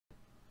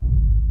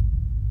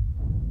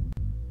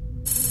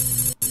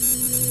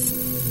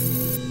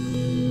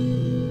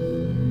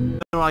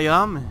Here I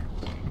am.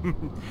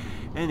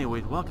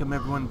 Anyways, welcome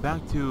everyone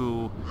back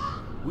to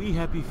We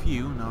Happy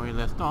Few. Now we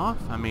left off.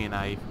 I'm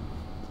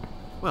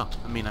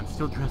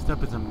still dressed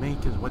up as a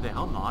maid, because what the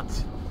hell not?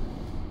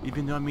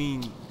 Even though,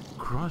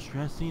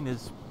 cross-dressing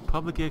is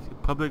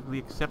publicly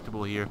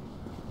acceptable here.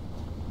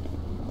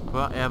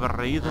 For whatever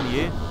reason,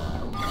 yeah.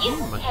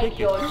 You take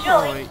your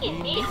joy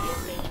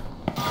immediately.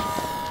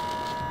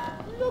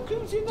 Look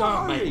who's in a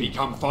Don't hurry. make me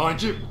come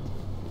find you.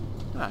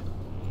 Ah,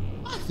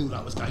 I thought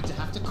I was going to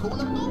have to call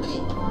a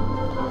mommy.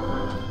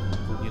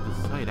 on the other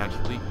side,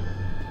 actually.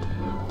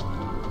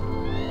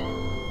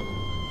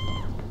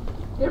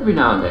 Every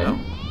now and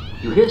then,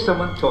 you hear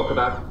someone talk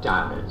about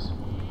downers.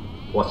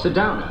 What's a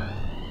downer?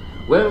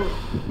 Well,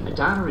 a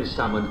downer is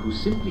someone who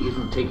simply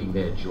isn't taking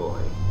their joy.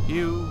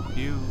 He's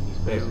He's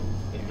present,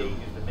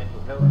 endangers the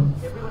mental health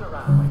of everyone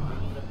around by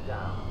bringing them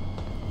down.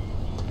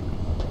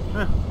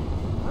 Huh.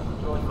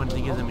 One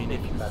thing is, if you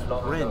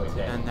sprint,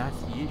 then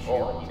that's the issue.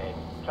 Or he may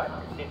try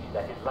to convince you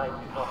that his life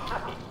is not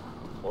happy,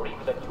 or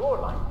even that your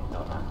life is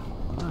not happy.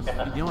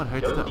 You know what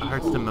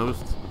hurts the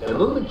most? The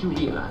moment you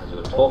realize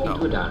you're talking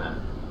to a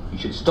downer, you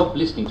should stop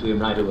listening to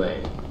him right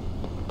away.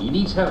 He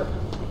needs help.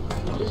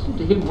 Listening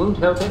to him won't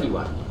help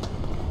anyone.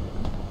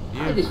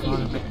 Dear this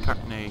Father easy.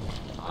 McCartney.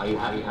 Are you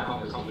having a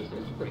conversation?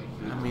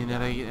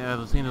 I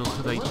was saying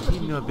because I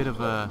did know a bit of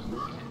a... Is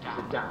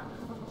a downer.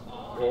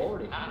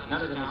 Or if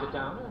none of them is a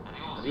downer,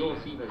 and they all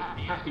seem as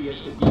happy as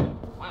can be,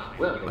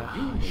 well, then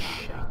you may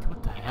Shit,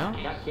 what the hell?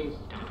 In that case,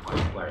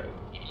 don't worry.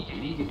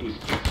 Immediately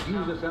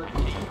excuse yourself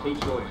and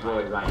take your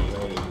joy right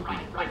away. You'll be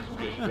right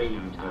to your grave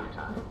in no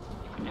time.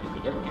 And you'll be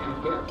never be too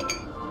careful.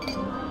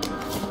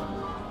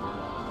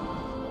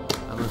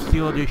 I'm gonna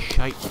steal all this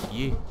shite,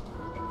 yeah.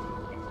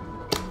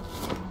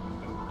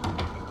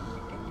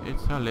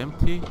 It's all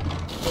empty.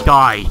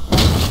 Die!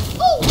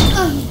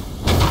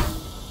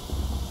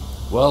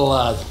 Well,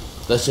 lad,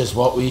 this is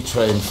what we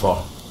train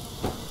for.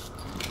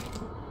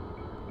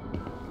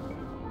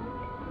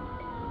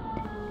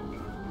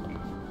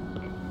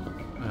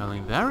 Well,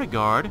 in that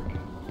regard,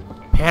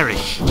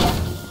 perish!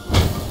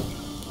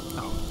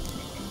 Oh.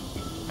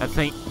 That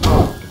ain't...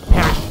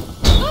 Perish!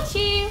 Got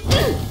you!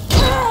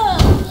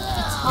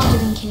 It's harder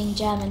than killing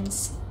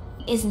Germans,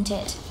 isn't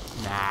it?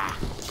 Nah.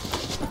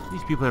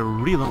 These people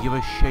really don't give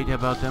a shit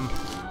about them.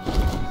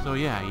 So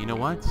yeah, you know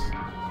what?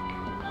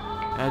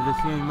 As the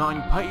same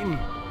Mountain Python,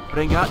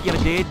 bring out your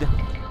dead.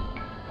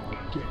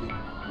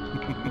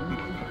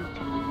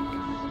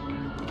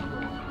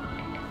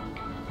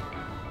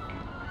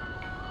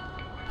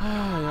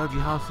 LG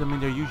House,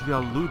 they're usually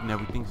all loot and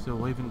everything, so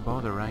why even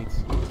bother, right?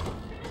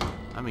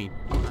 I'm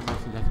not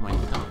saying that to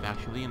myself,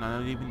 actually, and I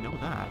don't even know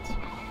that.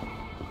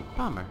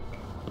 Bummer.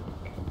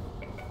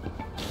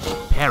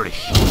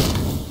 Perish!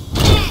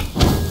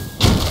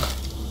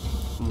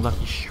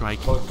 Lucky strike.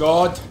 For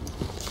God,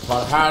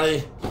 for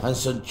Harry and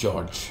St.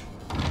 George.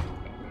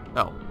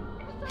 Oh.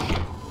 Shit.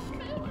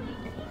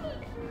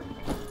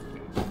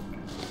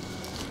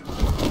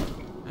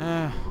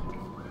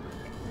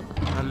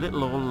 A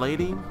little old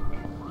lady.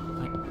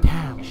 But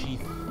damn, she's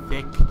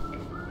thick.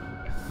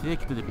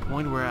 Thick to the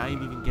point where I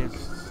even get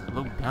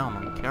slowed down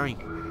on carrying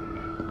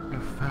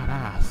her fat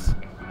ass.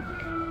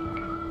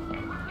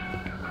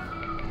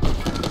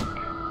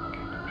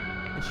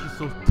 And she's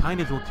so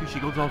tiny as well too, she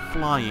goes all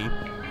flying.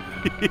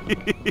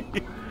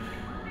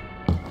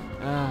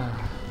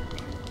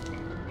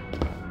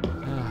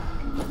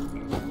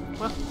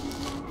 Well,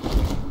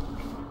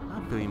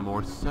 I'm feeling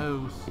more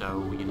so,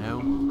 you know.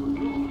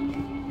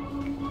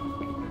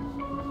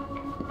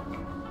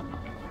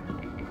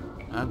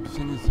 I'm just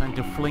in this time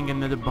to fling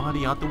another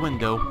body out the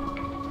window.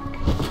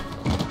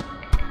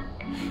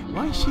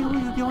 Why is she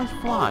always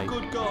fly? Oh,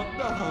 good God,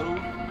 no.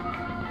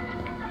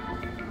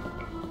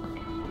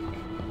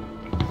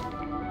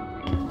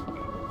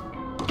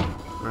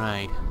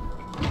 Right.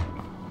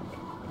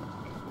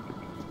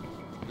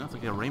 It's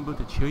like a rainbow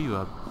to cheer you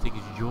up. Take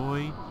his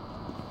joy.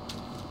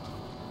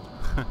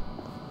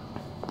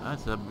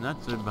 That's a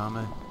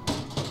bummer.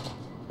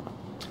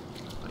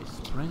 If I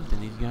sprint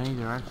and these guys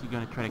are actually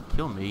gonna try to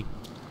kill me.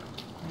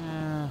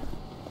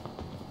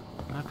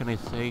 How can I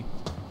say?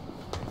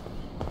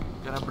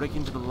 Gotta break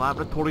into the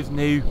laboratories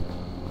now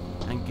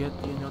and get,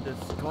 the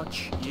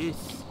scotch.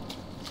 Yes,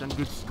 some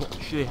good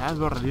scotch they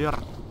have over there.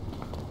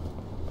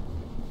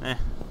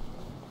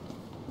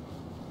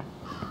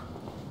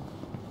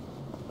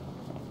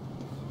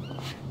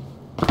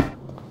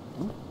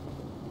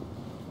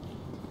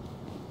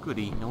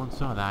 Goody, no one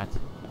saw that.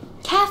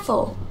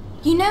 Careful!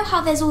 You know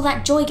how there's all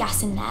that joy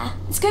gas in there?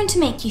 It's going to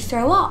make you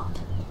throw up.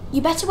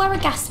 You better wear a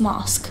gas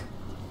mask.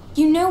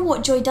 You know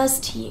what joy does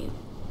to you.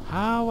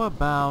 How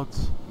about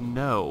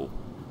no?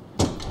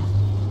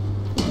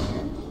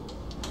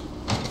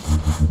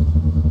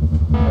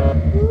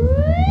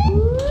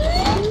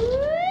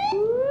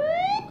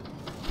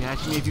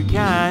 Catch me if you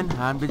can.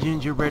 I'm the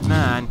gingerbread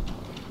man.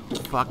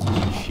 Fuck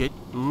shit.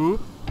 Ooh.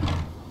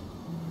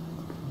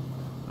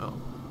 Oh.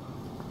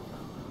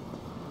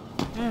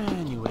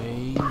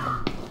 Anyway.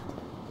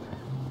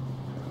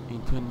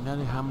 into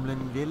another Hamlin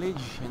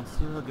village and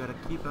still gotta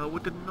keep out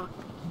with the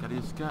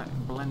just got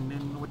blend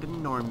in with the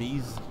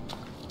normies.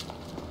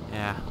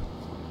 Yeah,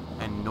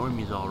 and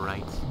normies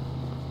alright.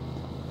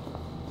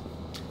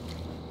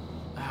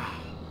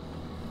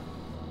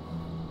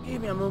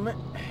 Give me a moment.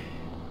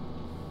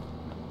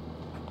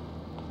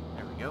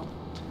 There we go.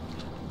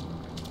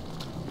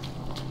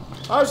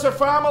 How's the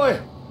family?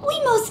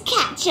 We must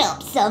catch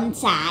up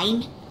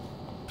sometime.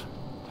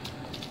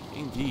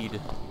 Indeed.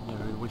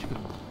 Which could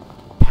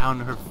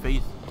pound her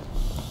face.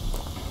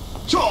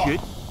 Shit.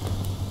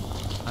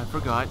 I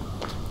forgot.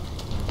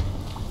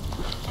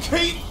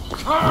 Keep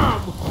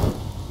calm!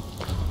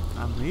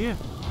 I'm here.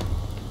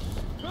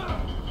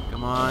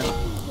 Come on.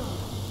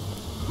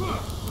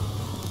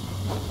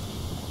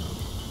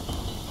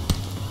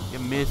 You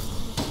missed.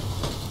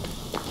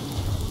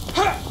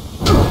 Alright.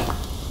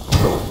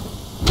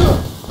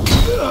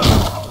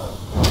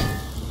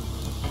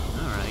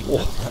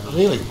 Oh, that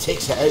really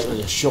takes it out of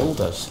your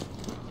shoulders.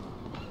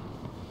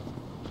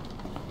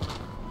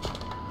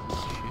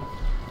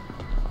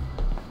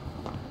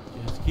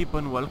 Just keep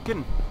on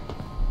walking.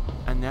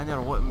 And then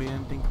there won't be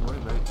anything to worry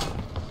about.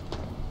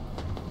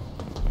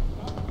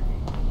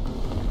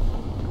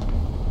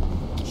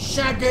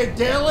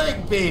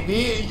 Shagadelic,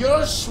 baby.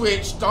 You're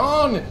switched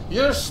on.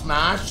 You're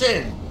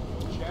smashing.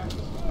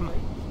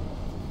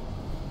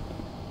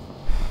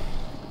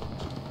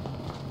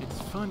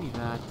 It's funny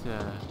that,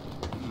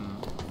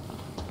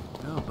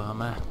 oh,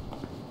 bummer.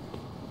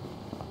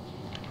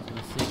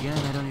 Once again,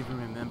 I don't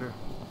even remember.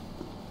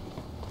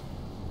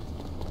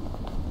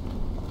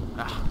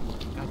 Ah,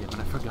 goddamn it,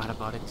 I forgot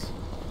about it. Because,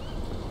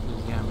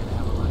 yeah, I'm gonna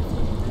have a lot of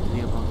fun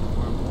today about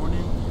tomorrow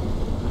morning.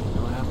 I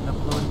know I haven't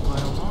uploaded in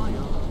quite a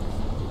while.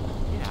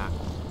 Yeah.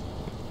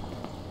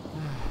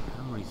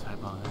 I'm really sorry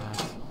about that.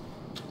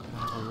 I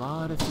have a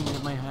lot of things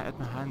at my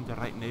hand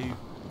right now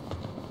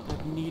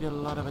that need a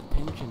lot of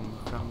attention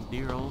from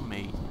dear old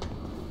me.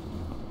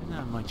 There's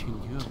not much you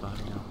can do about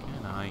it now,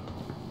 can I?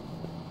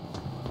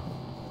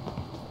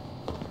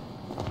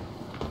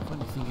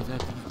 Funny thing is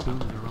that these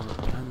booms are all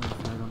guns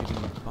and I don't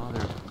even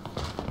bother.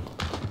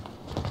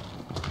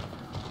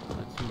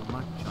 Not too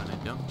much on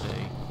it, don't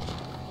they?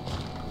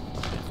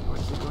 That's where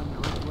they're going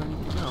right where I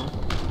need to go.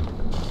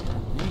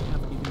 And they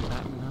haven't even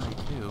batted an eye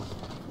too.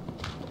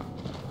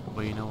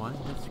 But you know what?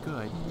 That's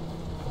good.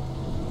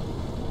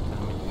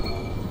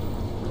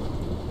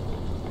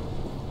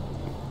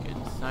 Get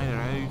inside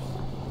our house.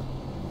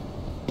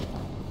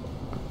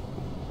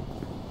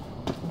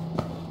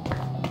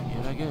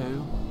 Here I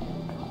go.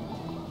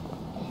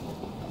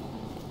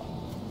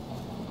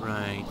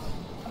 Right.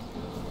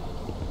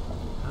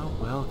 How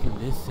well can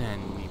this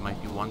end? You might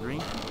be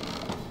wondering.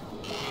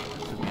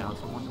 Took me out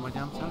someone to my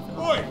damn self.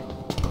 Oi!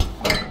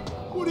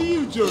 What are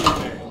you doing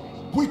there?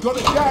 We got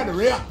a downer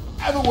here,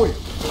 haven't we?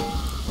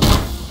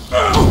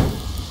 Now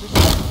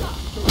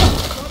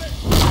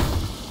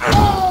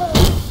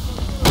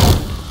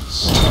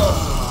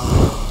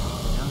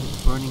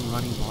his burning,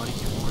 rotting body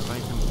can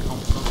provide some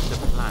compost to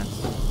the plants.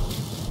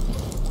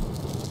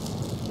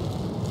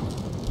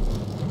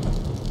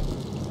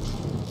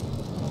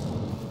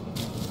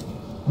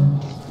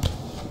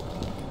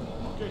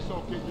 Guess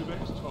I'll get you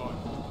next time.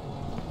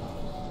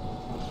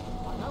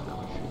 I know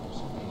those shoes.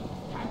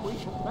 Can we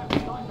talk about the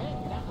nightmare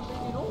without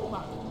singing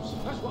hormones?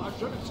 That's what I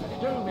should have said.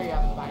 Do me a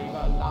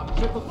favour, love.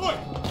 Oi!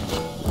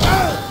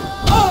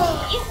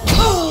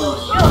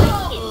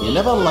 You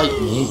never liked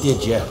me,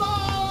 did you?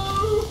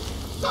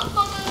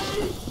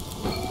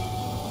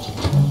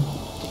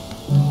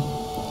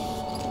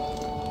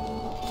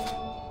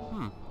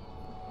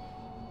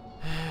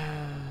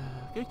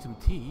 Get some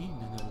tea,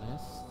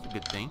 nonetheless. It's a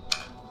good thing.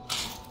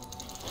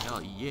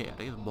 Hell yeah,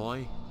 this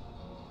boy.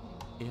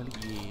 Hell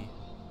yeah.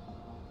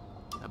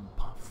 A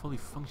fully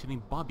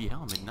functioning Bobby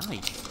helmet,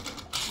 nice.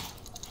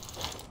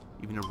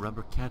 Even a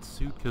rubber cat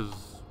suit,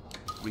 cause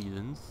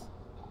reasons.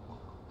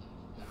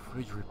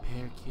 Fridge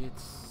repair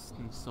kits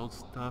and sold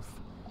stuff.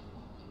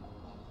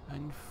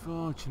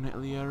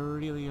 Unfortunately, I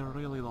really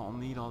don't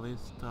need all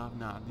this stuff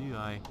now, do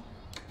I?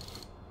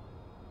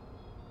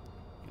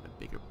 Get a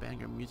bigger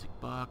banger music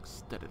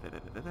box. Da da da da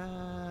da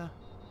da.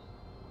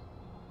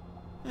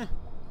 Eh.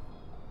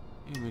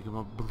 You can make him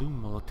a blue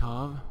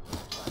Molotov.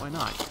 Why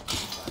not?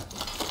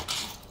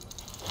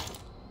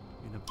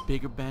 And a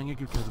bigger banger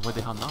because what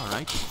the hell not,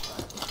 right?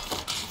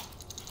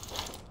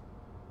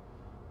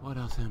 What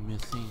else am I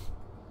missing?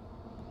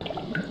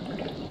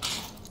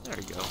 There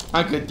you go.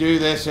 I could do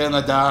this in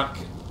the dark.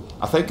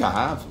 I think I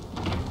have.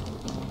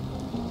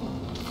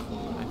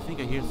 I think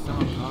I hear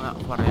someone calling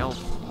out for help.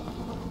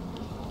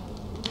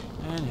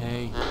 And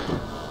hey.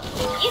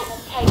 You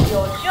take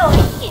your joy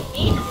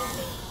immediately.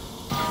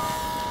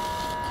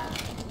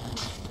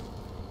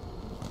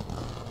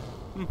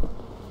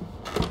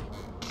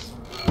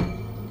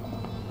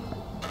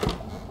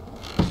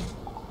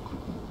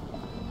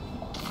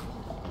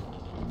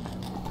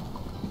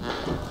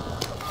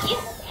 You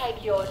take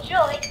your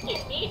joy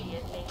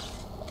immediately.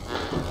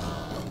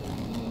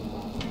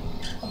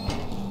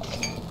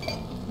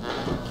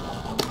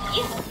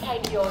 You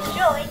take your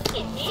joy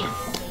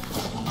immediately.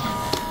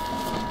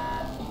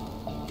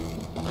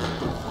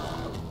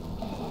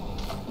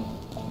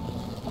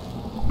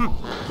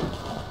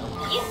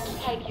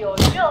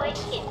 joy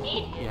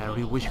immediately. Yeah, I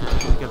really wish we could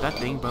pick up that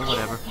thing, but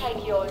whatever.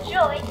 Take your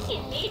joy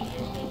immediately.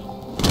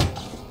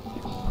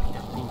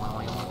 That thing while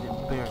I want the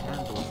bare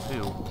handle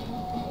too.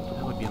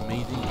 That would be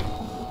amazing.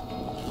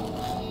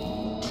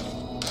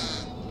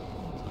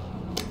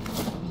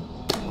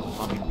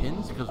 Bobby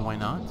pins, because why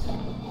not?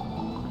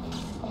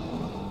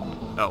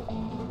 Oh.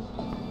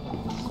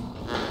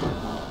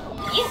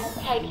 You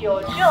take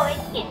your joy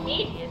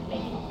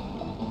immediately.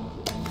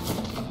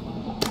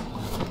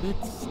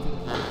 Bits.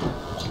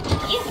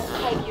 You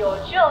take your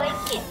joy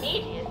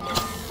immediately.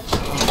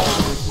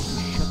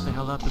 Shut the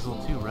hell up as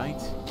well too, right?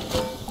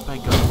 By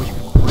God, I wish we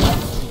could break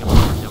this thing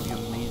apart. That would be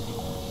amazing.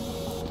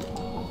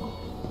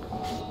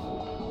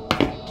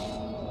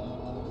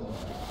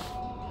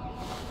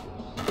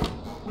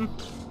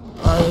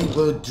 I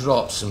would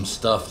drop some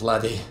stuff,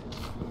 laddie.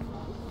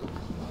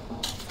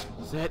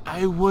 Said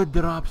I would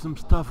drop some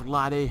stuff,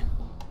 laddie.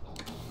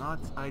 Not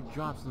I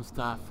drop some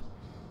stuff.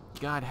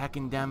 God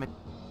hacking damn it.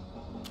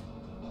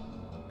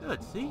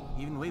 Good, see?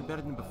 Even way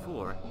better than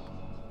before.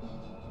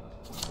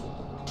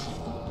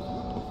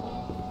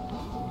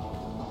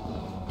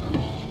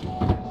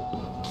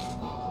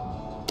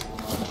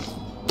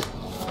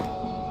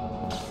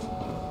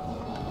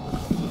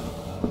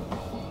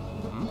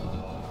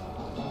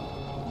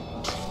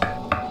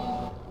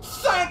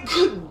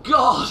 Thank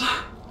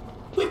God!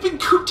 We've been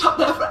cooped up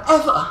there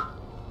forever.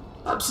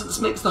 Absence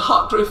makes the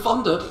heart grow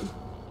fonder,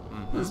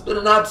 but there's been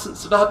an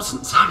absence of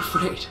absence, I'm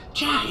afraid.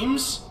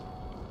 James,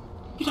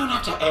 you don't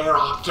have to air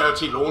our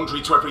dirty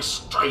laundry to every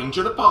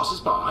stranger that passes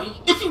by.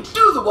 If you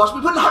do the wash,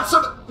 we wouldn't have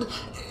some...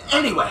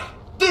 Anyway,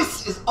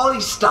 this is Ollie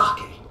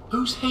Starkey.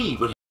 Who's he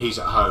when he's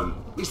at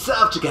home? We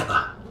served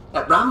together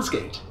at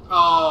Ramsgate.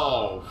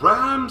 Oh,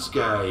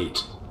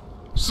 Ramsgate.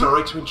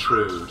 Sorry to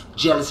intrude.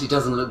 Jealousy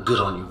doesn't look good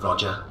on you,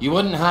 Roger. You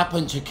wouldn't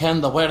happen to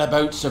ken the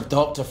whereabouts of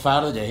Dr.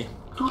 Faraday?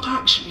 Not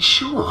actually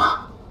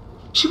sure.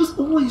 She was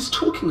always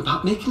talking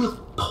about making a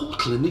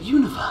portal in the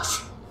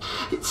universe.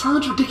 It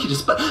sounds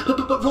ridiculous, but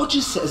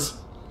Roger says,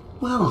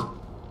 well,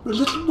 we're a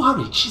little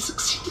worried she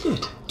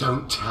succeeded.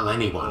 Don't tell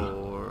anyone.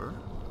 Or...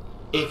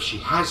 If she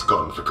has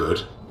gone for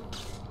good,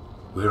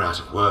 we're out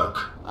of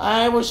work.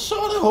 I was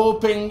sort of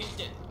hoping...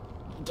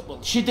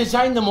 Well, she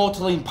designed the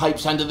motorline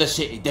pipes under the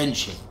city, didn't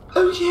she?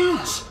 Oh,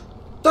 yes.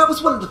 That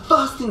was one of the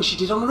first things she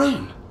did on her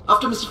own,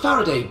 after Mr.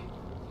 Faraday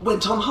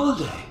went on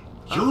holiday.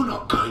 You're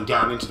not going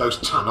down into those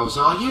tunnels,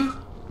 are you?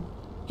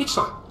 It's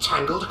like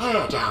tangled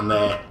hair down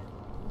there.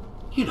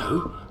 You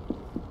know,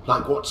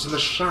 like what's in the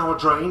shower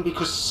drain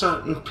because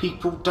certain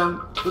people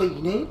don't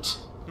clean it.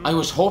 I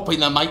was hoping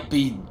there might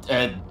be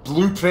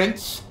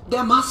blueprints.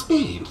 There must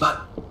be,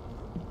 but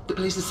the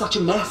place is such a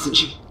mess and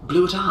she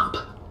blew it up.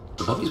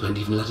 The Bobbies won't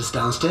even let us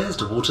downstairs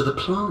to water the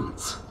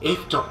plants.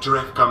 If Dr.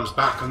 F comes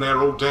back and they're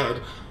all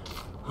dead,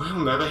 we'll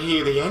never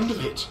hear the end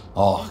of it.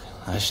 Oh,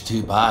 that's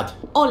too bad.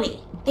 Ollie,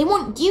 they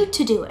want you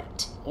to do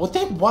it. Well,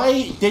 then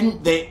why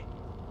didn't they...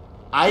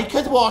 I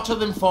could water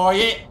them for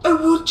you. Oh,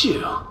 would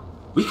you?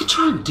 We could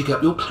try and dig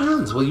up your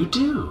plans while you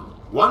do.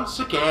 Once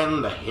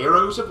again, the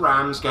heroes of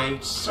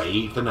Ramsgate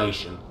save the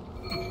nation.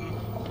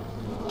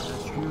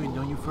 That's true, and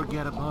don't you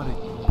forget about it,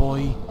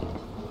 boy.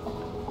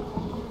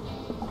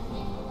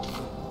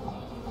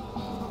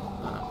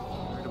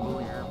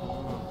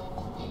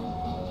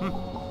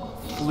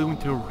 Flew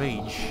into a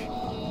rage.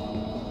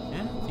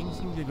 Yeah, things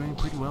seem to be going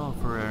pretty well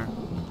for her.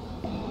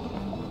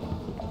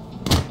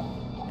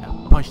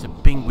 Yeah, punch the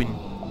penguin.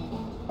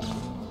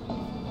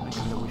 I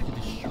wish we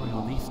could destroy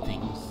all these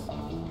things.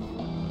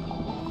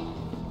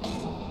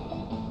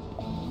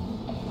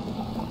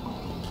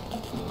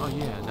 Oh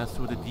yeah, that's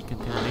where the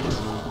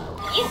decontamination room.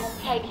 You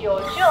take your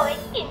joy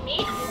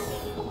immediately.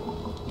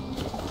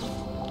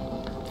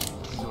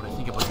 This is what I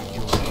think about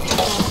your joy.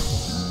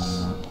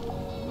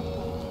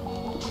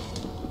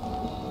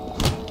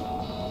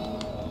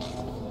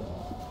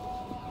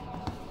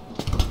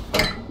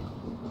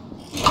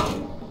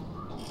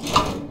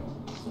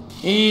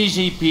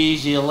 Easy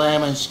peasy,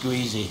 lemon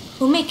squeezy.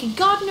 We'll make a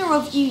gardener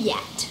of you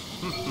yet.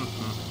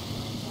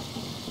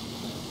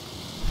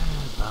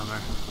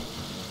 Bummer.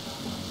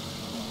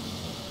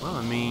 Well,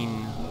 I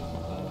mean,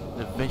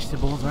 the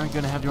vegetables aren't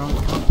gonna have their own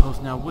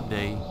compost now, would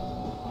they?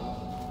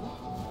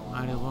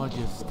 Might as well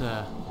just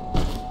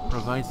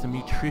provide some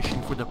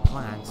nutrition for the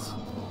plants.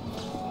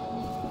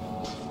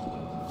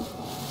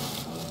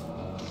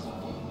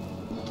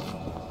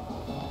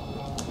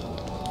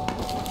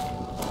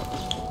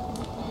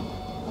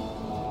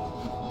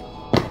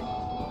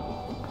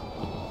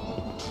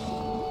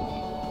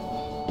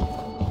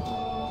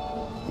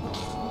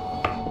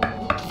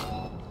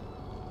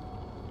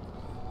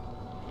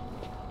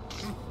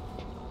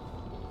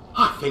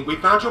 I think we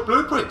found your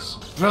blueprints.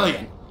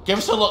 Brilliant. Give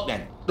us a look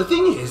then. The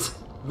thing is,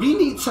 we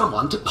need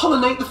someone to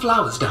pollinate the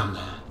flowers down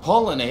there.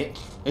 Pollinate?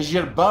 Is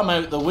your bum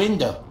out the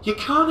window? You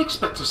can't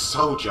expect a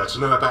soldier to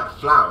know about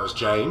flowers,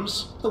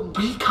 James. But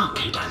we can't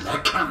go down there,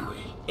 can we?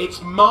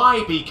 It's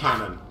my bee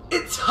cannon.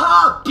 It's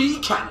her bee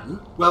cannon.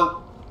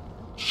 Well,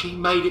 she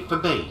made it for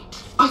me.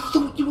 I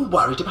thought you were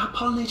worried about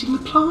pollinating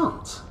the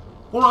plants.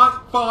 Alright,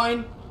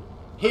 fine.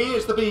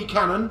 Here's the bee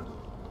cannon.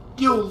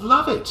 You'll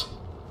love it.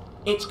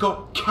 It's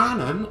got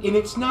cannon in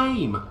its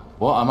name.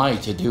 What am I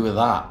to do with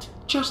that?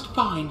 Just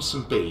find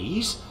some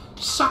bees,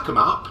 suck 'em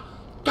up,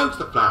 go to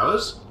the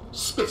flowers,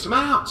 spit 'em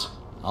out.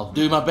 I'll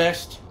do my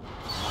best.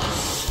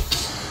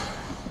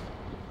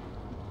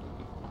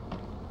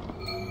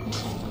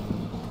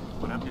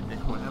 What happened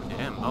to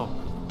him? Oh.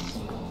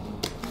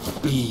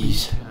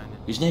 Bees.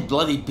 There's no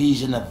bloody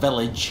bees in the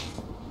village.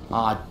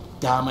 Ah,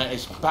 damn it,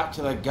 it's back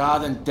to the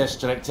garden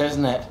district,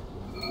 isn't it?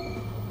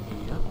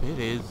 Yep, it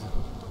is.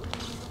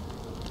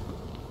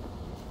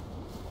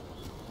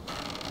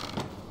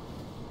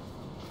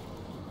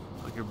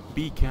 Like your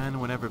bee can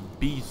whenever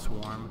bees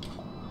swarm.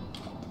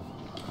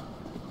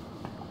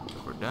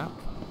 For duck,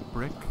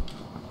 brick,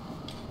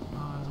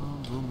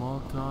 blue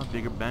Molotov,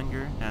 bigger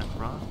banger, and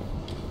frost.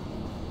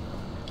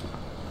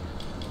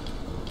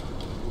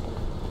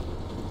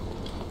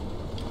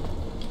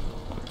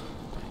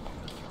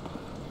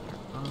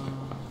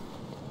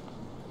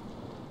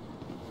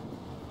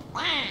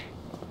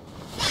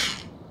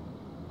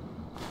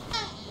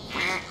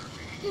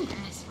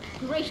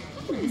 Great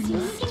goodness, you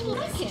seem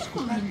like it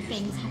when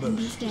things happen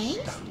these days.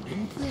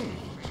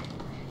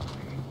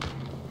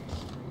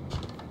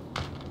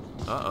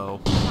 Uh-oh.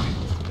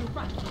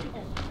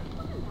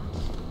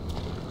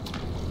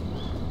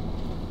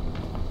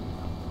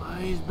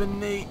 Why, he's been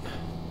Nate.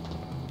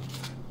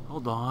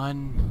 Hold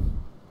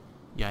on.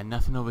 Yeah,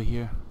 nothing over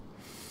here.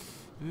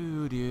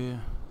 Ooh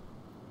dear.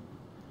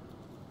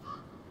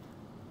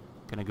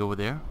 Can I go over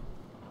there?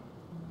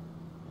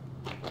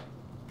 At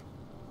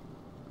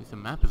least the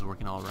map is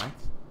working all right.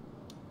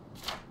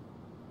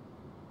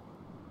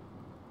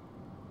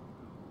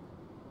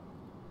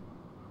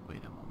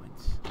 Wait a moment.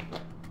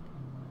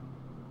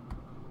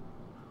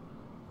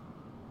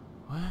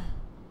 What?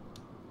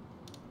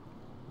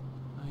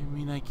 I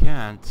mean, I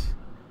can't.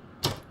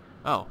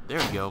 Oh, there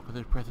we go, because I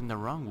was pressing the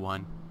wrong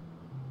one.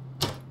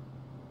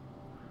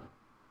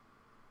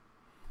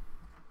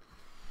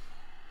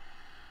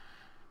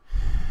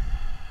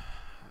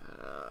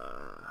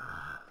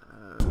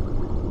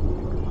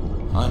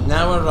 I'm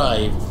now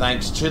arrived,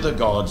 thanks to the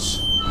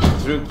gods,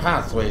 through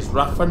pathways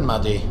rough and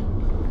muddy.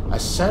 A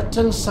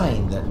certain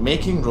sign that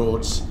making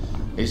roads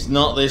is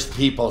not this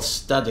people's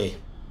study.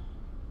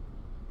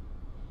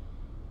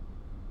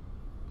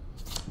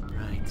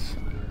 Right.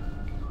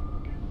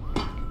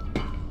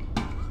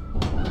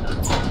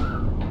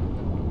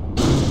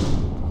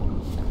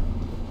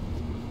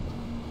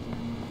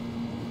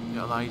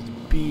 What lies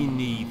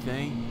beneath,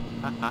 eh?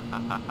 Ha ha ha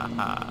ha ha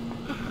ha.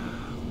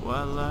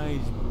 What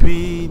lies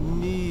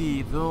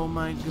beneath? Oh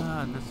my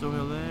god, that's so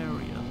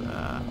hilarious.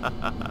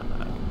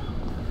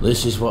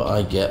 This is what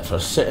I get for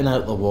sitting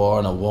out the war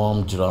in a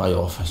warm, dry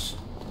office.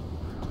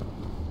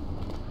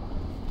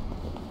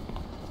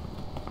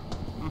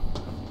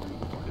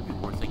 Could be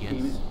worse, I He guess.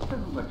 was so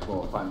much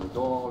more fun with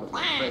all of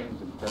his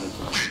friends and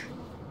fellows.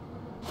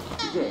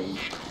 Today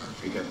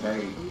is a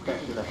very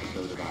special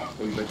episode of our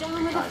favourite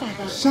Down with a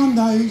feather. Some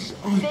days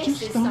I This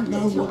just is don't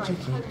know something what to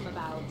write do. home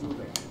about.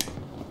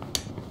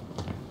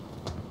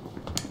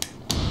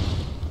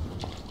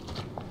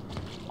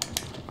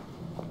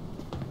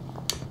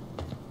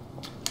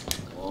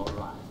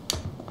 Alright.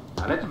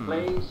 Now let's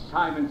play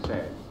Simon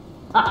Says.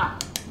 Haha!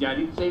 Yeah, I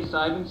didn't say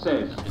Simon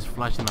Says. Just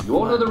flashing the You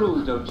all know the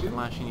rules, don't you?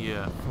 Flashing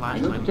your I'm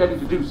flashlight. going to tell you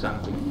to do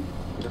something.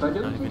 But if I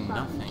don't Not say even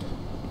something, nothing.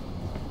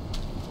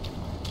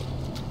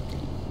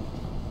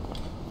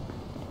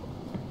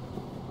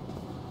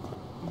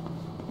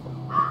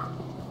 How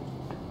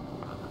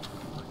the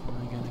fuck am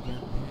I gonna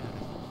get there?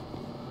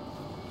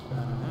 I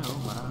don't know,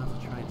 but I'll have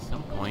to try at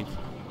some point.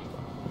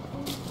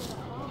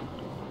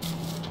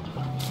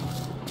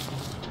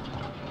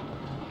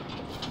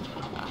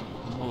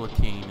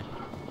 Molotine.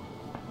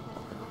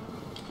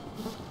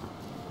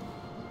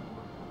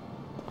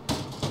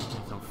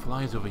 There's some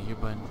flies over here,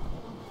 but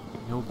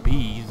no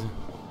bees.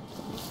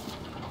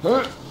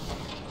 Huh?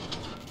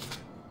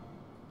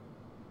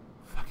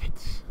 Fuck it.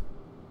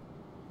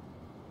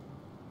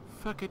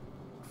 Fuck it.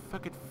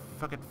 Fuck it.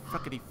 Fuck it.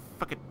 Fuckity.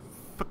 Fuck it.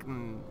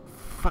 Fucking.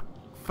 Fuck.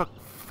 Fuck.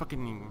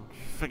 Fucking.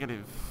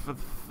 Fuckity.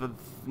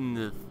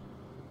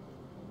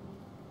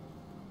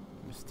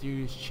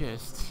 Mysterious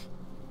chest.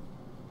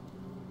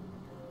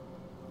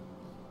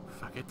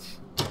 Fuck it.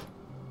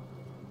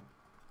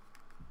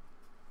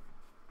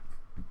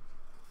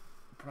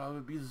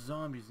 Probably be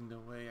zombies in the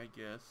way, I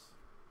guess.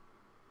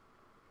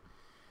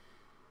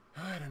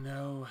 I don't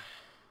know.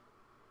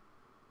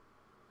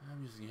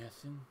 I'm just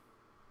guessing.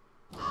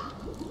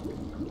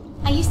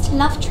 I used to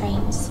love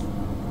trains.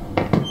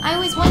 I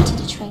always wanted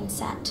a train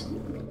set.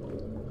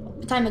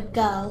 But I'm a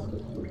girl.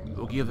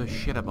 Who gives a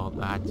shit about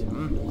that?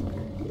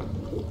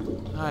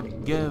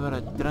 I'd give her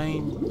a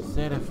train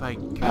set if I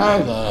could. How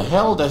the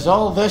hell does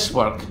all this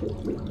work?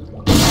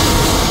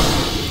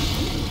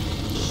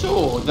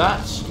 So,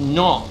 that's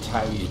not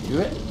how you do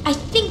it. I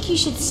think you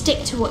should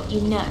stick to what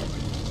you know.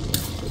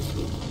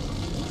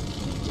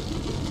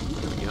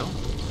 There we go.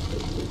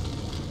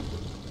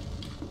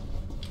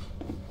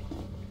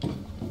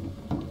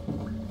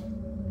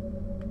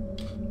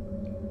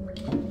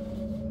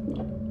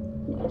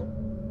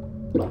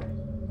 The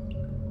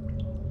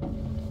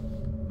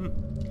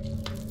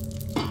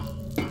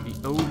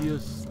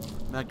odious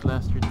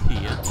lackluster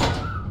Tia. Sure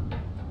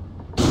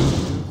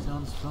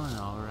sounds fun,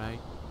 alright.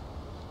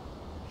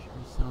 Sure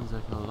sounds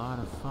like a lot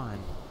of fun.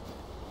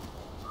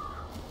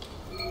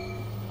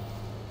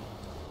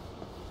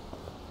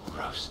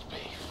 Roast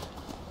beef.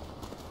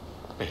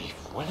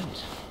 Beef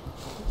Wellington.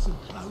 Put some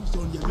clothes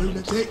on, you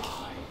lunatic.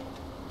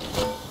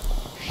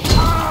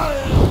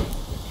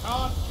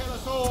 Can't kill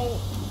us all.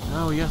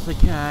 Oh, yes I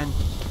can.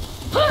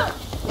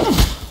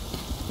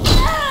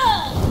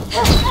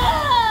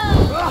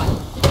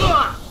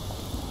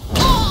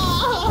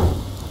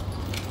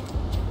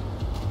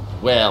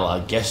 Well, I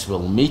guess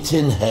we'll meet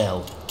in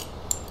hell.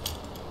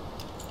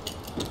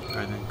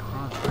 Alright then,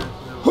 cross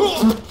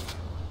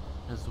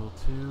as well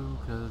too,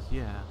 cause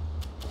yeah.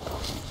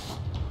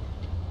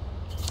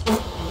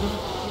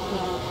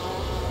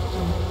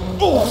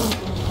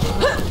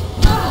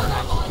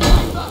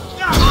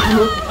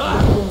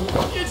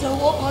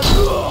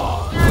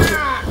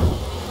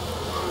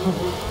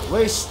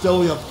 Lay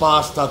still, you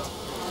bastard.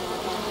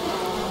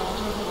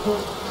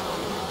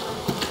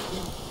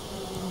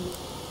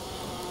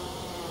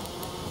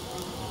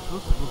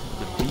 Who's supposed to be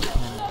the beat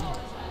cannon?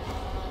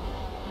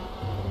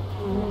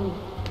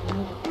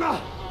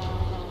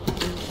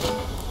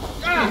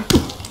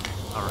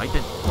 Alright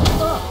then.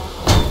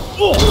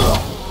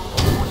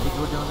 Want to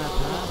go down that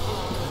path?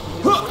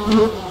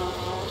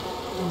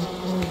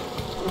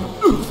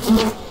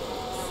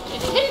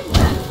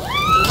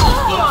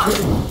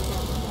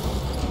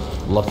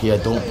 Lucky I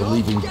don't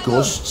believe in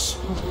ghosts.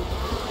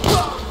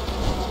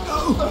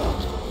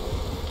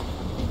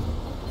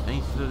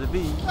 Thanks to the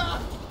bee. Yeah,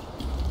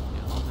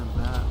 hold them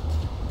back.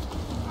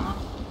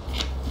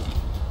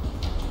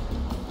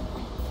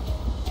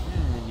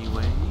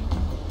 Anyway.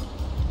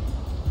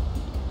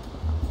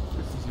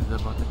 This is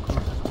about the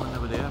closest one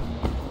over there.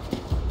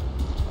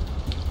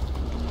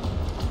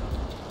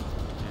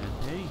 And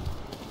hey.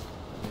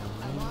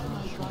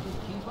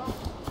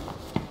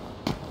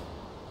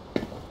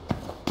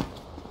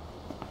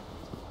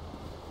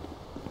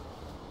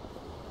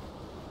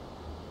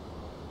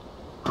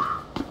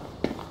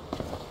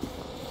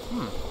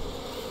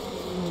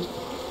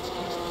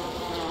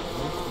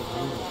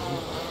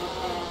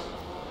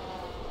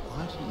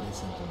 Why didn't they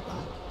send them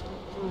back?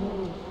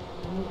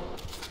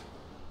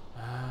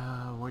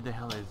 Where the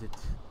hell is it? I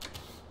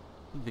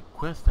think the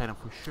quest item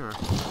for sure.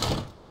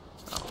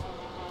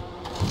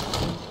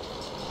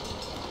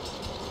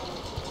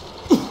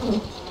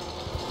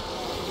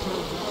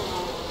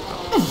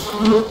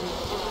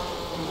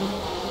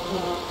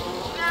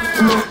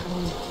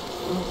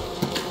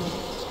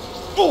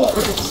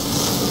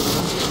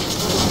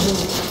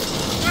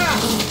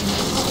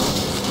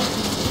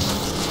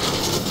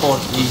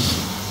 Porkies.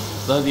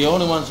 They're the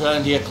only ones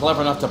around here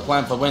clever enough to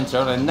plan for winter,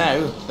 and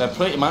now they're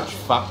pretty much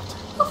fucked.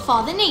 Or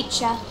Father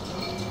Nature.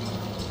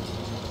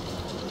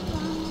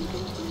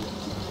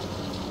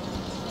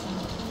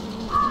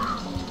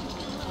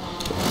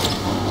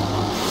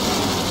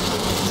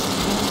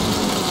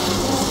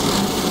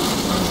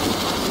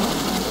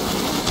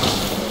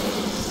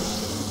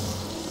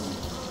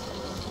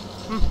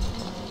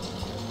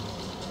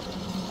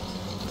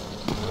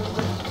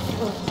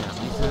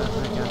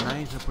 Like a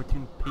nice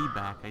opportune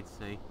payback, I'd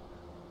say.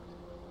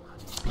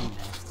 Bee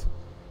nest.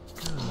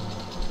 Good.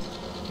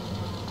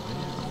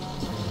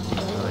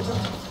 Very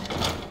good.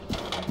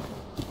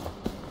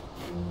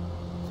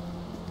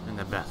 And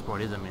the best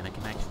part is, I mean, I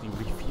can actually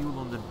refuel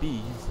on the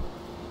bees.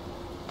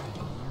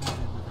 And use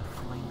it with a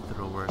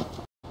flamethrower.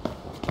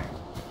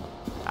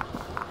 Ha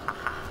ha ha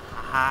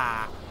ha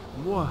ha.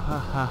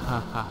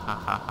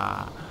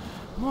 Mwahahahahaha.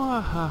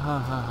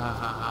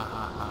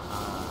 Mwahahahahaha.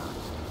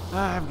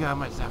 I've got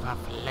myself a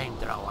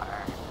flamethrower.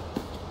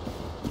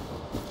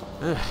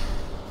 Ugh.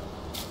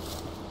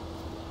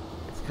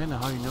 It's kind of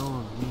how you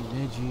know me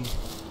and Edgy.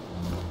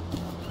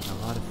 And a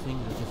lot of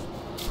things are just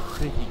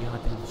pretty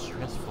goddamn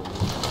stressful.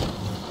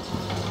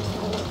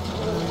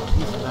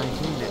 Peace and I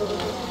hate it.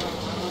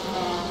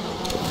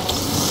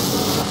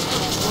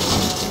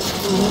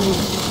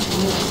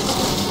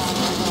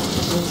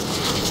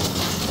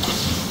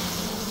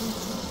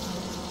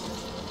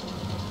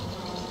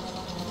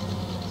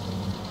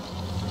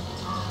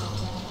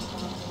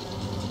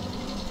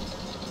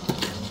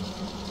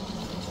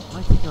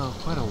 Might take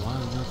quite a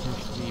while now to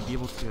actually be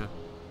able to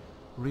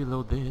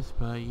reload this,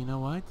 but you know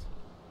what?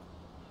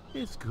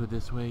 It's good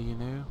this way, you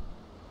know.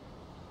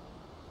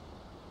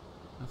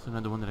 That's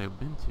another one that I've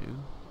been to.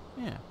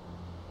 Yeah.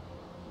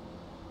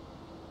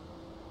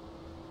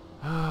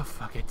 Oh,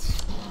 fuck it.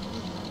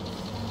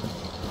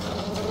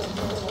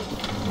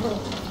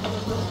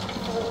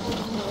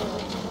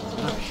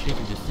 I'm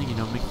shaking this thing, you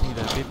know, mixing it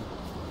a bit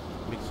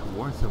makes it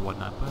worse or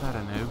whatnot, but I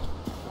don't know.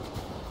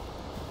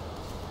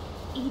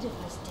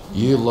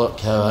 You look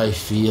how I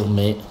feel,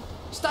 mate.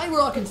 Stay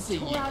where I can see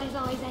you. Tore out his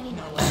eyes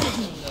anyway, didn't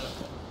he?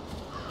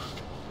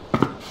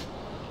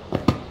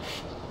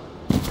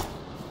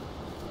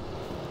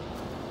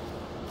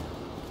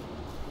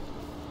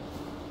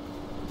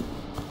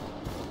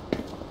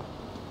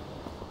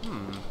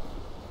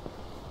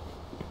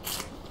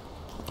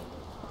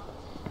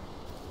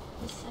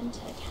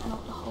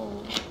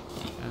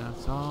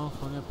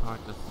 part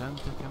the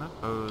center can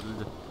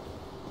hold.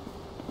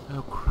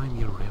 Oh,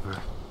 Crimea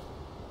River.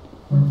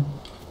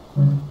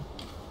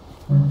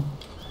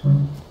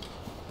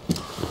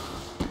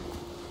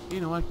 You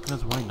know what?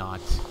 Because why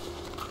not?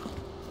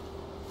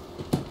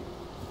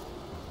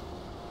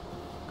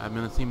 I'm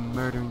gonna see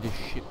murdering the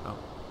shit. Oh.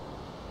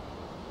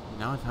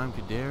 Now it's time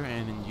to dare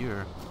and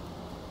endure.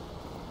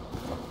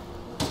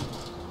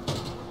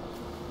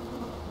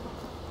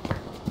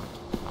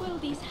 Will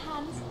these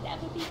hands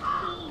never be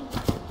clean?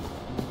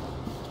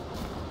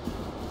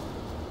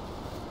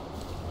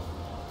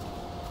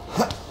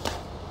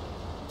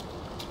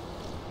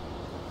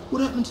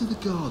 What happened to the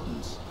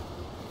gardens?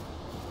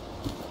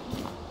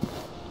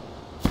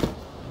 The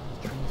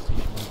train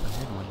station up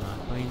ahead and whatnot,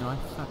 but you know, I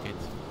suck it.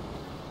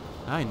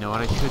 I know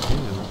what I should do.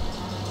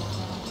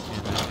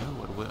 And I know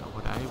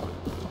what I would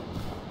do.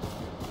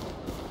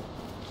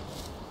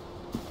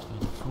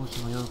 And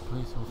unfortunately, my old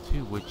place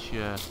too, which,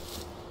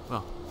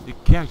 well, the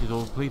character's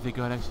old place, they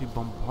got actually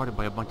bombarded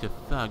by a bunch of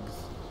thugs.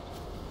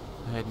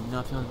 I had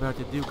nothing else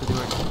better to do because they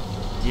were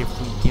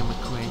different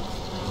Democrats.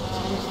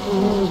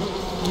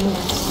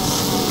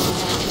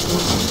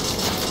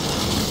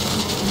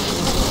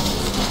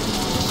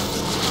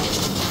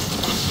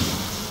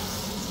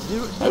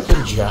 How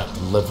can Jack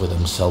live with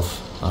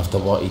himself after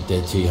what he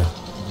did to you?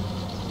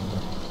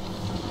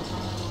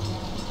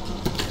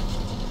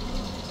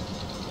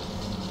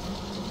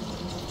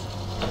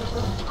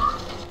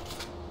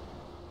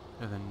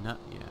 There's a nut,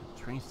 yeah,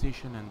 train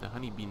station and the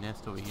honeybee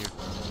nest over here.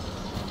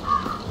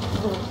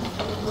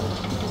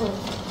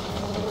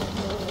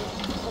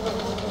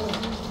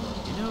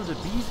 You know, the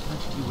bees can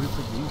actually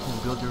reproduce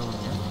and build their own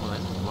nest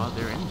while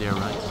they're in there,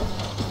 right?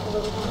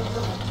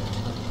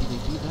 But do they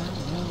do that?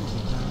 No,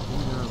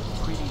 because they're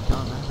pretty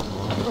dumb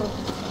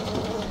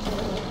animals.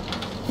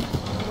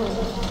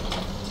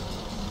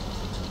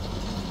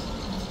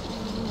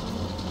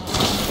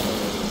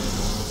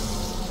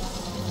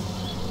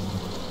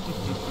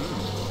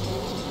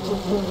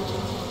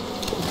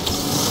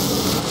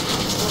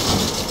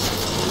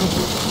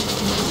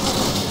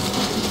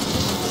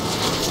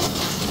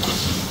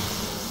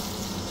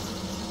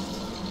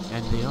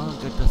 And they all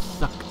get to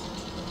suck.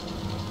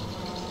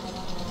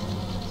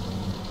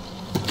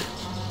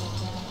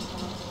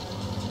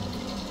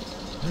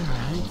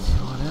 Alright,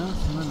 what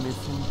else am I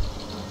missing?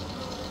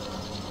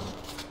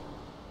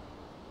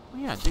 Oh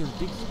yeah, there's a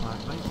big spot,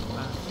 right?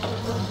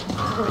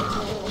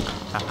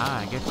 Haha,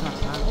 I guess not,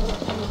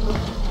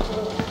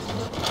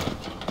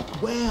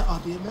 Where are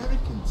the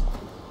Americans?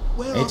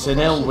 Where It's are an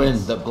the ill wind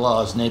Russians? that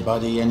blows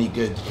nobody any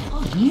good.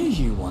 I knew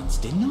you once,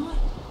 didn't I?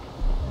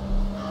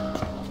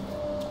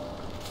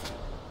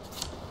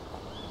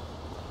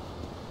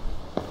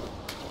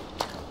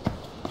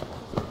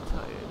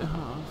 tired.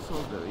 Oh, I'm so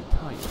very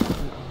tired.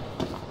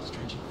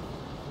 Stranger.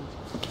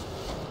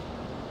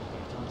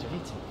 Time to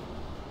eat it.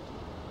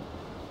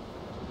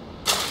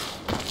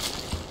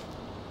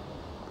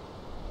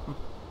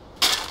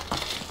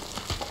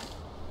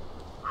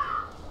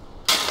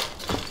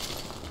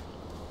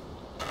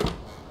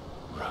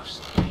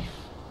 Roast beef.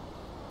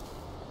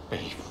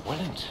 Beef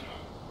Wellington.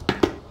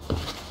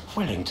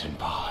 Wellington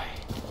pie.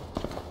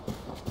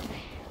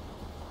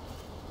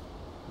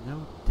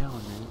 No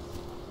elements.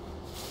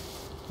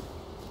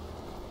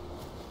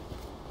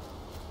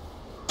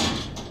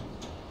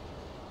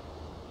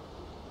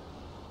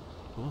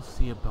 We'll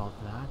see about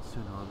that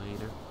sooner or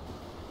later.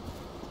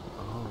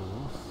 Oh,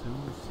 we'll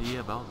soon see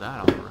about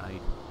that,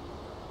 alright.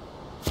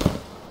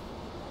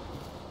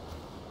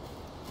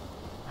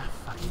 Ah,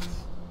 fuck it.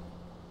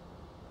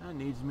 That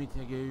needs me to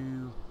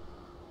go.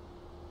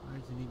 Where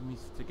does it need me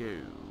to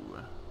go?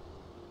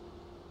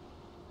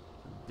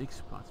 Some big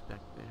spots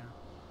back there.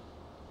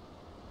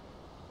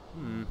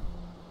 Hmm.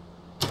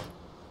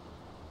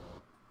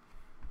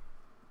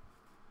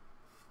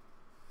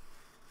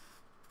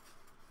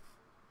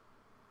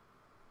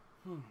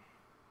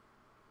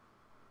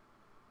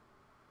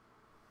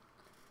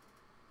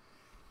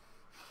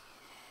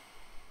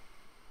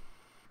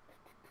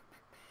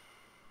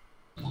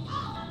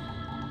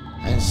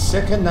 And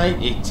second night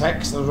he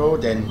takes the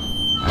road in,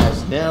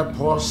 as ne'er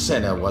poor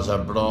sinner was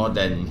abroad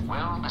in.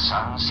 Well, the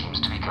sun seems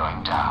to be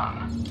going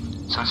down,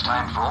 so it's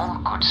time for all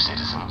good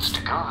citizens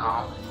to go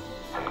home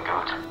and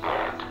go to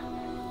bed.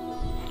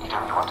 You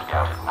don't want to be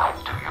out at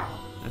night, do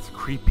you? That's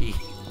creepy.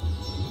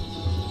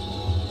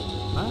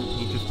 But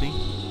interesting.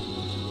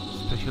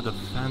 Especially the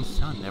fan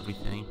sun and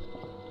everything.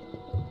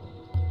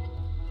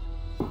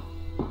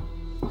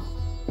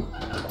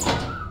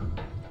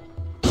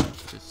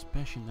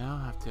 Especially now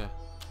I have to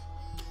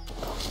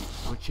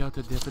watch out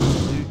the different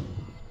suit.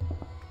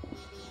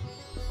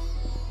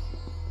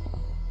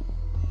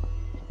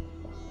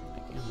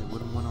 Again, we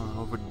wouldn't want to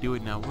overdo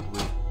it now, would we?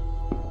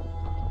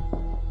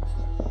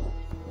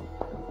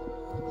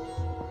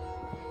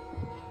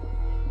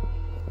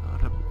 A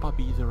lot of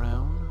puppies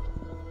around.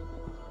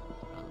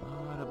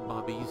 A lot of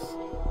bobbies.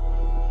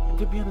 And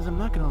to be honest, I'm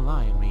not gonna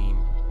lie, I mean,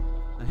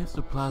 the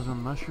histoplasma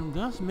mushroom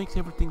does makes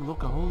everything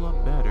look a whole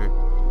lot better.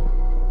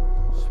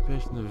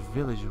 Especially in the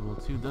village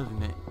world too,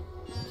 doesn't it?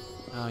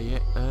 Oh yeah,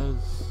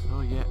 us.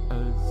 Oh yeah,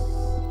 us.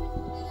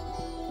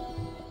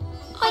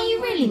 Are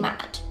you really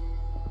mad?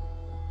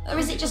 Or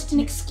is it just an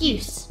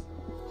excuse?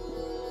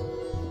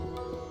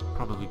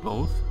 Probably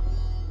both.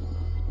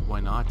 Why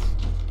not?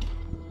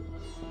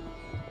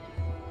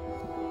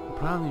 I'm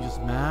probably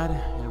just mad,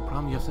 and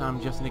probably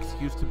I'm just an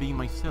excuse to be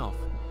myself,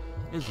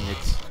 isn't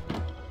it?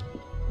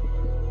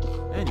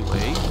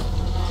 Anyway.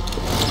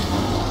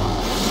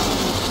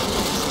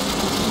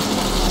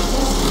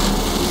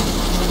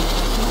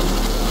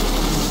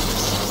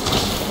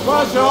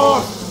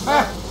 Roger!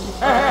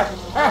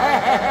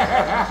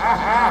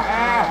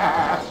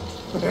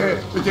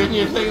 Didn't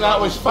you think that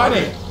was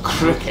funny?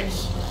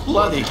 Crickets.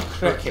 Bloody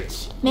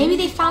crickets. Maybe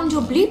they found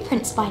your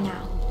blueprints by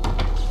now.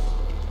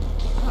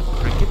 Not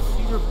crickets,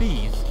 these are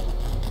bees.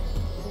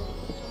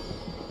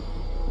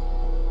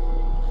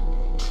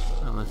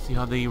 Well, let's see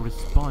how they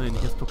respond in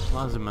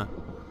histoplasma.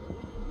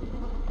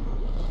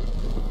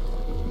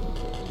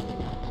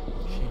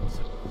 It's a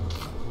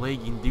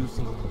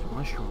plague-inducing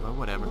mushroom, but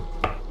whatever.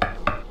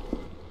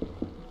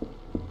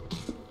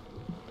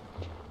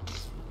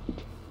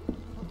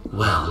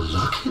 Well,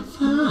 look at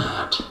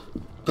that.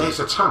 There's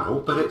a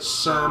tunnel, but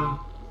it's a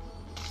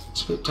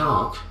bit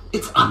dark.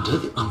 It's under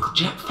the Uncle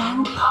Jack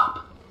fan club.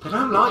 They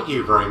don't like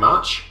you very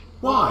much.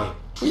 Why?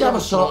 We have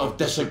a sort of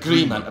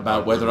disagreement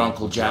about whether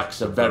Uncle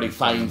Jack's a very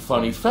fine,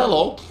 funny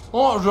fellow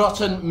or a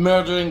rotten,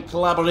 murdering,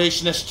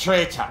 collaborationist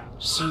traitor.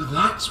 So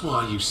that's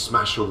why you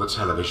smash all the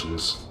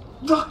televisions.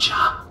 Roger,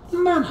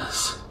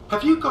 manners.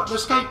 Have you got an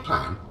escape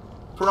plan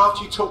for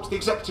after you talk to the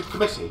executive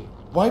committee?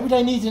 Why would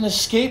I need an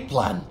escape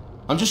plan?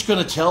 I'm just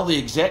going to tell the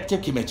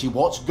executive committee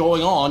what's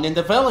going on in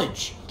the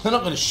village. They're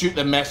not going to shoot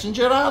the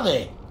messenger, are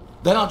they?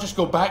 Then I'll just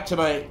go back to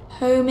my...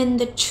 home in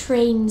the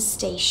train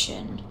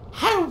station.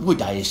 How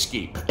would I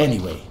escape,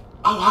 anyway?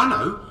 Oh, I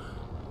know.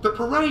 The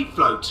parade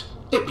float.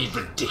 It'd be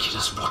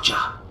ridiculous, Roger.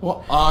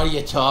 What are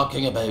you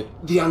talking about?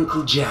 The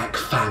Uncle Jack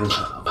fan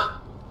club.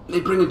 They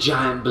bring a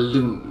giant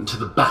balloon to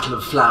the Battle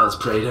of Flowers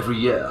parade every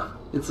year.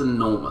 It's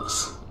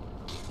enormous.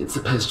 It's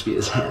supposed to be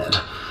his head.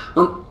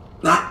 Well,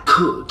 that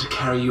could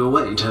carry you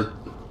away to,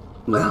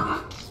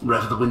 well,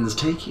 wherever the winds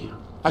take you.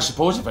 I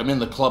suppose if I'm in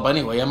the club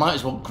anyway, I might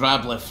as well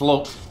grab the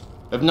float.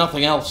 If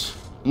nothing else,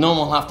 no one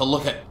will have to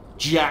look at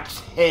Jack's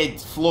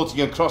head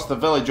floating across the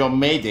village on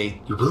May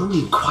Day. You will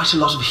need quite a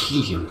lot of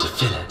helium to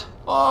fill it.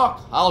 Oh,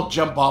 I'll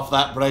jump off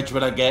that bridge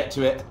when I get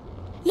to it.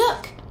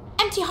 Look,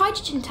 empty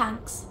hydrogen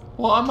tanks.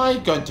 What am I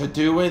going to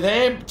do with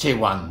empty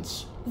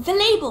ones? The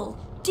label,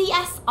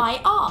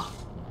 DSIR,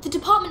 the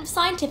Department of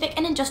Scientific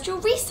and Industrial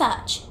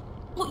Research.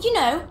 Well, you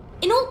know,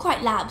 in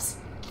Albright Labs.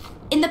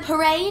 In the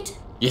parade.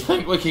 You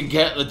think we can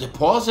get the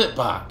deposit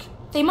back?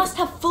 They must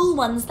have full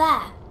ones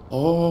there.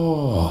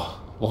 Oh,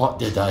 what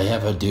did I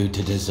ever do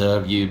to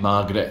deserve you,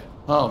 Margaret?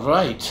 All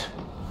right,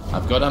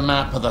 I've got a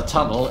map of the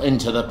tunnel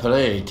into the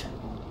parade.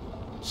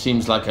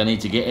 Seems like I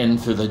need to get in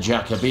through the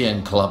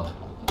Jacobean Club.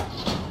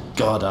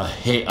 God, I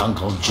hate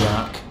Uncle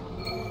Jack.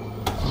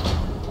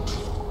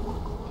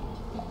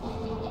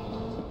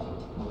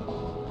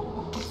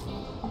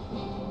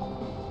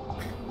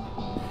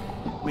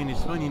 I mean,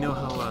 it's funny, you know,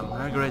 how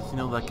Margaret's, you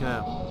know, like,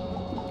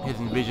 his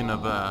envision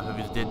of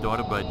his dead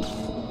daughter, but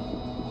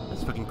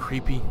that's fucking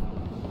creepy.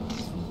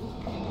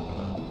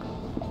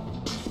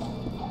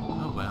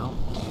 Oh well,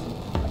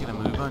 I gotta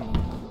move on.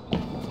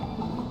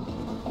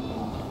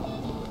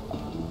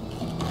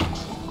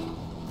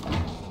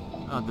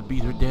 Oh, the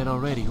bees are dead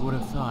already, who would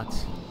have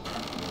thought?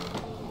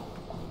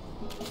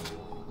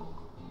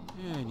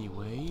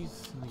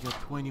 Anyways, we got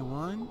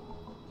 21.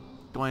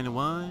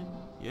 21,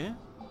 yeah?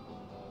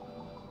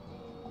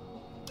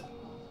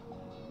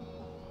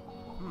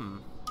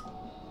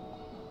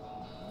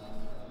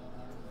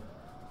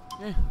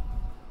 Yeah.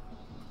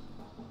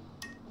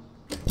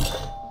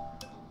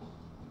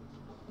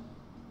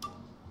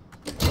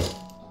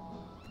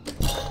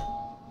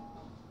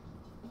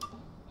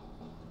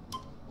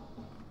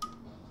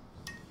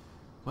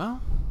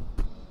 Well,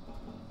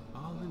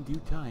 all in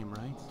due time,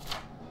 right?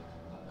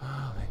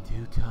 All in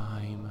due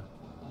time.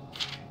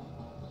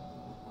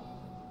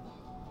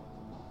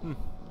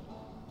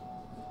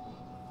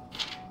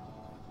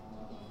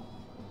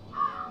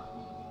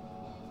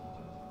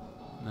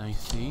 I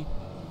see.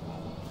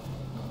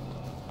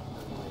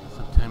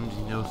 Sometimes,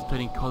 you know,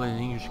 studying college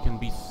English can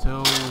be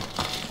so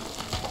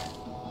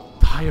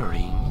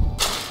tiring.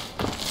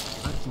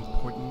 That's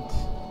important,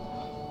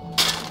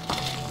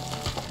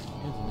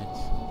 isn't it?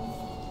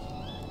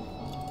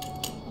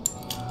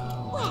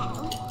 Oh.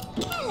 Well,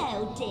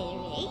 hello,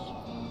 dearie.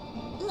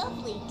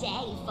 Lovely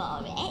day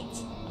for it.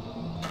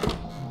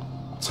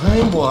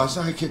 Time was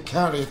I could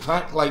carry a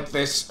pack like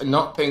this and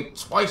not think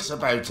twice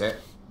about it.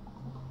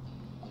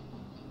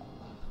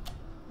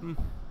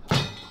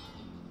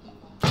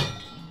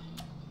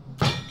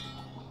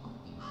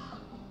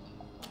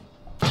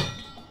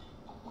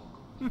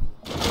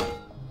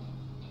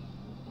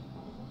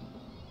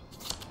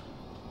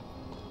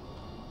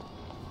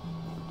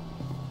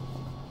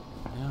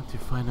 Now to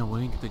find a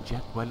way into the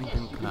Jack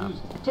Wellington Club.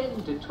 Use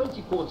 10 to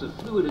 20 quarts of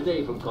fluid a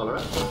day from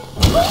cholera.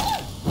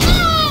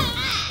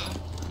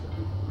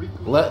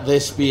 Let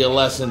this be a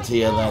lesson to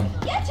you then.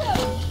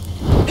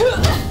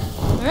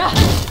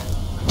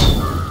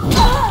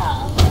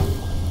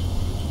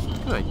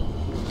 Good.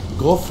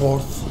 Go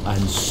forth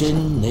and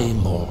sin nae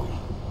more.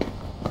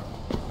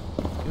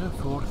 Go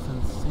forth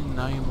and sin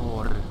no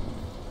more.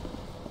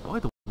 Why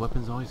the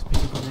weapons always pick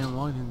up on them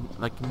while in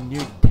like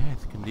near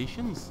death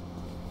conditions?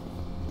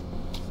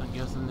 So I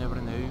guess I'll never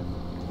know.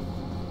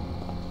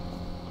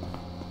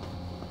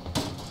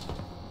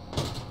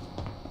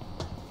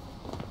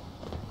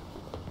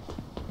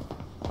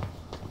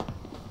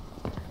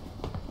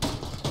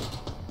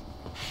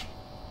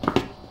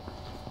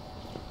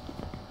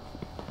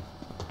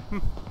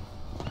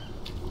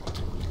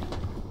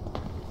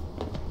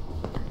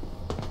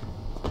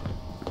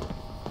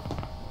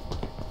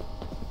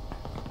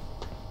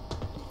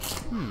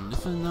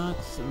 This is not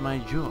my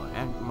joy.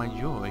 My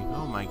joy.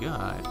 Oh my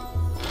god.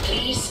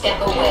 Please step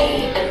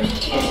away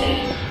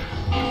immediately.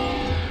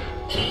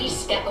 Please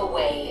step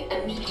away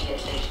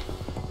immediately.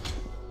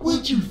 Where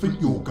do you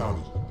think you're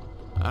going?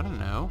 I don't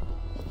know.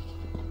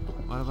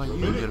 What about you,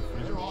 little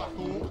friend? I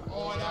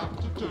thought I'd have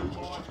to do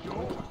my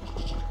job.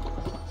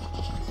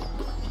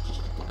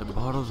 The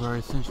bottles are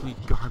essentially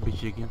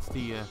garbage against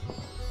the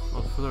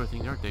floor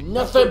thing, aren't they?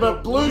 Nothing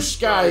but blue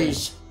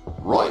skies!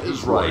 Right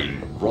as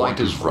rain, right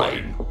as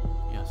rain.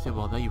 Yeah, see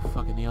about that, you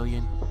fucking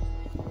alien.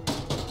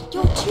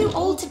 You're too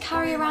old to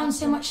carry around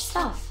so much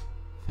stuff.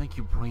 Thank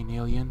you, brain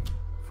alien,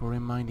 for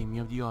reminding me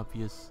of the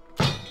obvious.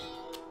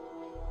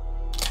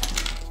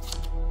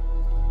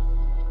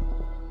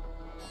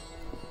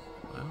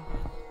 Well,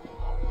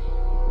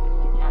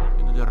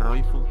 another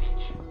rifle.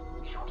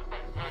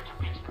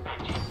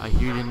 I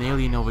hear an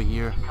alien over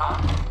here.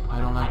 I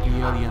don't like the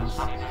aliens.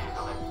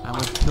 I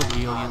must kill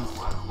the aliens.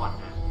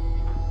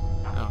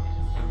 Oh,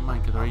 never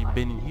mind, because I've already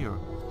been in here.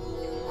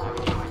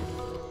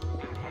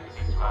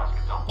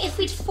 If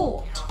we'd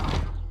fought,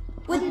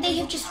 wouldn't they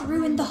have just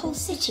ruined the whole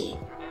city?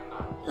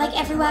 Like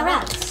everywhere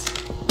else?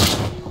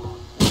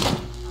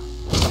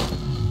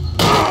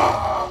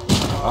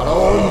 Our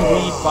own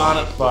wee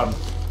planet burn.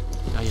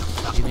 Oh, you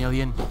fucking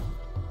alien.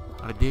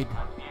 I did.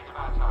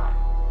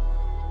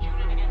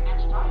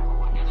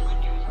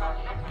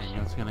 And you know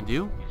what it's gonna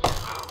do?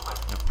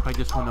 Gonna pry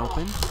this one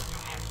open.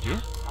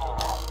 Yeah.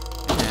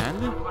 And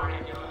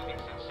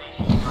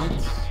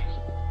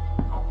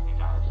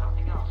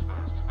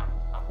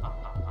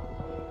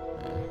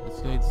this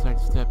guy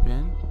decides to step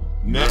in.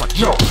 Next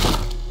job.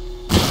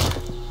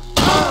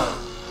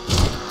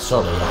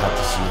 Sorry, I had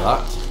to see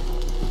that.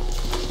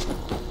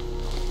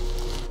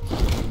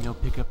 You know,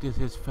 pick up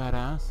his fat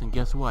ass, and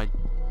guess what?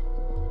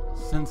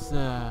 Since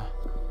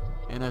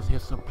and as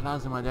his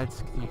plasma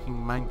that's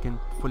taking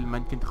full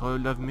mind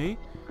control of me,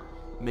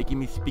 making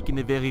me speak in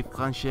a very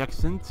French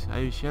accent,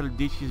 I shall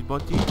dish his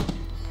body.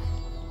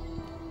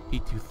 He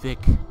too thick.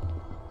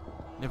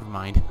 Never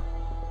mind.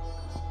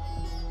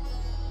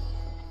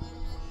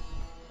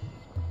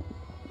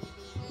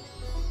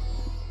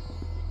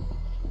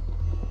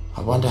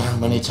 I wonder how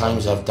many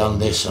times I've done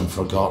this and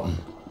forgotten.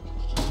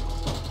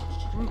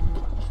 A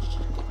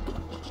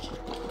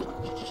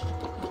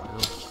little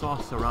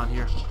sauce around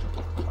here.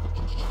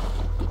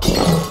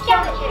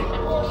 Damaging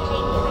an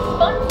automated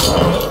response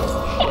unit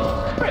is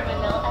a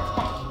criminal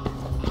offense.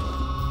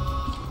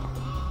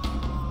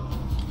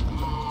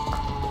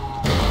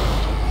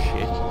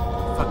 Shit.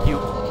 Fuck you.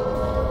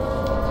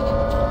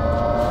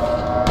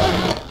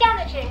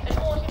 Damaging an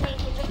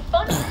automated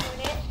response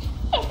unit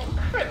is a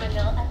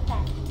criminal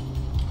offense.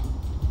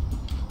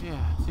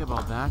 Yeah, see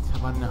about that. How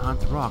about in the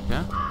Hunt Rock,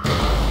 huh?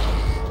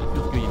 That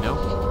feels good, you know.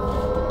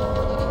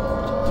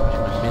 Especially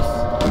when I miss.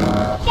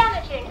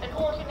 Damaging an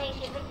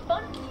automated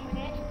response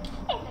unit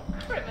is a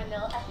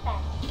criminal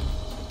offense.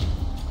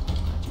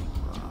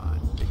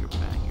 Rod, bigger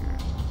banger.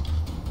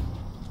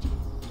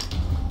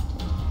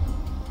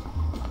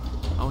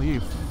 Oh, here,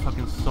 you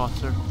fucking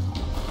saucer.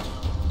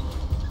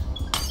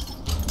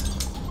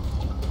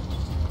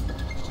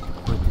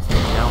 Put this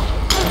thing down.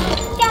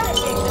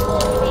 Damaging an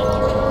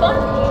automated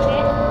response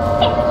unit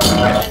is a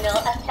criminal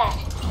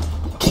offense.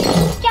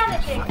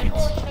 Damaging an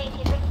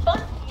automated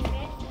response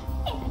unit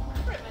is a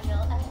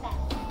criminal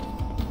offense.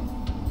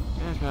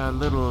 Yeah, got a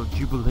little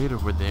jubilator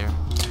over there.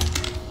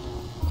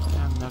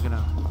 I'm not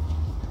gonna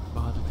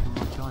bother too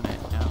much on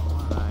it now,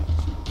 alright.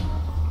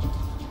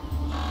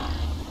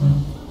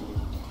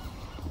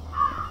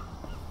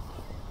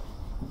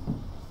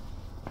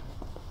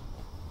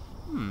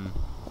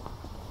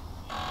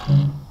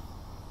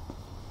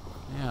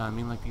 Yeah, I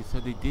mean, like you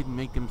said, they did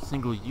make them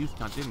single use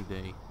now, didn't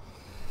they?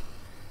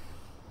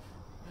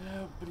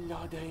 Oh,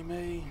 bloody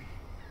me.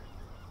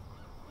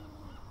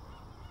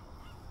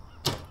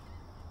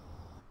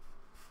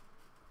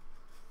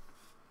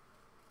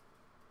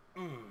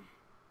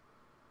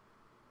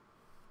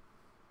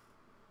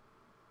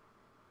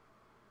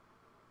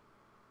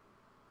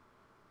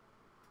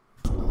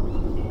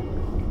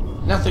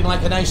 Nothing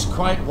like a nice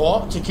quiet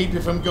walk to keep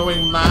you from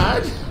going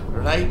mad,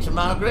 right,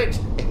 Margaret?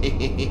 Going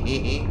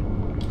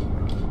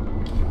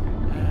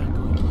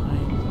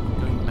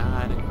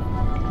mad.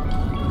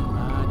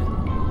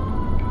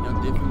 No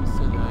difference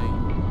today.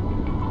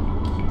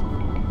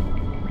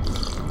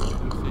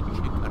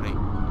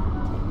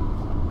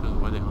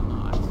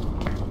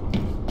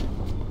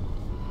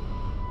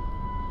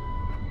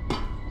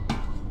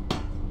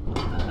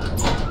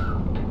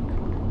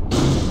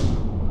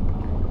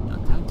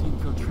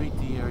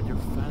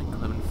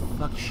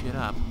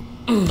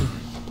 Aha.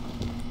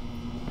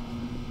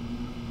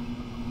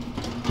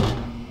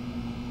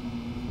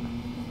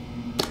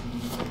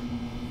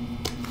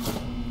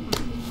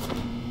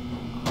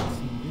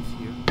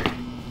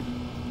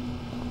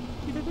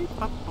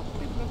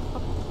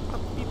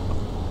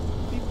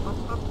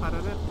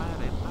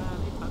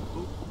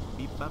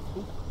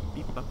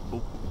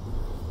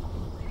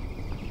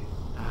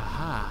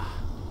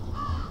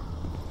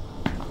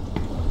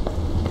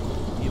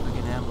 See if we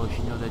can ambush,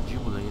 you know, that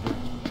jubilator.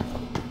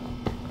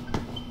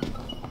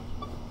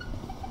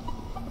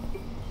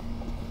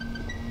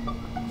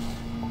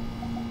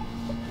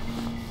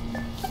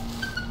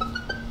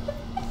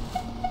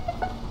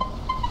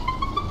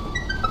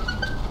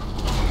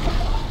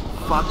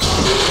 Fuck.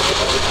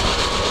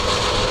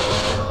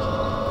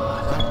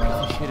 That piece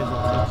of shit is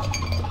also...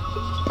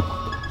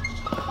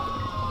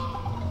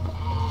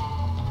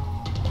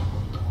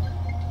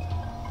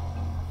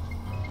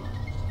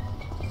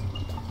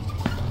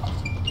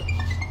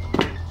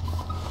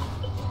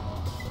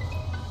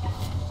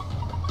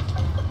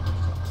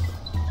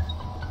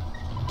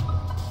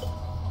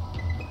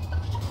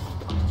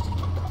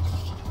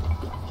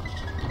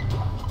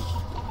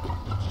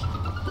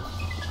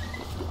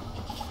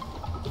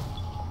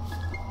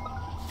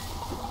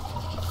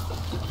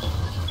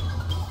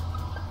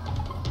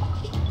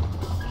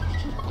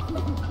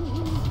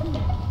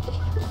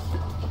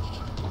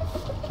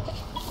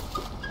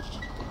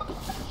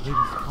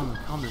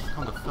 Ladies,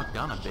 calm the fuck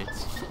down a bit.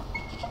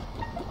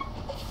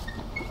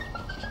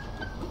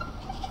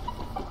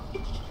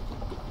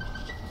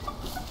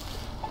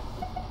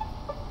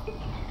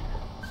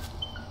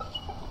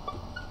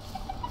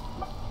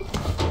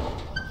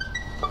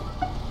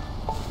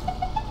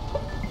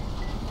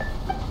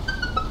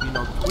 You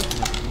know,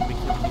 twisting it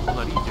makes everything a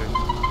lot easier.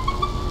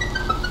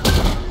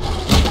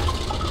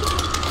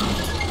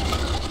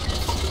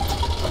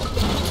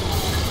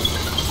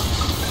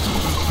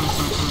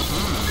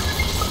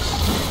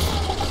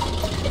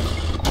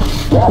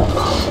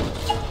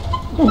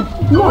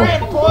 Where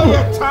for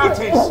your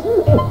tatties?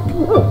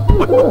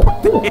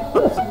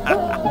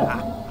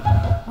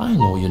 I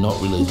know you're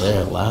not really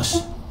there,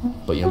 lass,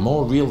 but you're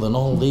more real than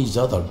all these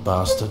other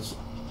bastards.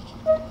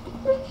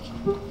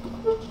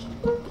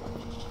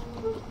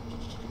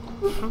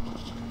 Sure,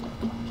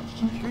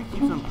 he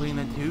keeps on playing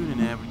that tune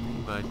and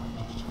everything, but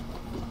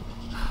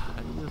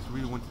I just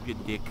really want to be a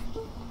dick.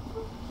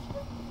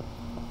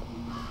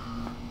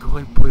 Go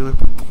and boil it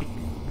potatoes.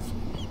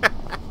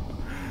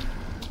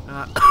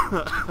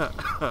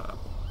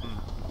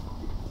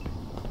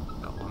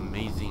 Oh,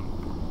 amazing.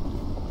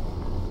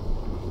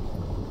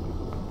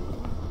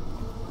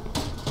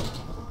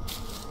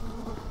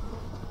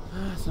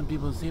 Some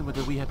people say what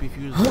the We Happy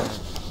Few is a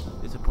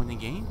disappointing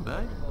game,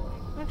 but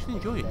I actually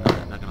enjoy it. No,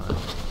 I'm not gonna lie.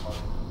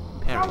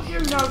 Perish. You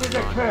know there's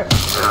a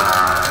curse.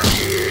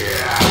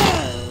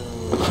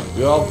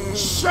 Guil.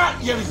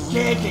 Shut your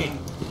gagging.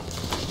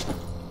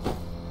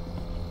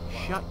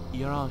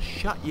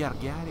 Shut your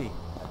gaddy.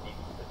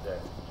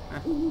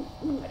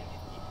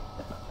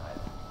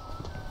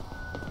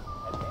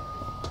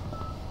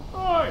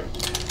 Oi!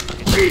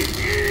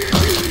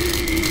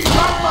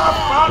 Come my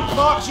front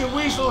box, you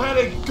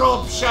weasel-headed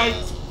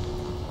gobshite!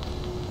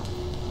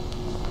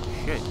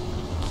 Shit.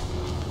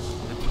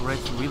 The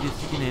Tourette's really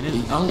sticking in,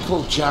 isn't The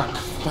Uncle Jack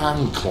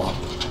fan club.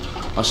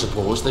 I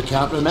suppose they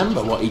can't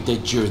remember what he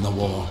did during the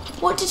war.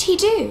 What did he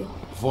do?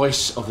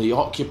 Voice of the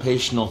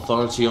Occupational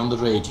Authority on the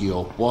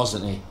radio,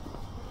 wasn't he?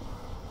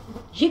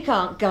 You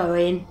can't go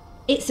in.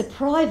 It's a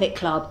private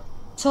club.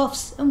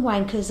 Toffs and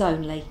wankers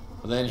only.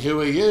 Then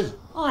who are you?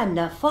 I'm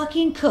the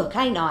fucking cook,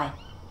 ain't I?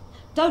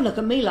 Don't look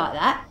at me like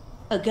that.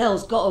 A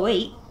girl's got to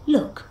eat.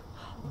 Look,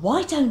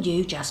 why don't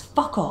you just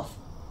fuck off?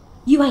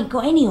 You ain't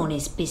got any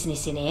honest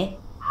business in here.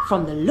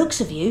 From the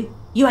looks of you,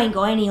 you ain't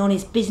got any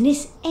honest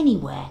business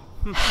anywhere.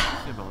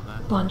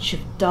 Bunch of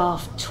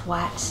daft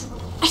twats.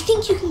 I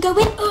think you can go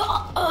in.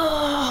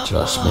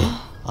 Trust me,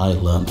 I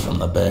learned from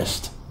the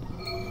best.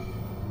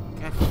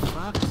 Get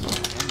fucked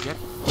and get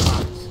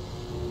fucked.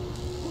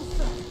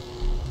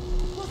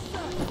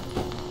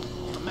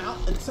 Come out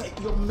and take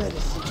your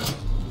medicine.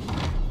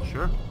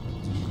 Sure.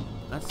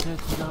 That's it,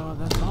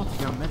 that's all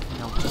to your medicine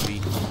now,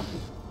 baby.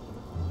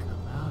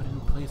 Come out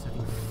in place I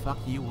can fuck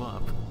you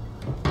up.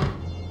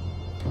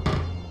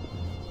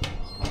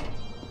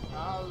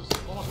 As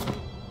modern,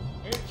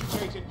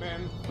 educated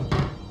men,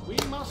 we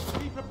must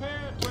be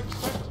prepared to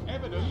accept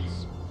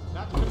evidence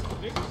that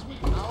conflicts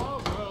with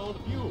our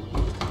worldview.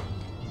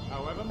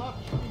 However much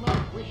we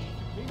might wish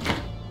to think.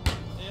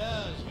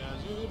 Yes,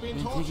 you've been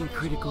taking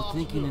critical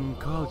thinking in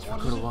college for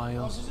quite a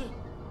while.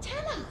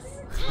 Tell us!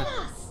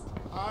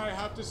 I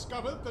have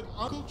discovered that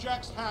Uncle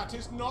Jack's hat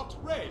is not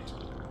red.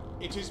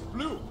 It is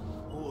blue.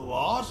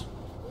 What?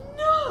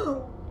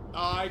 No!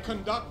 I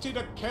conducted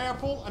a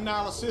careful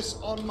analysis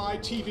on my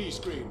TV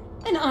screen.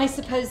 And I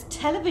suppose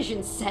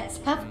television sets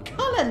have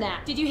colour now.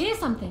 Did you hear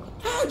something?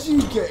 How'd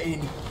you get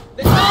in?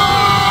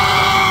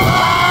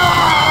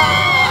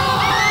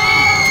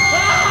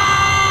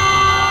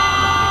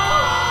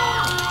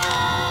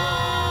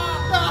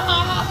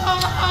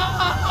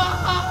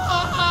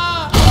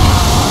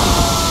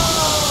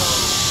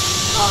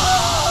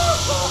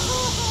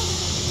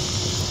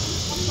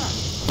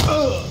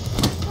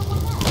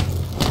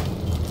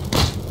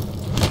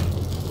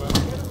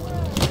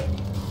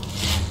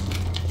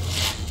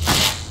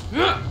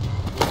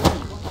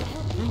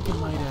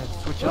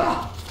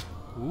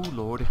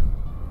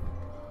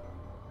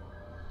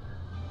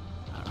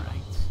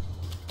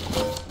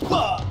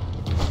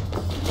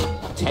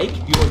 take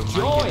your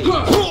joy.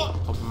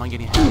 Hope I'm not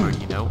getting hammered,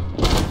 you know.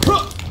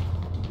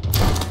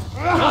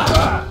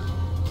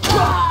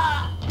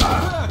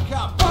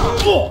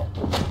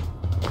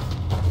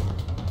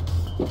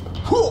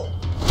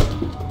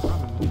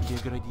 Probably be a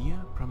good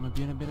idea.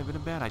 Probably a bit of a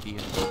bad idea.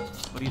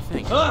 What do you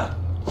think?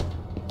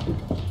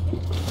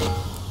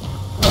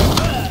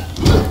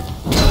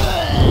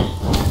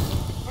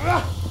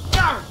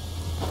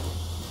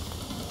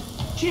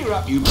 Cheer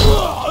up, you.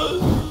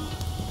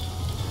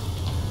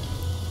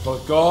 For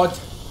God,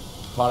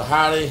 for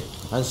Harry,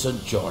 and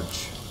St.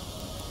 George.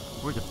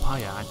 Where's the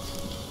pie at?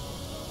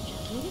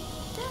 Just need it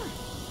stirring.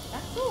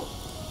 That's all.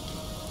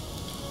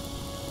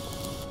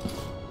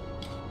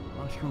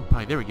 Mushroom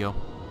pie. There we go.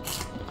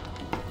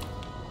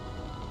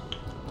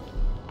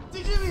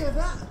 Did you hear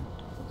that?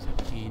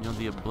 You know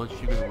the blood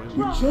sugar.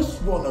 We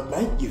just want to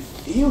make you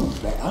feel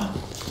better.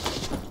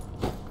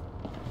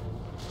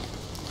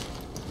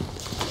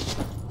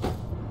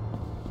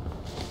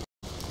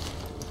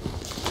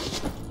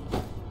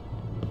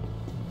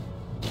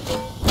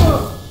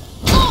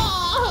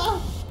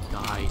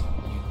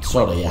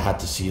 Sorry, I had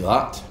to see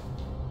that.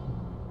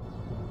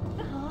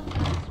 The heart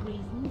has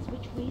reasons,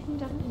 which reason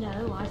doesn't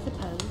know, I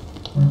suppose.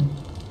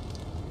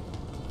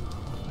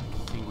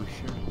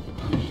 Extinguisher.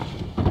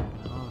 I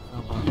don't know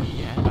about that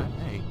yet, but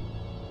hey.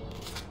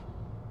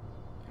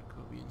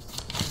 Jacobian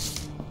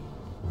Society.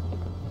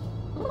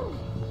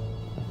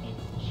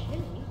 It's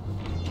chilly.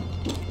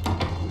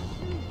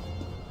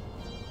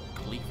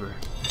 Cleaver.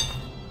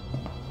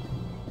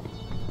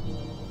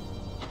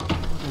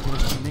 They're going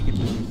to make it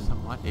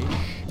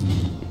somewhat-ish.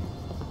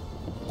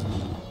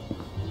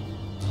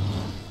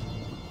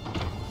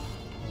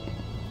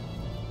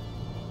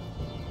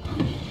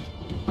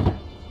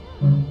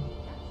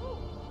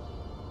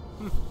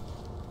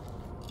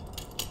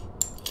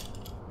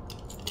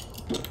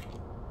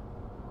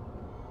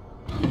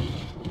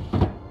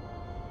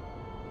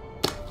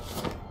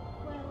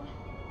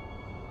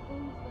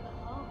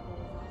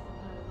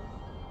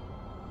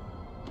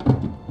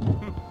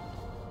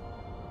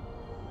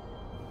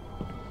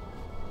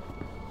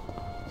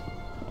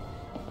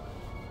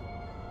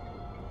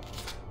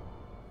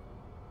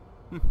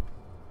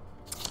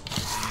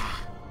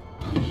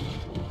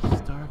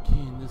 Starkey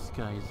in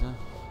disguise, huh?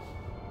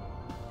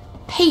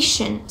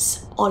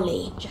 Patience,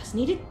 Ollie. Just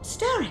need it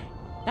stirring.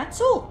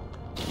 That's all.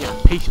 Yeah,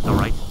 patience,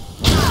 alright.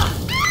 And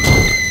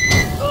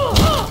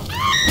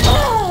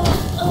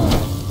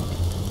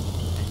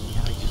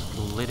yet I just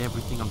lit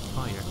everything on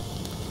fire.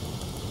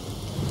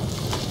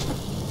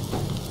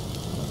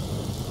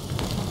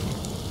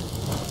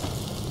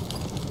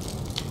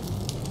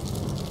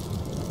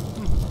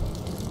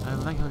 I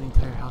like how the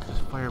entire house is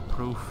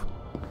fireproof.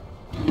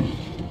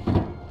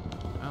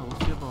 Oh, we'll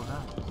see about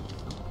that.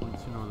 Some point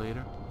sooner or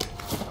later.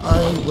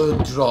 I will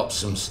drop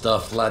some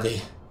stuff,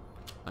 laddie.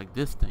 Like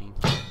this thing.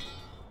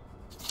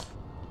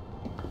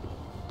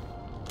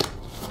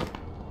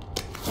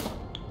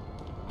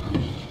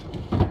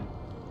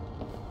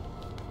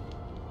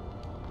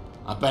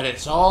 I bet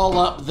it's all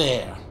up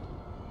there.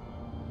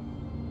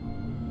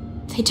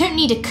 They don't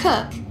need a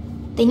cook.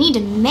 They need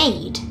a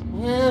maid.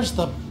 Where's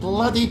the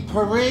bloody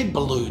parade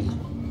balloon?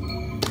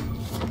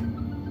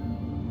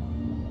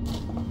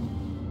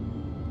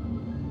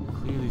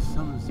 Clearly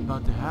something's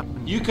about to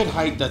happen. You could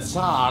hide the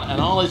Tsar and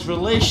all his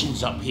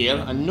relations up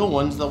here and no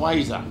one's the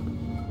wiser.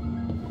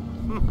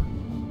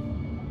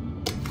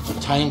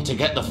 Time to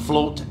get the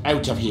float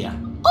out of here.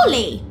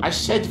 Ollie! I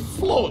said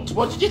float.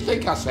 What did you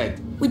think I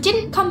said? We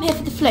didn't come here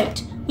for the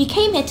float. We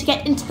came here to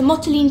get into the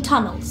Motoline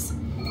tunnels.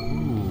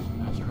 Ooh,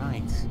 that's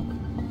right.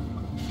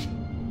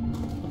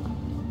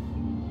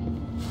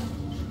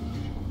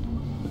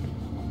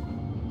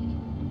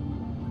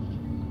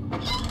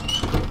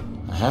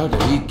 How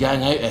did he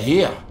gang out of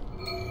here?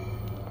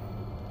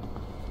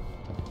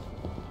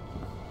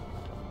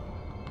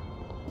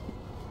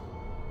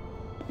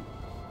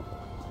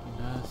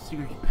 The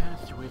secret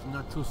passageway is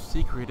not so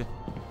secret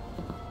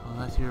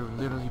unless you're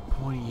literally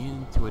pointing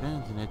into it,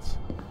 isn't it?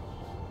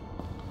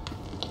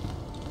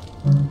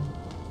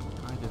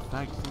 Alright, the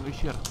fire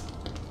extinguisher.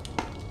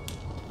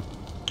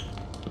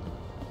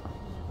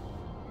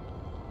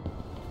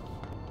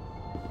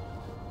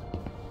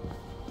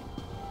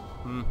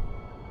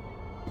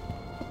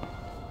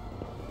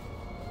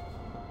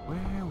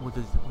 Where would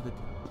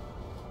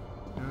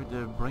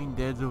the brain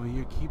deads over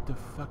here keep the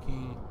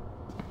fucking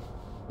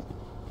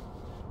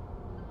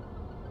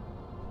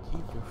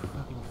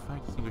fire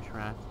extinguisher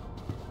at?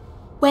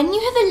 When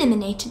you have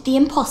eliminated the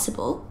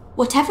impossible,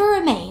 whatever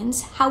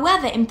remains,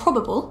 however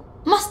improbable,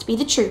 must be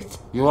the truth.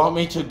 You want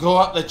me to go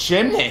up the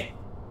chimney?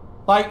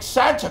 Like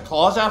Santa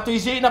Claus after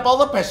he's eaten up all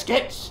the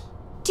biscuits?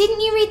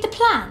 Didn't you read the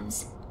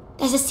plans?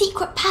 There's a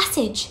secret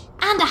passage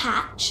and a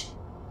hatch.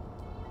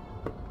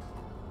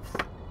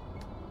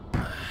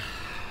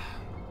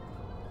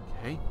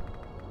 Okay.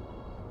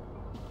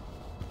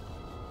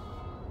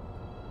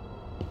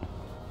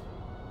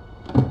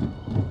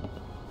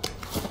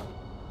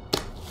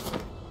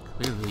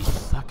 Clearly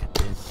suck at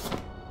this.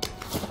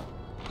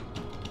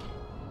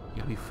 You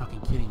gotta be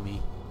fucking kidding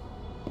me.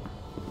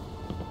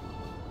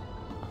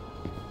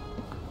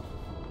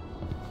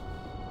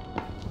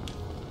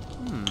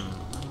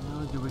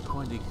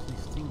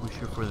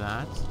 exposure for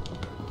that.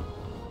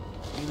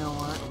 You know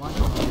what? Why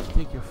don't you just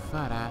take your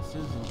fat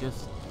asses and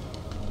just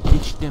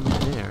ditch them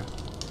in there?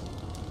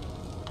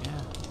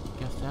 Yeah,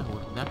 guess that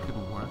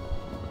could work.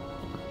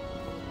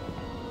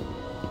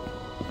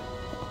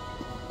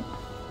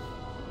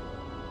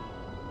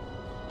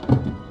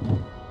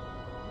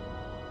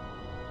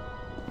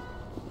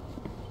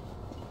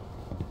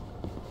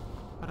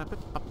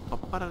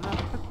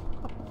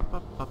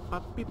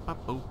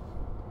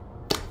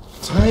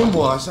 Time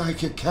was I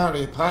could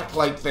carry a pack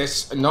like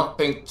this and not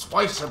think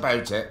twice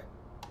about it.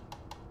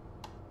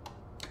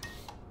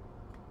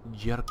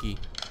 Jerky.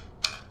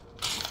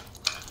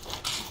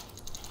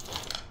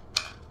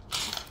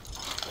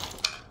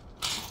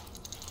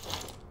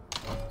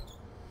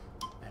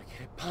 Better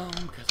get it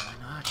pumped, because why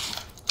not?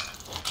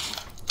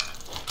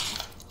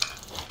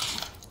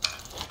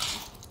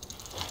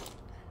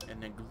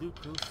 And a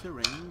glucose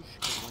syringe,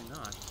 because why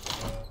not?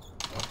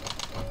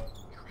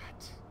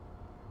 Drat.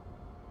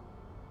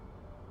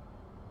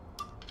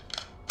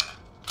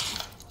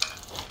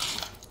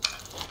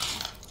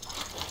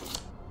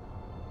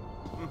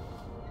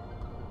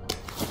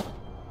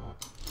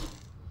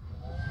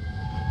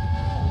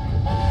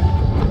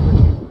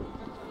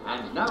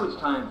 And now it's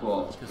time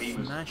for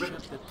Smash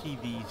up the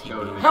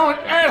TVs. How on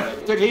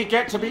earth did he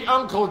get to be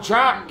Uncle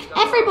Jack?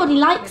 Everybody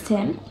likes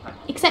him,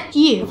 except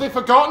you. Have they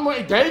forgotten what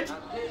he did?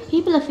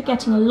 People are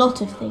forgetting a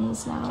lot of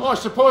things now. Oh, I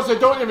suppose they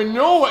don't even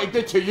know what he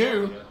did to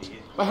you.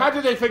 But how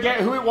did they forget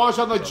who it was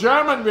on the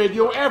German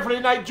radio every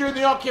night during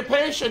the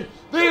occupation?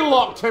 They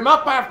locked him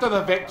up after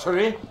the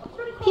victory.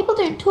 People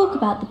don't talk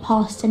about the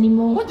past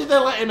anymore. When did they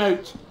let him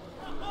out?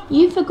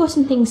 You've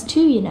forgotten things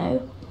too, you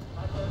know.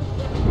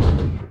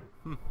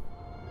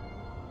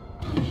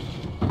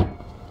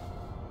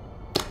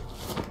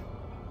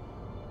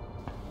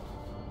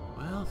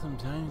 Well,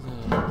 sometimes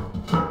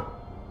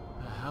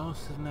a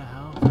house isn't a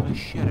house of a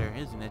shitter,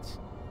 isn't it?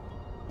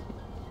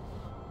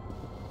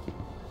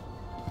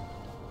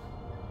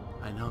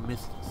 I know I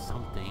missed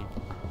something.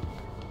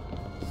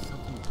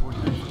 Something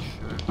important for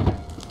sure.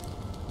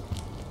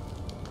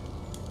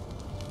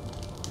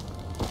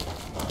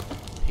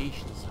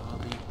 Patience,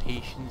 Holly.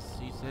 Patience,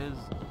 he says.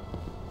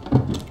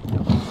 No,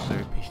 I'm a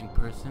very patient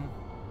person.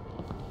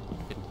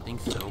 Didn't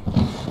think so.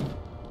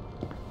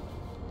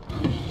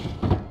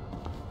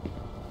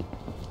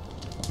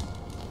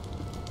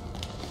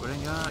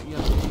 Bring out your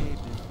head,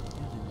 isn't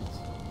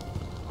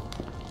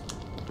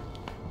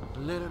it?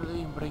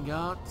 Literally bring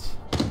out...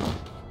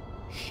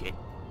 Shit.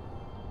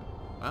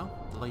 Well,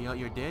 lay out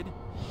your dead.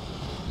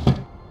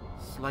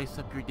 Slice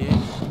up your dead.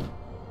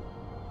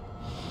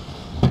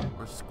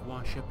 Or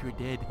squash up your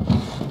dead.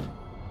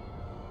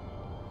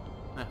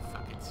 Ah,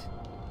 fuck it.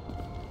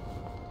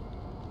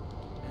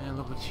 And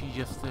look what she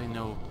just, you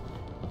know,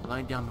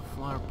 lied down the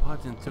flower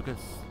pots and took a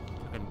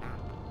nap.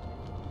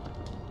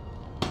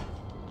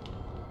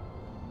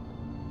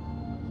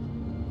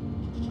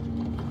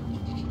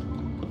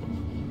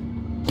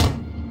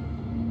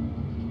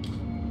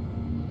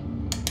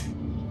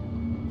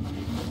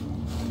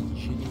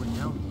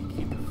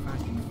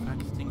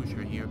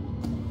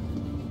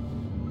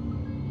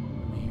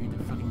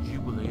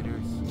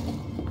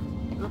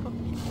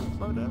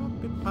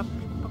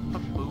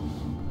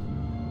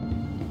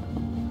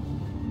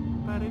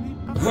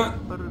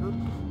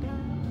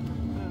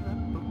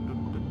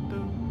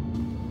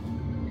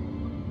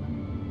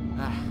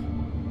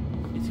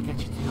 It's a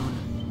catchy tune.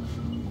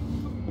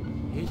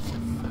 It's a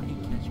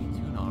fucking catchy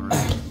tune,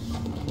 alright.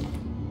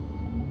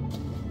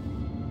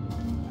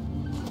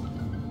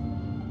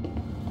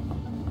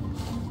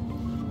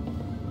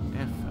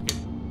 Yeah, fuck it.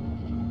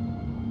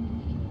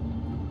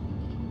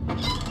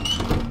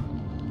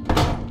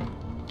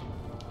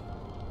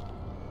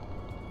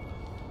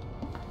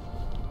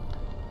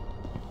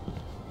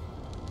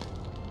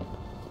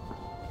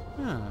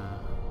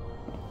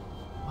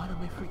 What am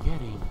I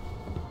forgetting?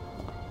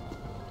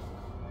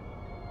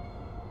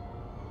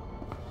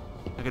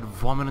 I could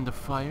vomit in the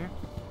fire?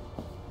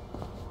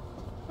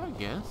 I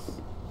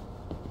guess.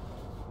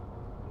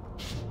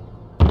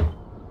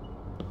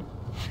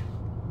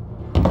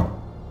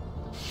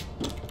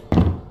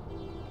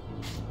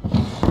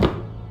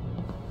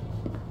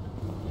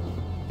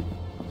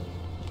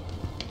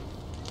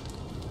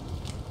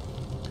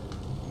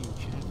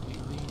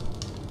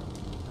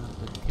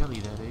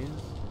 That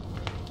is.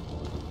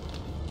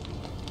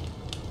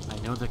 I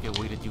know there's like a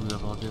way to do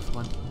about this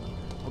one.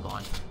 Hold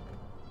on.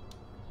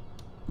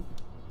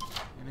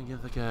 And I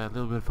get like a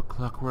little bit of a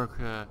clockwork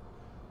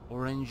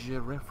orange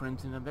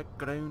reference in the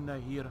background I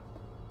hear.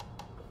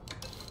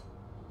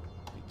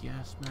 The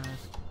gas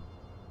mask.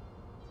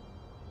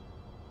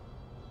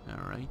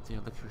 Alright, the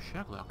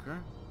electroshock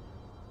locker.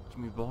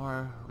 Jimmy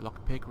bar,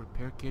 lockpick,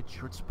 repair kit,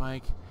 short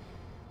spike.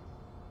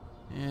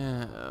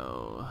 Yeah.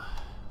 Oh.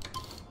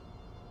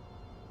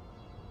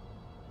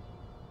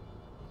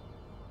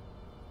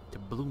 The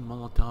blue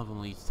Molotov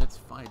only sets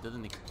fire,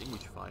 doesn't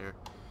extinguish fire.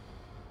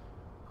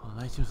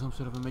 Unless you're some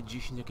sort of a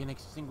magician that can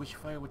extinguish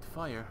fire with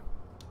fire.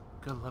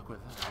 Good luck with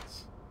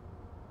that.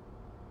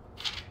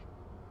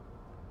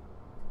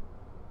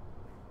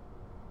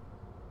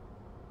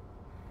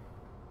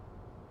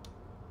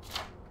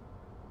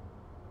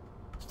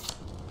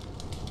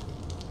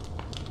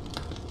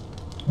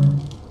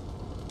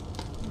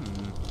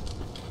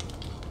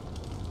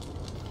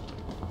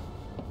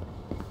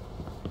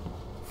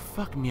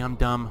 Fuck me, I'm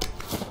dumb.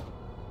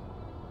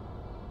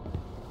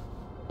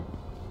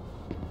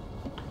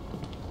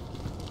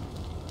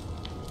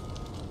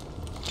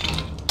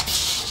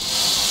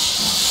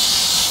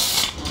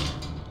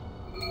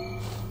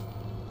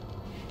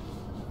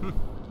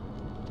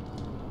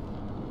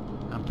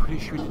 I'm pretty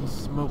sure it didn't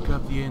smoke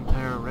up the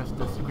entire rest of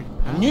the secret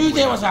passage. Knew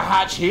there was a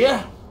hatch here.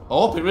 I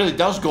hope it really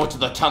does go to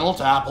the tunnel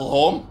to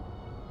Appleholme.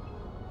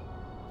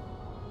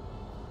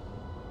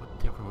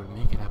 Whatever would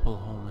make it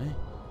Appleholme, eh?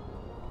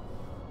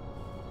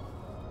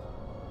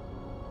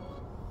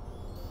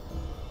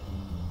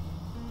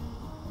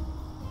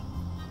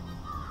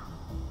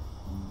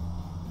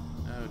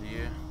 Oh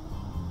dear.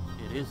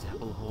 It is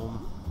Appleholme.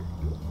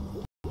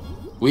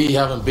 We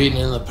haven't been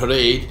in the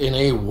parade in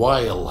a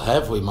while,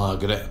 have we,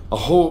 Margaret? I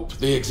hope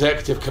the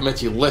executive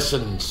committee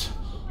listens.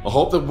 I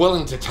hope they're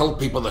willing to tell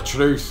people the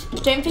truth.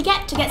 Don't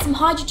forget to get some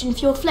hydrogen for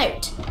your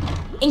float,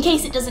 in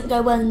case it doesn't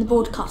go well in the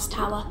broadcast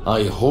tower.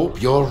 I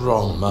hope you're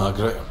wrong,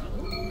 Margaret.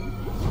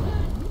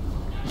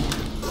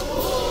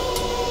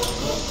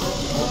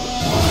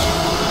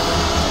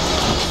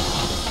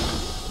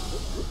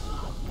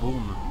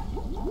 Boom.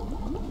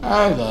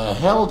 How the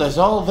hell does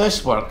all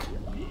this work?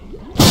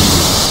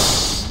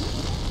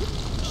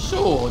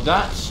 So,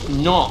 that's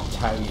not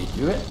how you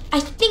do it. I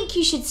think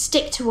you should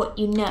stick to what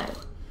you know.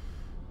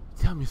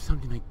 Tell me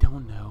something I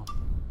don't know.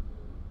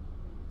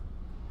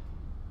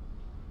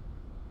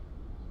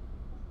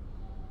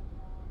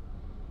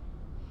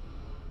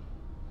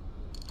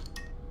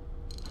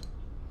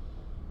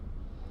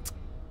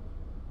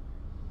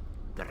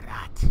 The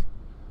rat.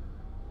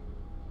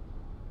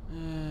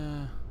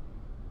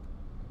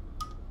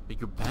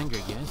 Bigger banger,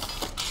 I guess.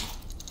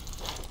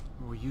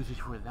 More usage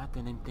for that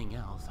than anything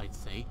else, I'd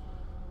say.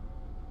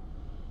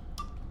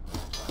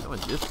 What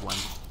was this one?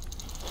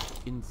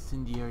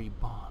 Incendiary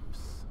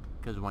bombs.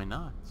 Because why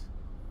not?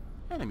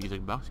 And a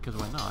music box, because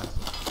why not?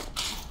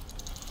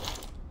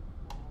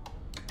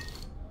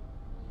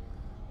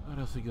 What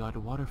else we got? A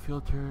water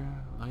filter,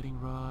 lighting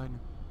rod,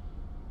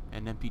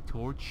 an empty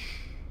torch.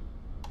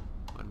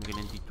 What, make an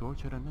empty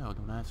torch? I don't know,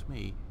 don't ask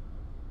me.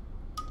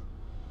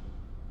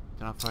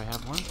 Don't know if I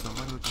have one, so I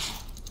might as well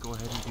just go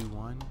ahead and do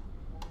one.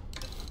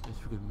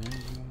 Just for good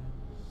measure.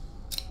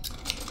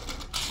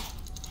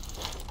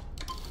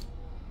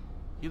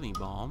 Healing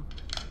balm.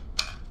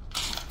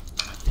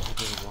 Might take a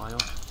bit of a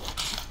while,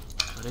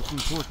 but it's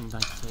important,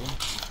 I'd say.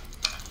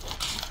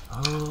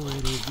 Oh,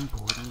 it is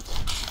important.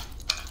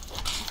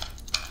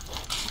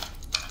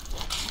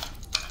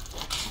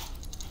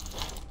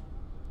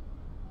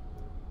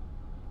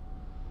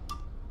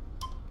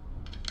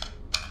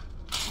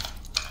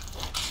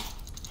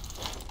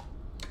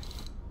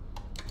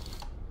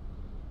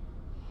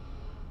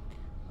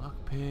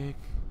 Lockpick.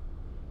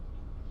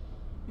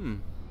 You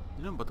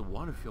know about the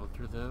water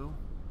filter, though.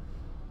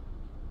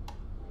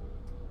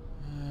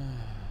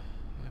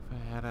 If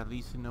I had at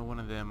least know one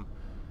of them.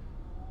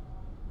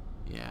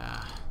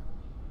 Yeah.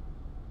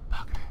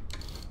 Bugger.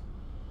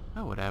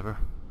 Oh, whatever.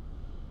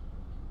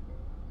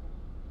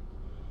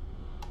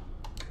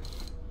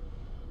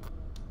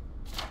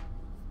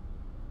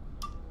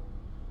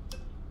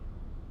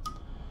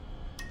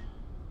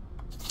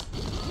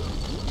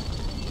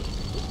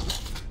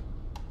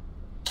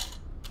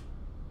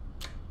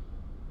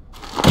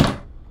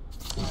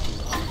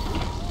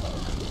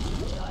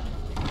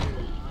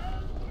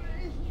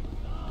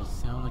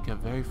 A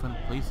very fun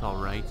place, all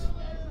right.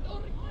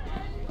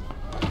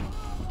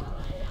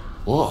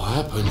 What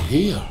happened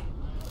here?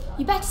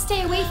 You better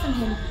stay away from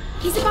him.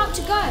 He's about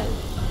to go.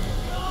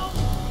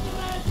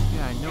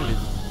 Yeah, I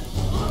noticed.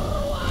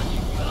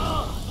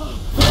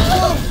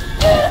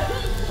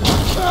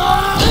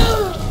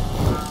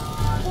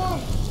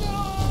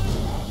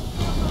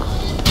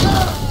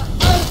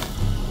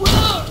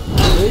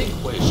 Big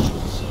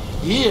questions.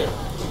 Here.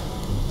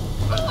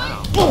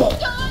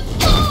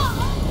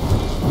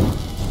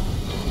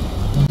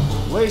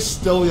 Lay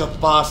still, you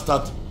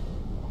bastard!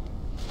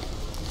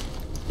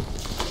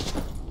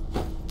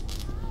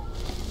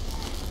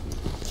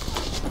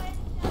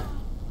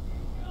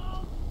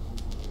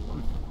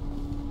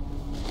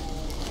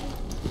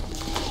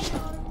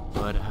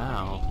 But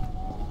how?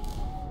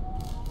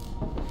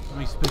 I'm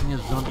expecting a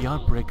zombie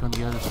outbreak on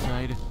the other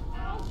side.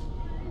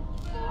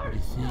 What do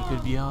you think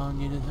could be on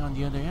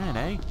the other end,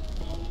 eh?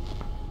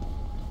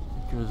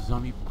 There's a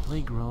zombie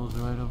plague rolls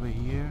right over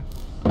here.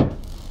 I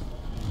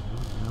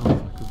don't know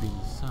if I could be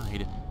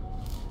inside.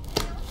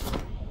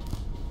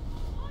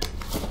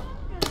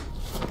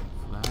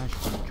 Flash,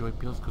 some joy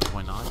pills, cause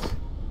why not?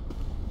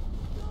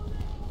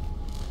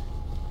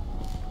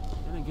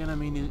 Then again, I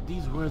mean,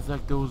 these were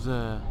like those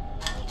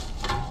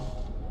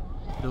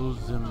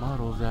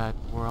models that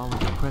were always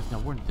depressed now,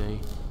 weren't they?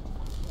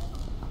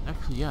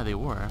 Actually, yeah, they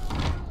were.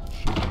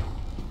 Shit.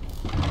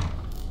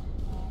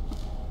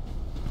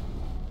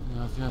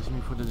 I was asking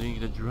me for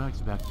the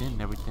drugs back then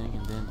and everything,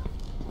 and then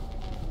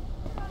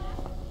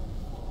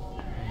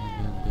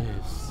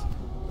this.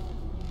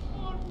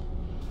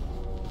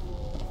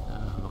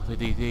 Looks like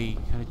they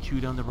kind of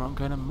chewed on the wrong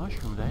kind of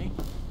mushrooms, eh?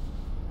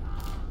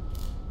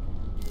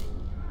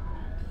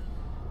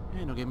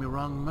 Hey, don't get me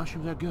wrong,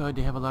 mushrooms are good.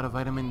 They have a lot of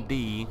vitamin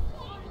D.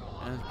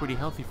 And it's pretty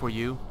healthy for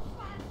you.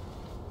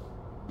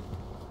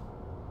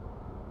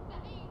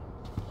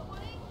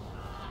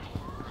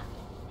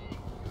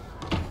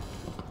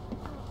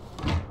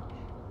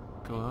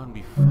 Go out and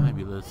be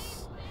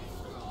fabulous.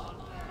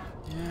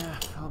 Yeah,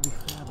 I'll be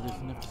fabulous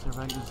enough to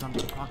survive the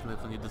zombie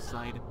apocalypse on the other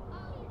side.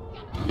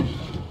 I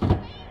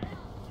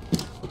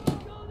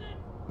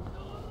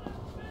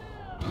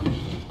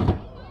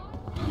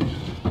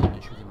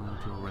should have known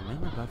to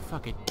remember, but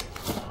fuck it.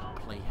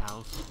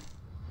 Playhouse.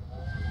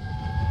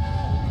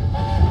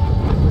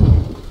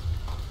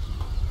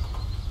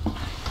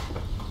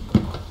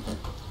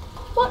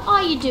 What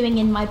are you doing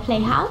in my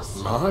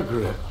playhouse?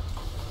 Margaret.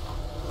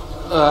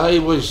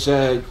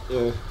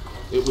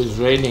 It was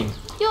raining.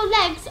 Your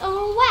legs are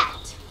all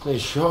wet. They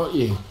shot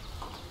you.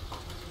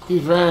 You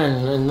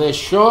ran and they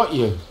shot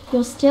you.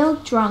 You're still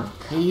drunk.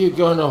 Are you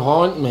gonna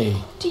haunt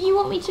me? Do you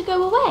want me to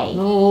go away?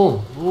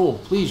 No,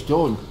 please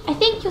don't. I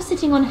think you're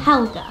sitting on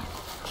Helga.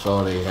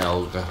 Sorry,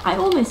 Helga. I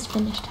almost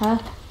finished her.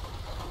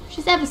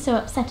 She's ever so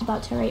upset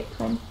about her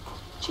apron.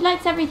 She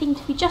likes everything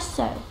to be just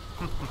so.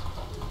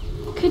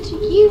 Could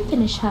you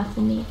finish her for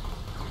me?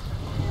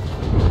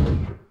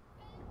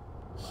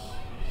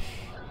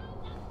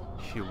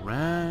 She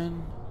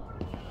ran.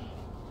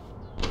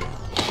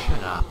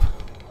 Shut up.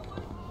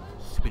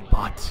 Stupid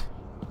bot.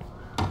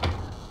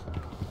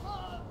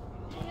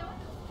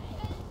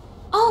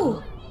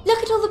 Oh,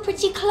 look at all the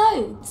pretty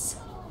clothes.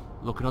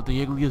 Look at all the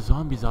ugly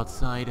zombies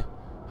outside.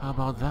 How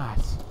about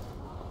that?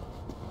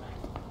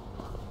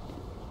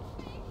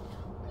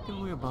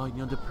 Don't worry about,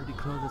 the pretty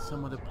clothes at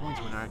some other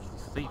points when they're actually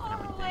safe and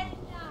everything.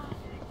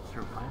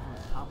 Survival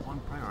is top one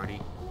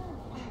priority.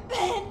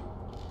 Ben!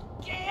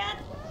 Get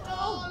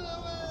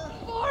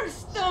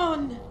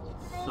Forstone!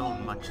 So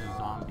much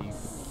zombies.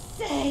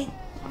 Say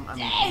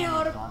they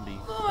are zombies.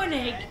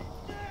 morning!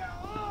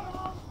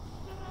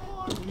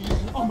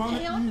 Oh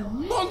man, you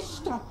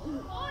monster!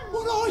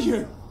 What are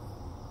you?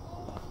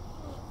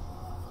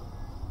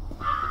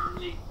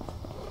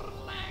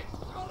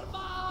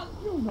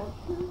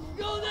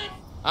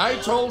 I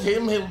told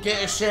him he'll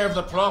get a share of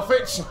the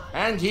profits,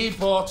 and he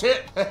bought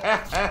it.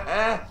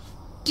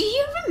 Do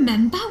you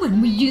remember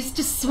when we used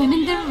to swim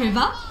in the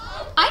river?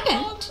 I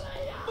don't.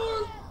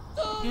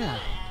 Yeah.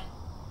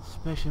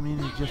 Especially when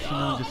you just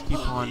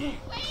keep on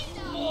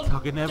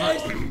talking ever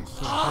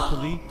so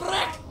happily.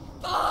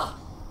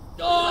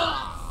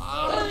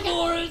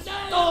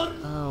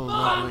 Oh,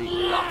 lovely.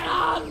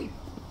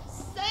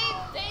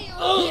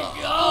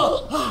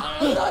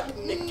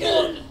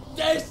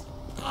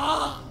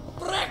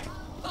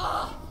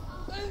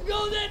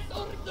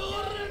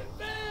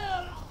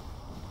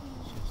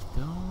 Just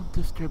don't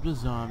disturb the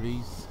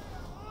zombies.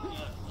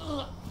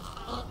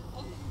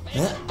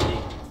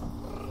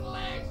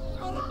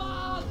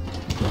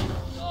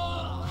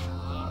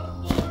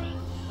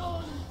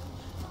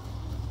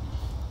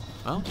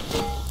 Well,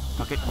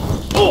 fuck it.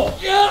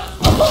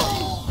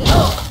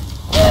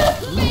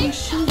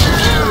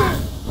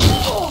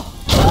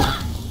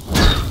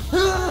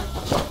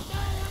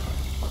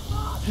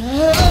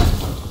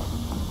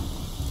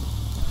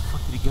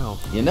 Fuck did he go?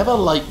 You never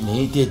liked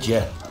me, did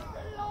you? There's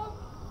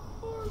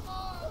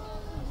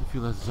a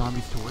few less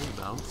zombies to worry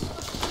about.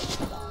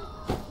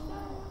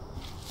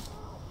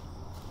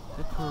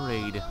 The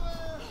parade.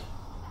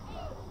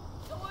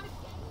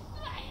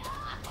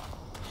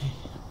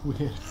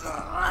 Weird.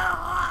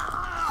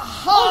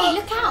 Ollie,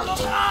 look out!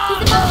 He's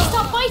about to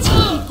start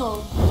biting people!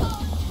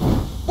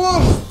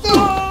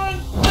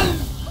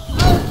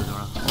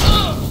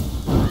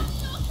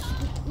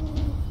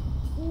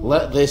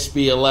 Let this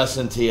be a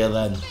lesson to you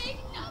then.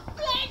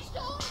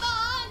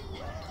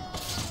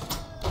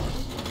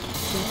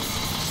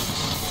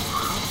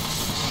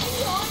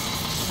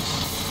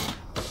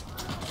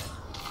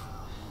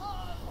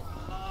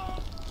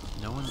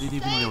 No one did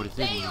even notice,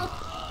 did he?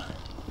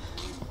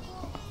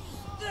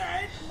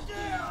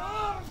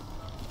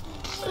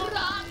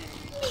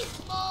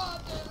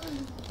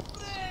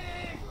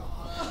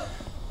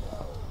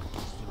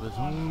 It was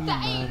only a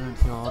matter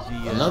until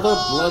the Another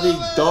bloody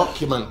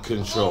document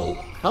control.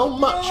 How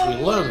much we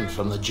learned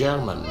from the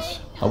Germans.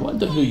 I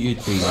wonder who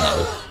you'd be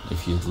now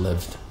if you'd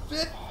lived.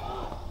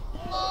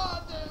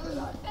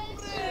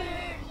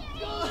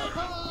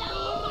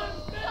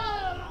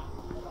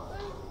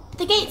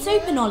 The gate's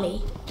open,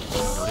 Ollie.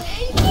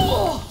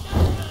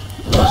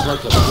 Looks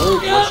like a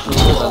plague wish to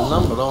leave a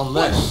number on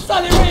this.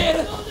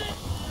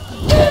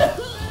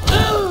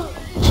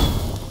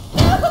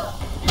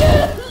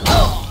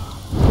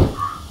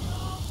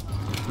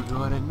 we go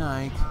out at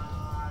night.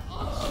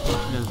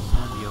 Speaking of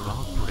zombie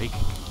outbreak.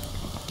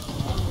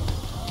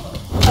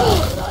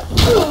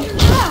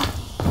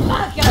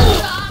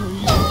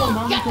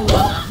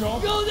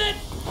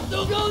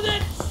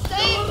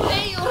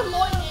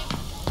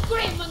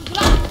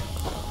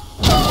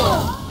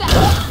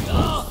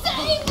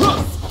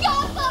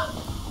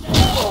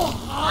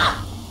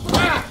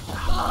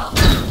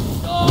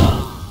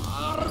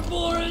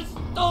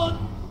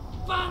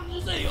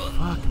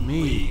 Fuck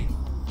me.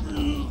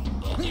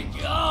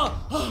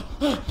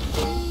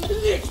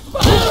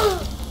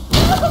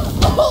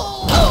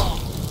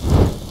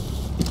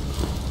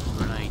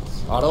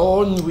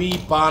 own wee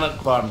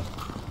Bannockburn.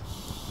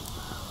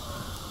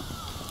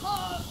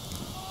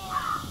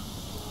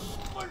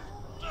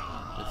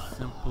 A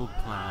simple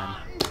plan.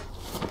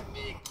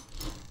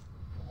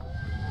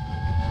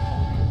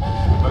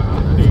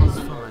 Sounds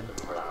fun.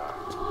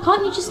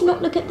 Can't you just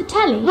not look at the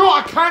telly? No,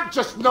 I can't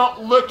just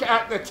not look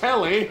at the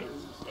telly.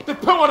 They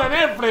put one in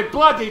every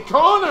bloody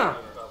corner.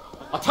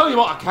 I'll tell you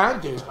what I can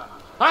do.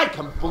 I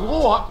can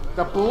blow up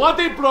the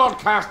bloody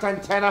broadcast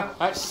antenna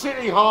at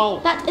City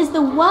Hall. That is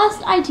the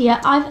worst idea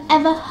I've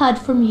ever heard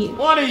from you.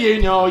 What do you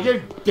know?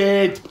 You're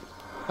dead.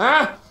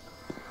 Huh?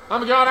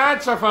 I'm going to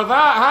answer for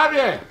that, have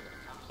you?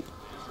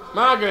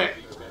 Margaret.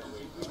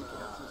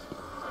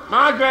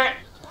 Margaret.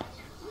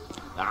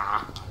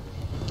 Ah.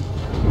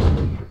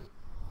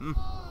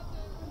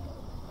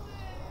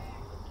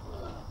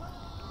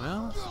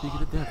 Well, speak of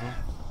the devil.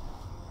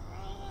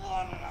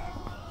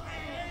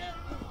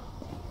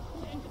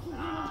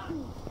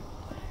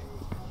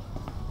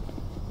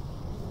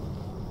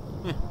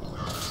 Yeah,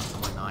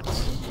 why not?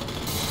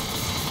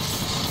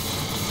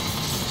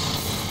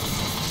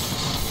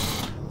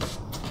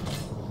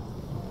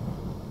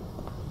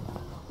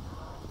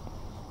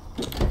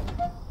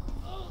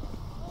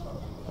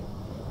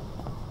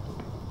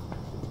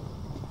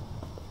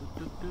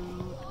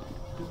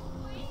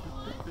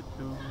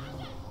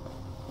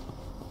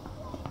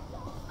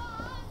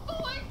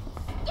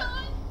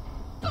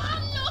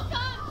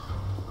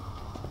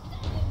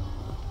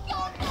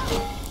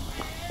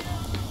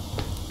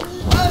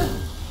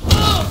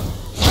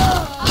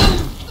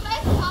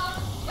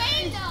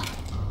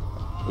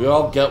 We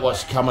all get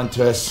what's coming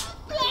to us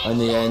in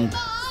the end.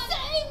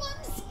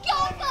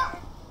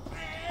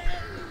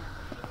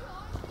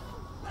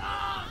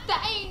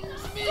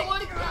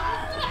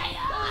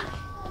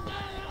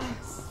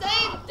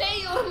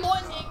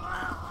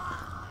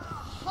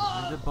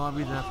 The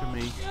Bobby's after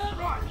me.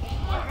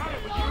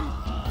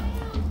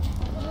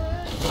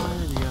 Why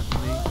are they after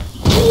me?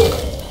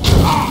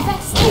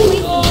 Best stay away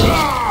from him.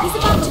 He's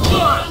about to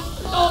cry.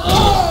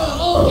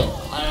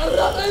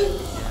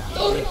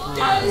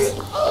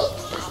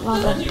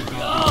 Rather.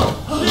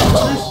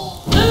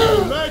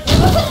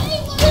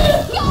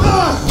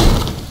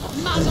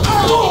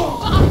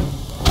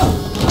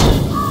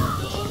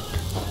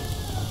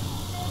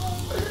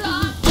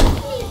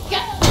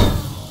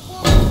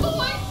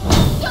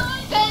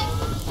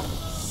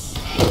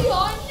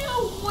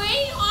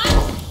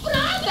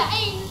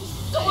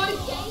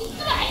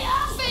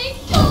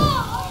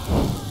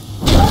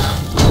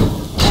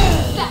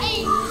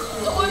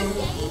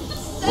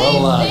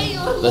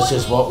 Well, this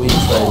is what we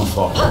trained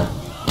for.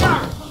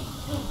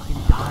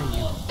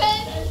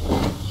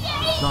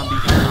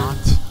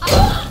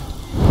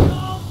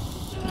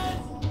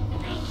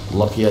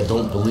 Lucky I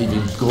don't believe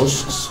in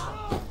ghosts.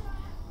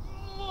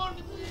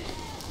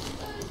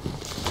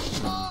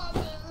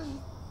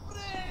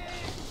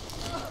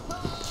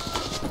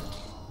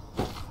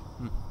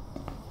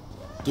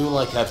 Do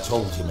like I've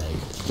told you, Meg.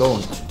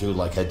 Don't do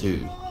like I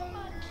do.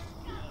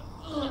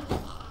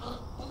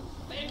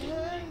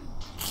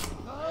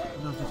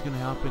 Gonna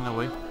help in a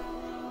way.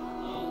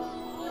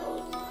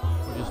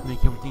 Or just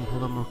make everything a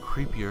little more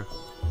creepier.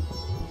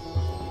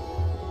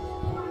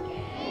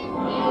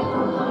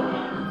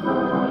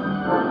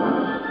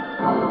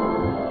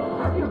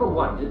 Have you ever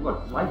wondered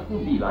what life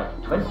will be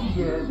like 20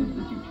 years into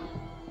the future?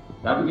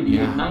 That would be the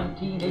year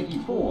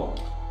 1984.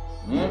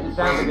 Yes, it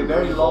sounds like a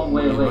very long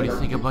way away. What do you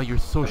think about your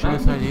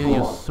socialist idea,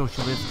 you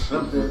socialist?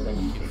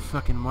 You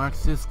fucking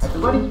Marxist?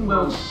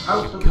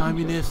 You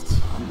communist?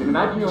 You can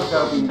imagine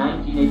yourself in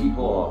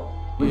 1984.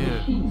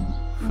 Yeah,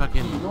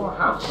 fucking your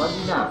house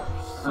right now.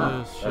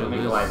 That'll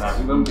make your life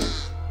happy, won't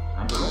it?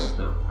 And you'll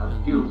also have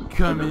skills.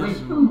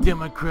 Communist,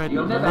 Democrat,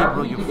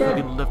 liberal, you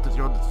fucking leftist,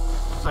 you're all the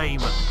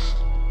same.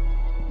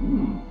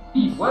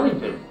 Beef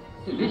Wellington.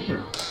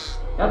 Delicious.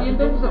 Now, the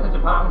inventors of the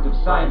Department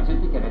of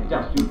Scientific and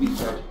Industrial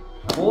Research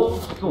have all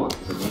sorts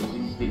of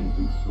amazing things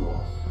in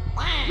store.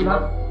 You'll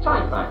have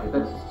typewriters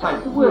that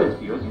type the words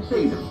for you as you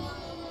say them.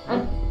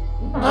 And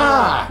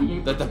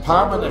the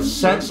Department of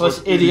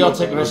Senseless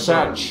Idiotic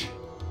Research.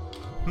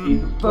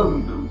 In the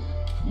phone booth.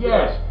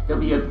 Yes,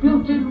 there'll be a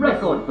built-in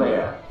record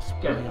player.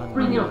 Just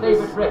bring your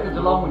favorite records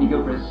along when you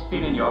go for a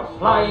spin in your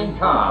flying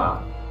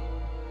car.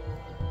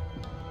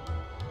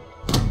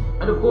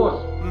 And of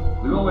course,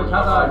 we'll always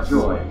have our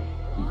joy.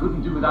 We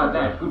couldn't do without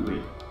that, could we?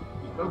 We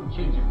won't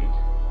change a bit.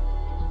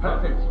 It's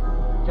perfect.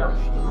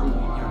 Just in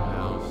your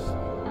house.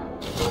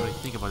 What do I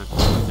think about it?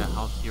 The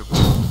house here.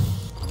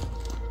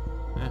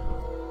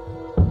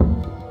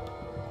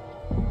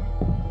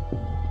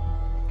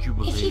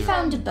 If you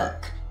found a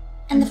book,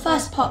 and the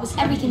first part was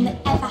everything that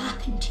ever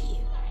happened to you,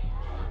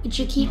 would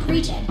you keep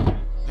reading?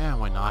 Yeah,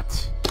 why not?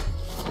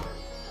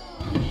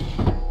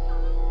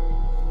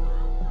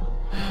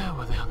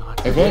 Why the hell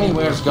not? If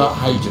anywhere's got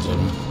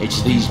hydrogen,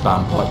 it's these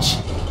bampots.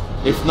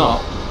 If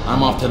not,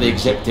 I'm off to the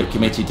executive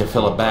committee to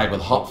fill a bag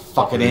with hot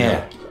fucking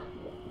air.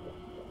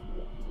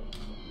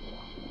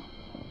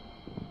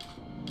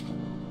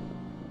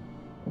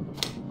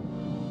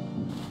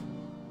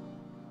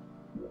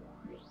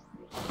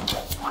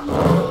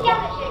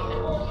 Damaging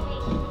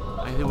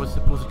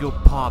supposed to go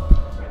pop.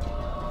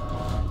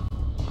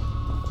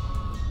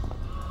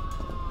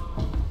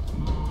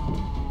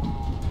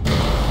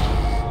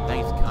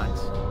 Thanks, cunt.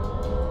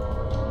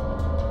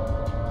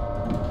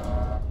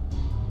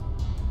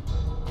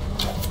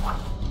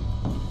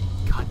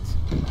 Cut.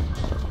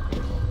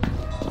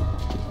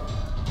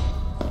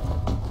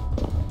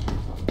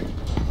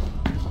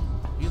 I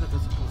feel like I'm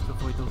supposed to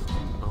avoid those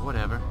things, but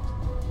whatever.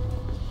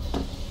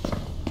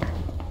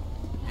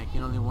 I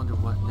can only wonder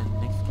what the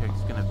next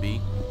character's gonna be.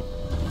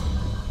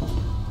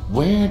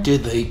 Where do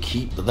they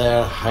keep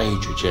their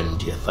hydrogen,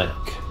 do you think?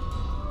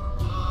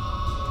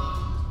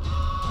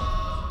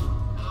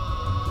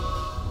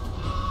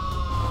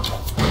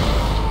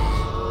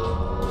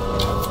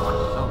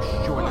 Oh,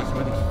 sure, that's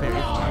really fair.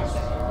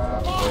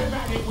 I'm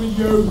at it with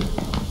you.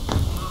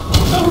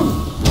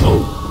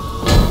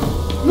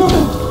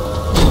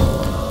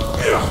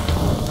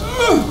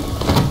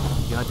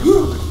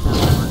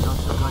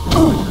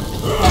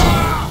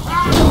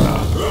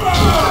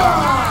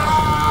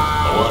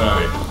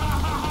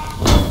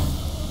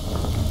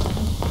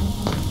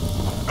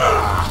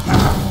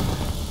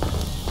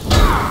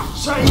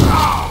 Say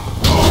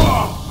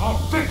I'll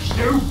fix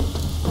you.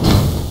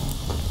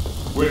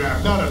 We'll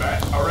have none of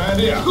that around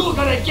here. You're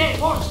gonna get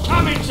what's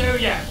coming to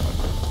you!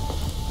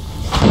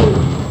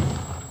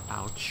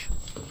 Ouch.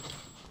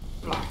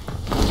 No.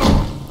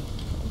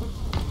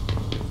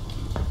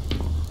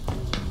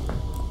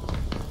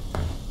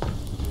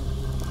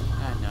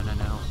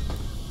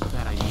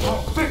 Bad idea.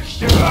 I'll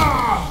fix you.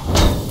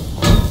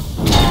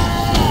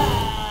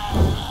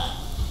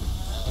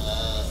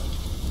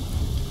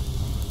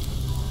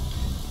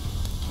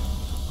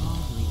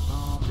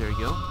 There you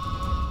go.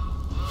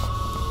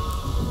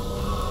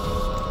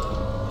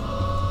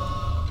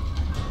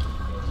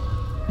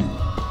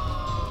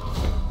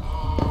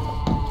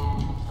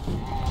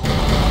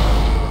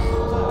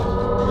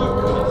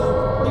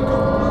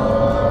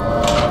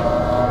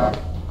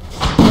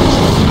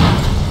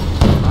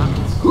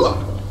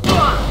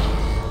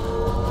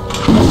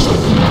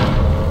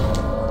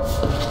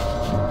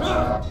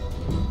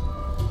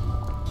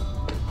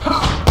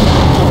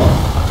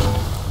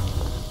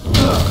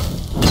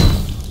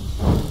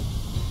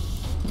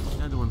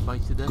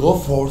 Go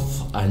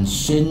forth and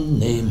sin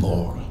nae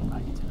more.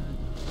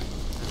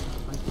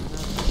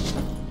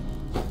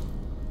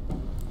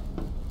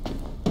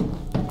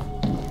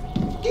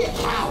 Get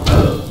out!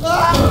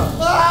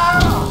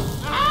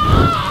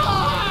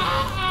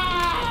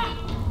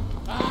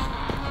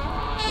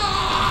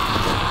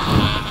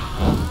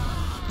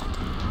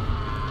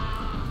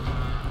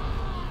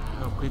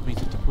 Oh, quit being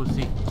such a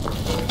pussy.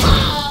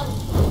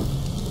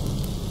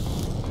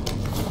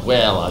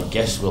 Well, I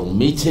guess we'll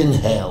meet in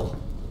hell.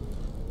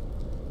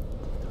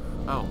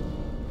 Oh.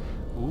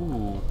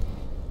 Ooh.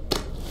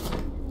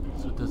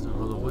 So it doesn't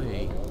roll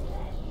away.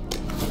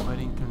 Quite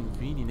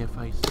inconvenient if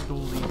I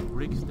stole these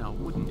bricks now,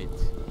 wouldn't it?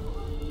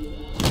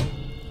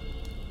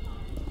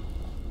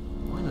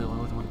 Why do I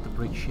always want to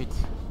break shit?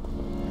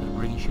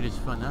 Breaking shit is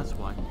fun, that's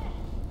why.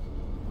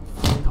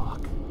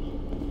 Fuck.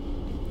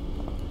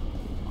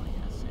 Oh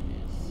yes, it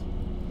is.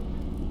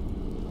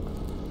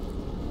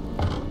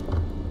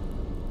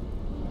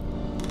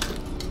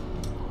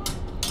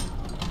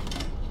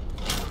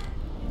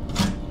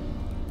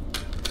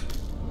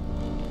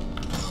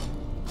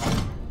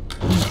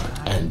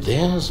 And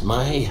there's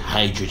my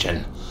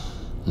hydrogen.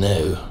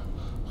 Now,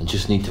 I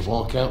just need to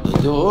walk out the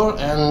door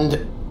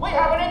and... We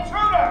have an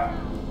intruder!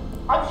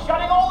 I'm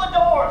shutting all the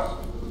doors!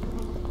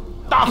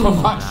 Oh, for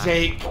fuck's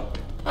sake!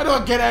 How do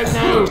I get out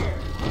now?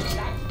 That's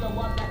the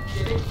one that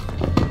did it.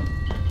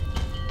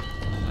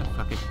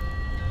 Fuck it.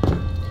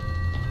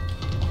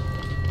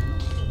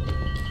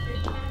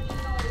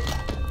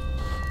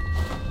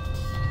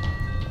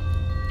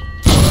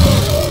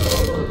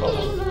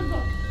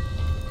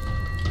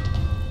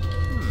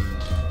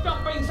 Stop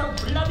being so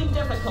bloody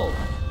difficult!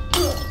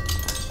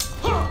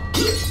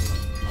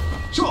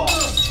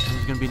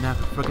 There's gonna be enough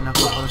freaking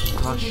alcoholics and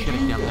cross shit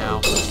again now.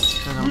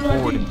 Cause I'm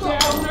bored.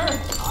 Downer!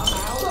 I'm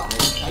out.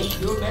 Take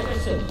your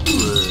medicine.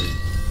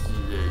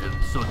 I'm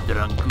so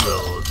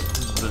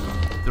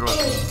drunk.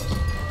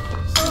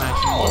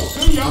 Smashing. Oh,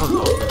 see ya!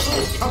 You're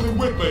coming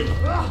with me.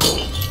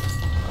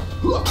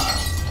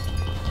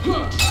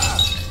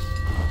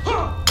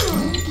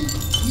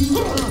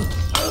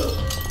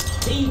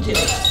 He did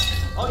it.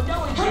 I know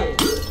he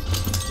did.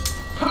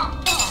 I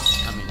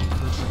mean,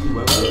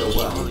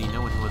 you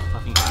know it was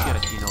fucking shit,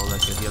 you know,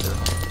 like the other.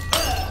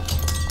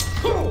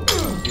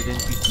 It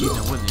didn't be seen,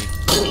 wouldn't he?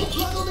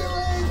 Blood on their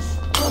heads!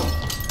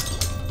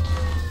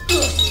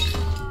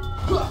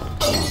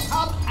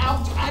 Come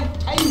out and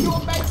take your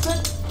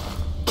medicine!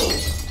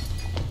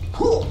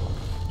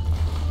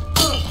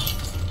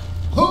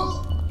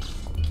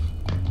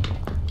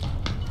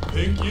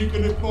 Think you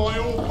can apply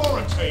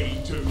authority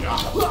to ya?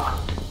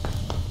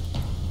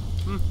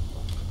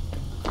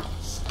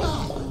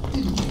 Startled,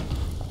 didn't you?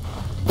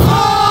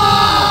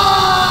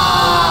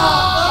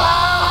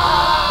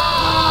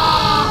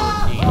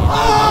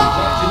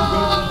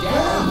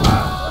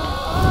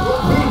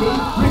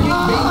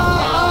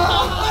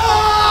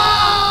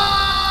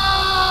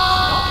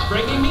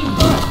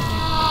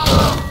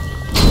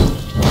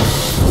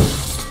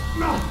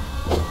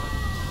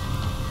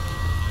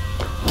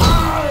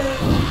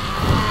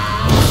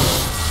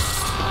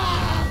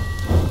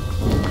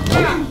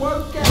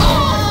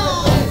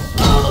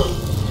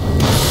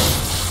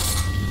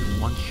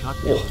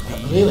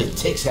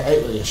 takes it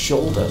out of your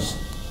shoulders.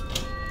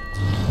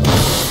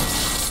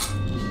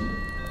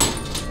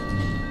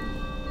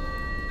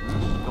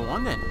 Go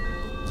on then.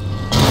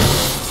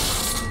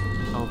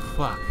 Oh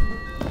fuck.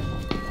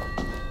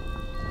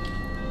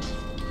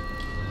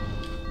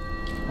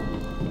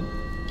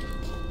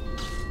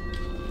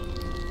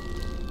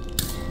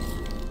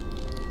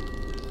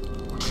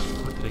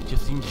 What did I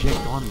just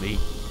inject on me?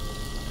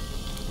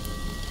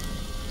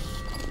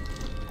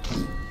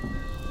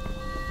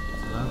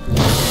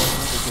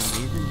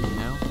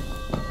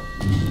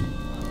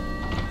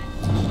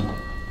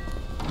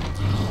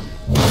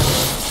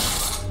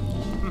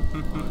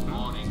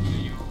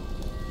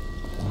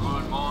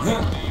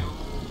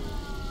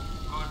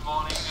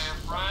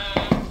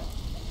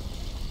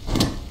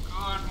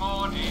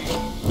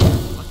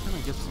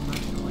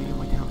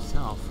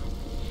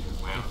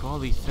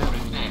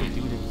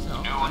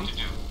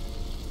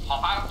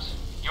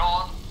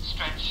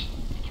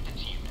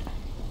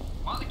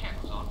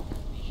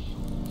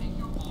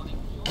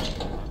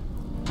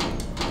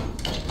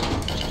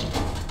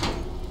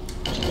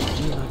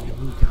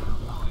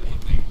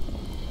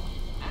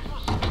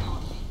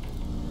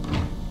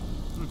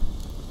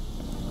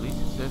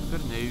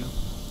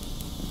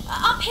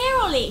 Up here,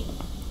 Ollie.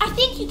 I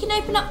think you can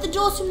open up the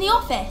doors from the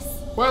office.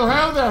 Well,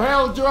 how the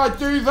hell do I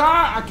do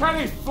that? I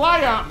can't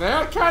fly up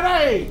there, can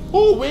I?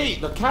 Oh,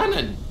 wait, the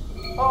cannon.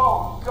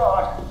 Oh,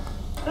 God.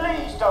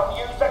 Please don't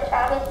use the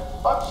cannon.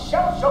 I'm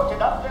shell-shocked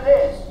enough as it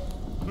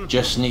is.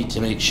 Just need to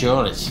make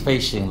sure it's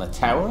facing the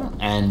tower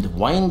and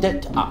wind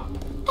it up.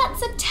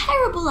 That's a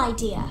terrible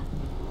idea.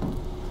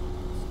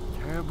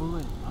 Terrible,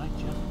 it might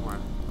just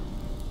work.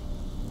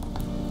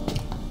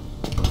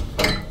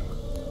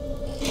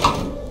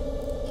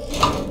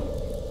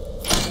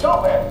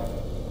 Stop it!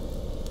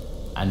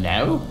 And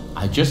now,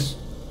 I just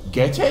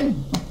get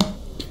in.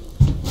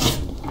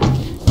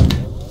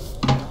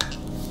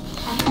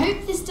 I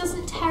hope this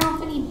doesn't tear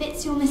off any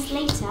bits you'll miss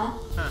later.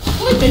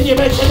 Why didn't you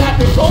mention that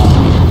before?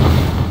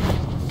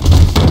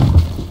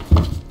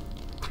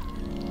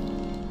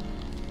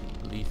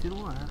 At least it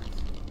worked.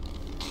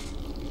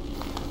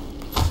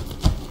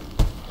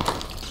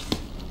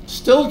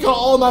 Still got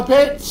all my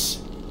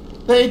bits.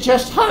 They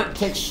just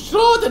hurt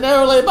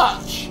extraordinarily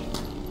much.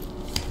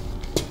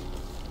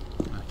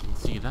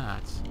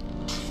 That.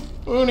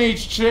 Who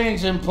needs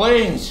trains and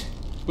planes?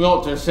 We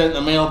ought to have sent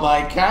the mail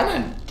by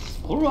cannon.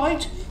 All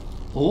right.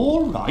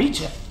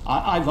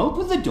 I've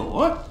opened the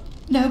door.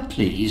 Now,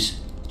 please,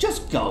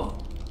 just go.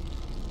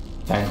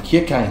 Thank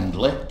you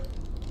kindly.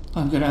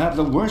 I'm going to have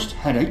the worst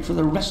headache for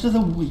the rest of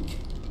the week.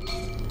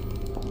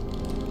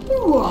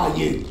 Who are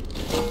you?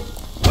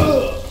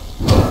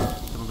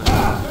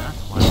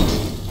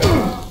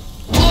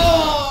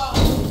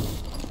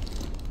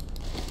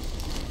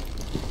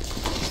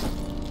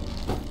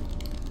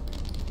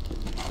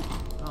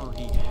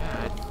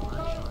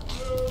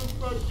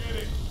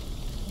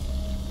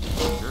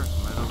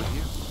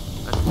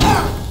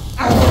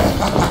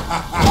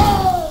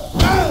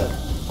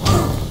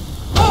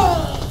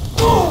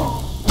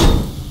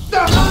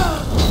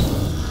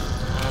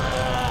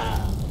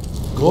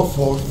 Go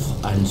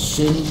forth and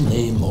sin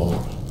nae more.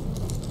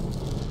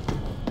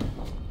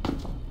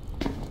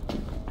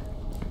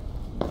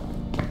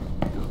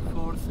 Go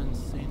forth and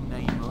sin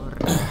nae more.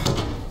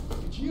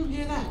 Did you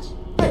hear that?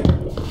 Hey,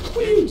 what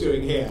are you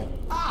doing here?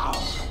 Ow!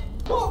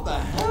 What the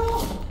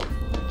hell?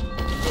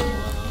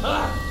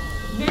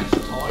 Next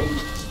time,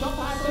 stop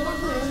having a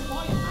great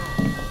fight, man.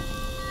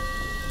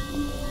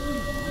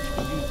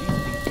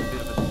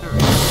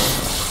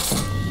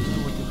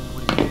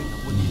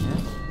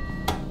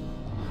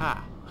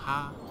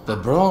 The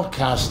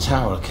broadcast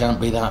tower can't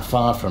be that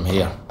far from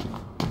here.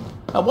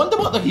 I wonder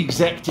what the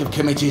executive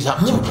committee's up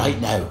to right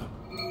now.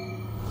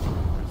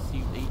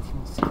 Received 18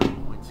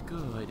 points.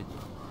 Good.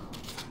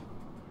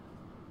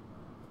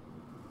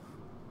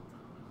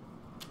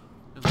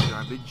 That's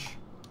garbage.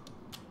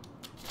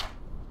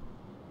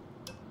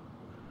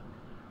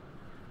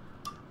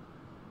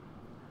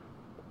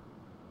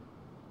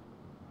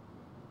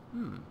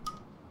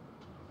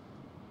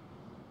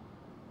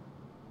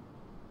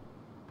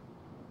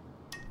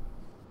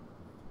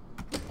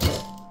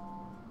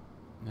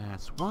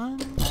 That's one,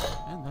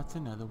 and that's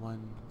another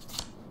one.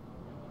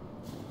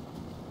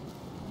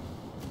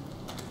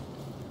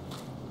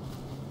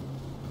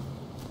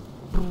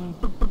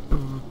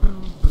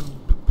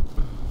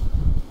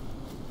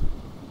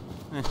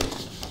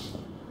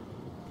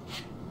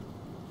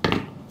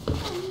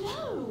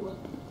 No!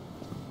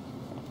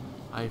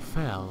 I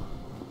fell.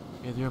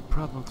 Is there a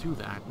problem to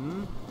that,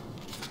 hmm?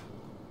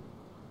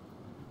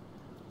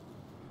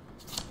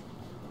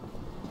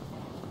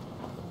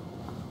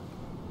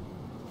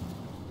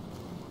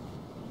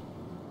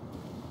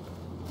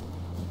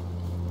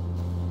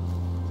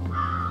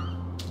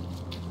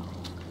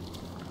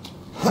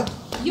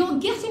 You're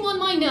getting on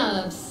my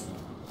nerves.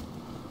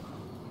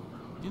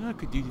 You know what I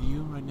could do to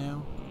you right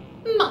now?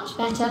 Much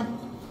better.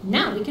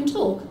 Now we can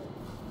talk.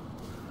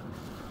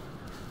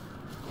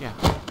 Yeah.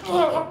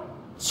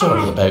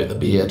 Sorry about the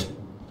beard.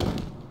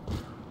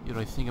 You know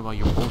what I think about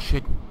your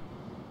bullshit?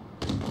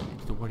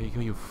 where do you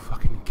go, you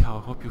fucking cow? I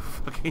hope you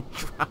fucking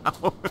drown.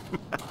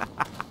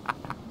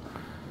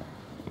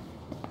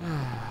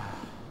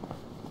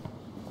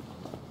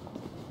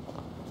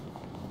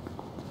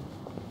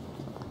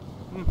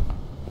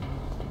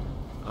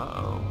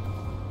 Uh-oh.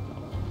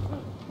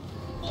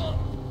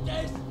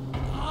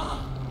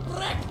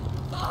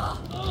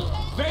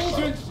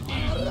 Vengeance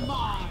is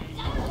mine!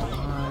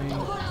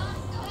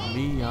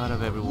 Me out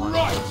of everyone.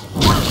 Right!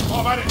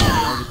 I've had it!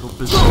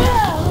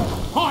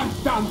 I'm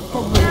done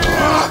for me!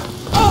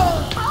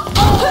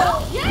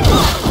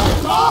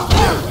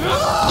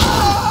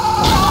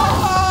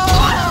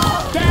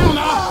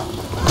 Downer!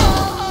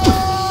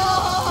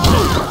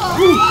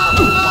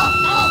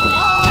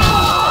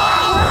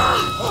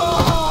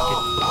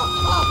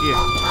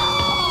 Here.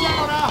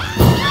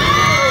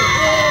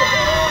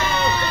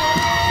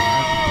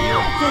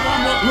 So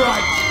I'm not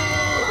right!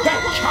 That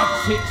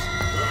cuts it!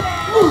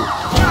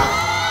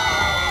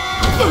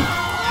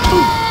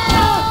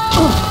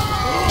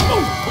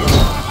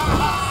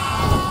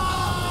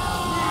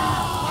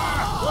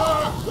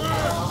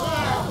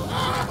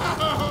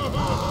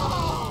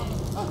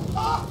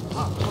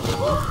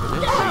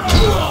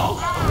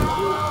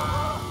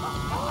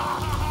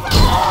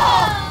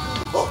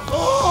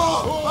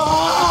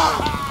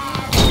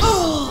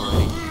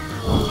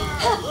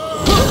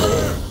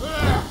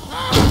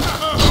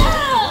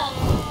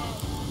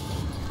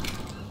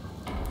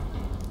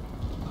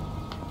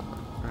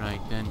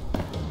 Right then.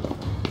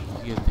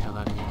 Let's get the hell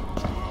out of here.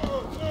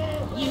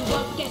 You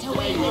won't get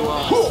away with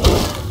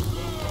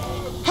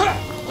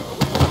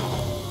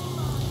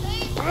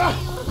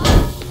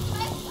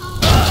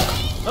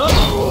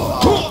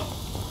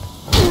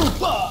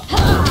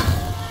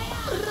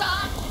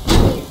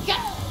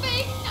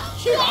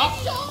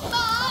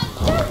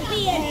Don't be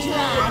a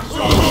drag.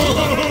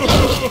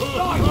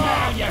 Right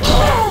now, you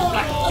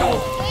black dog!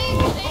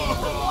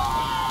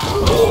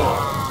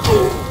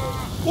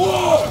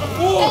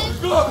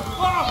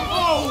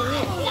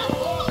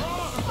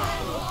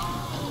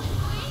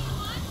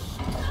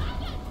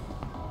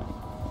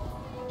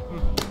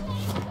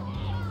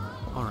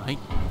 Alright.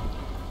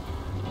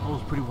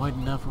 Hole's pretty wide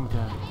enough for him to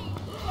be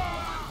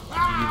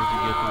able to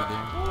get through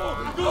there.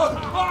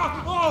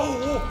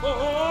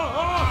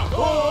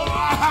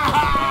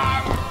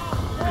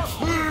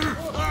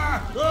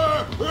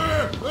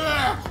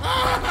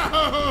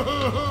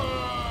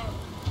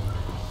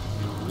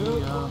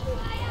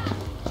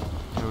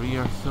 We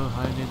are so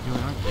high into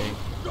it, aren't they?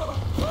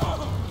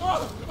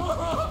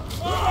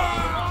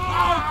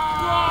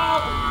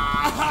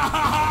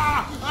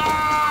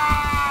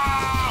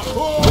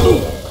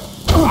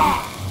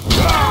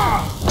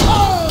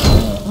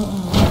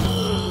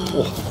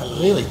 Oh, it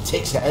really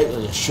takes it out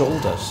of your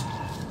shoulders.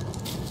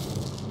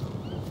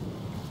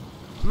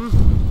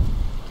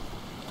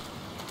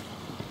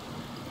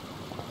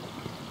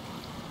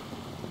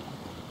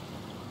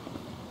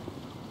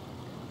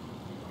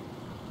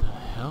 The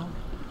hell?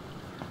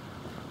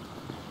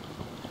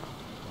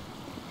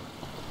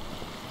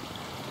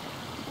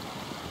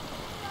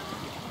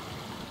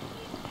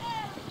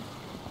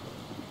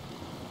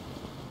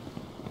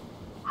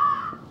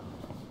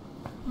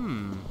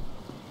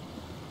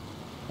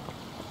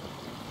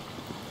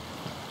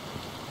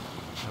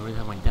 I really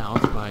have my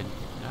doubts, but I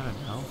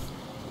don't know.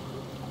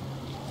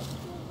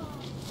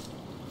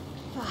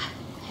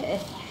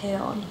 Hang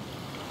on.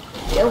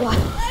 Go on.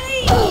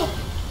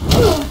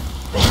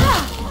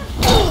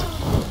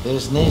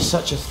 There's no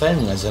such a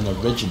thing as an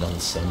original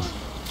sin.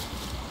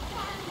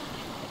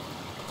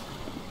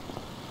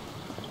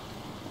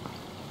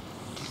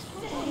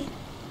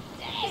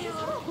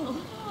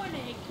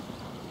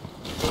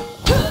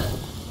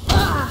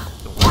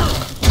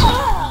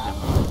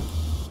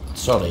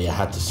 Sorry, I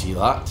had to see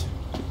that.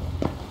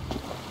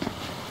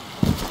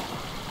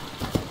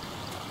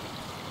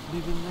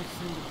 Maybe next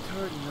thing the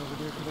curtain over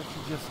there could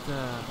actually just,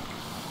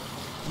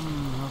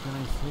 how can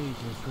I say,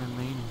 just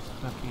remain his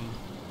fucking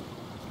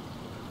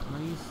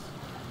place?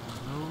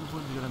 No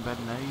one's gonna bad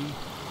night.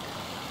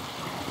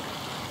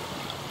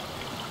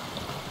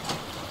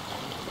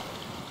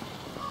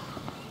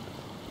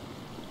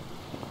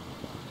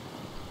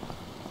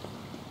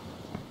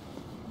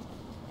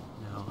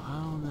 Now,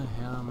 how the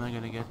hell am I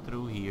gonna get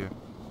through here?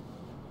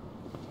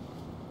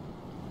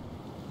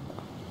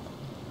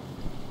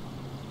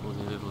 Oh,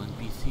 the little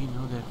NPC,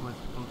 no, that was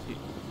supposed to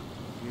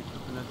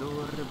open the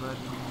door, but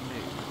no.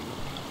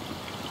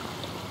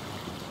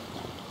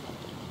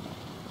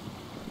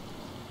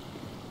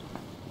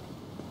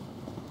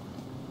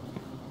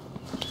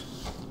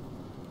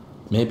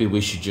 Maybe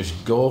we should just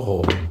go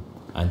home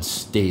and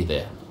stay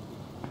there.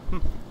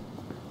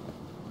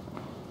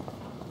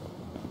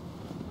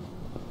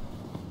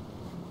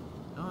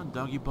 Oh,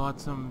 Doggy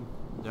bought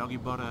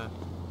a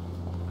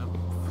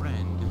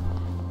friend.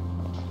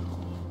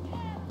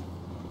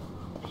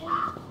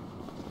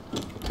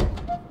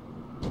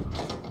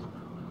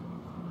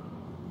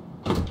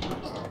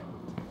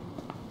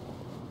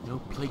 No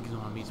plague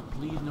zombies,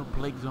 please, no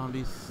plague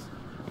zombies.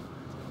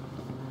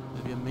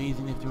 It'd be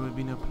amazing if there would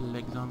be no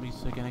plague zombies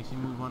so I can actually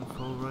move on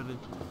forward.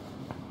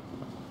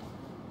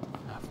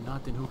 Ah,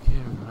 not, then who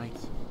cares, right?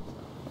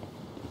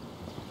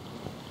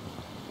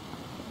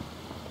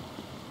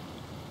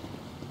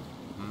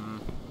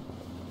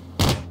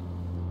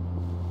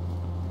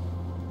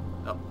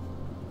 Oh.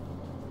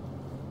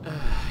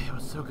 It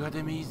was so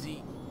goddamn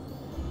easy.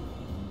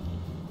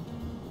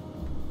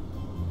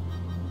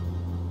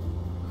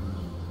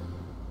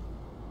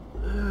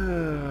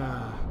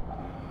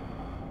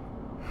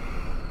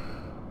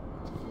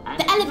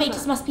 The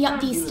elevators must be up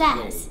these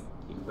stairs.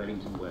 In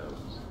Wellington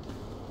Wells.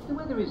 The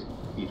weather is a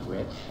bit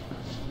wet,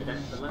 but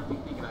that's the lovely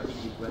thing about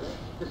English weather.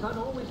 The sun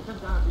always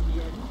comes out in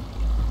the end.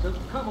 So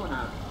come on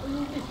out, or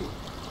you'll miss it.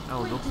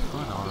 Oh, looks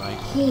fun, alright.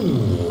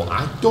 Oh,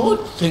 I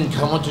don't think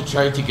I want to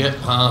try to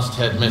get past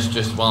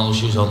Headmistress while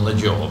she's on the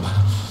job.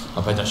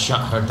 I better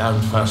shut her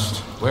down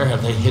first. Where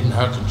have they hidden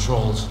her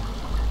controls?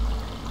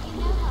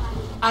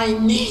 I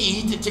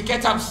need to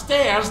get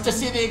upstairs to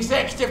see the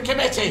executive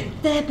committee.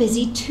 They're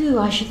busy too,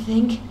 I should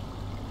think.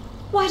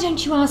 Why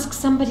don't you ask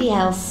somebody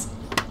else?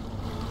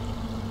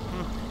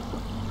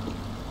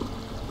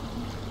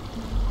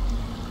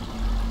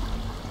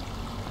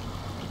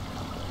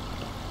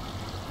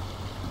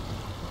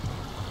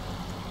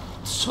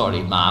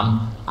 Sorry,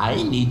 ma'am.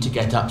 I need to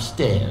get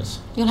upstairs.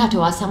 You'll have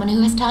to ask someone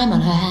who has time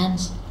on her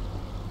hands.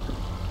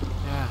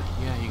 Yeah,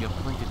 you got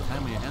plenty of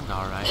time on your hands,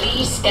 alright.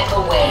 Please step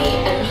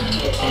away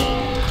immediately.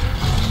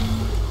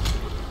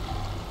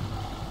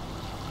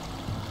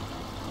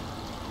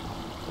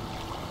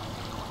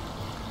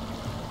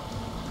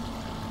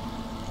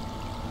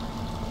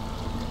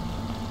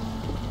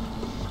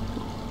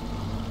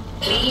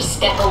 Please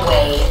step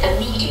away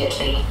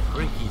immediately.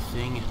 Freaky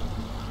thing.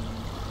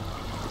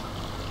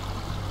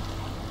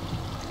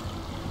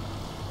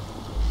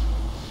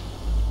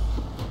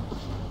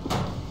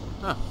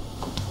 Huh.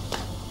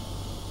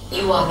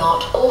 You are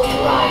not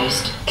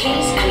authorized.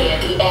 Please clear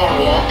the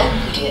area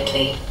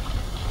immediately.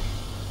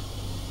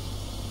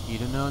 You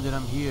don't know that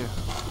I'm here.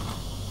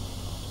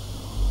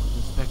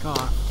 Just back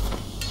off.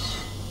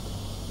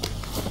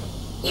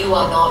 You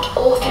are not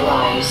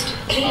authorized.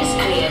 Please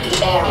clear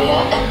the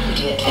area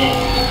immediately.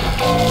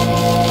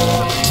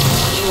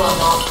 You are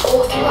not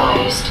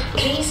authorized.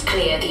 Please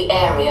clear the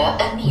area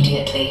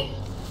immediately.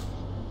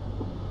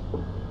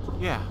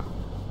 Yeah.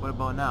 What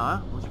about now, huh?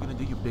 What you gonna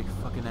do, you big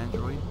fucking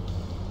android?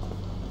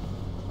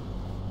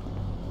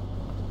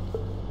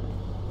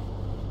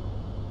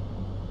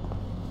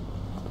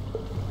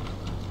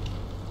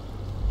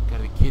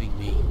 Gotta be kidding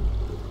me.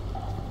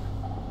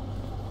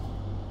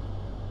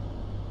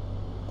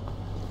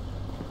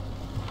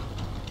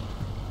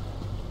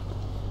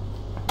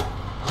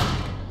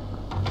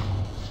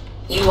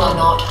 You are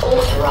not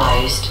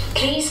authorized.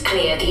 Please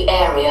clear the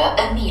area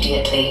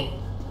immediately.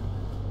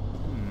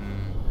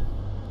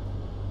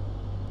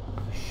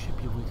 I should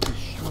be able to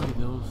destroy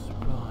those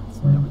rods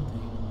and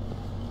everything.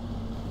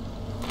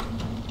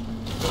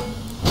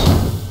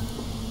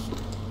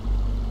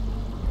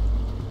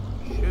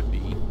 Should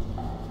be.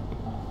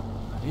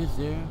 But is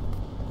there?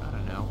 I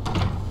don't know.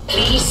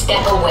 Please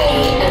step away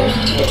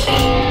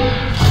immediately.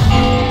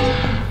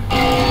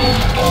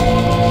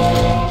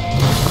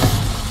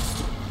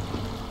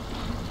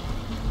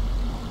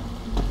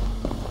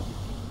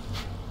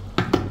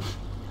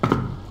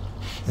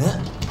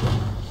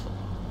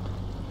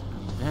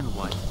 Then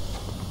what?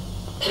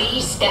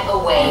 Please step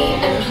away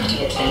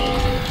immediately.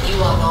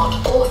 You are not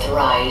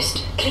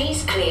authorized.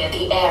 Please clear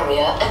the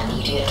area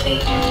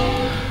immediately.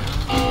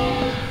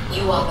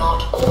 You are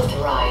not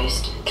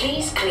authorized.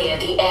 Please clear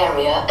the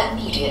area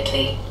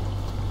immediately.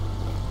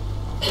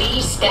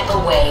 Please step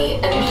away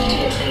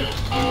immediately.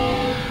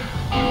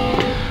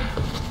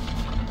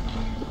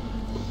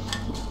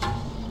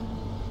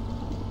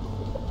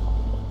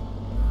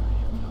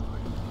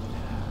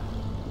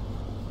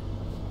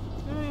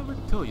 I ever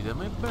told you that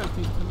my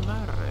birthday's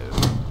tomorrow.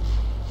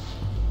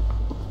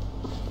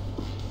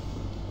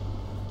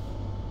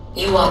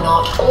 You are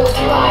not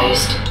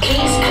authorized.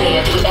 Please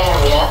clear the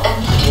area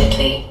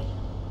immediately.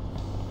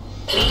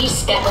 Please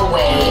step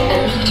away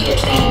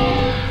immediately.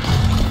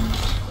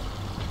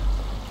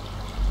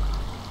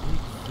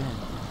 Big vent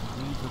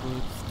leads away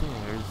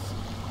upstairs.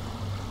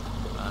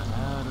 But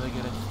how do I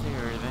get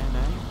upstairs then,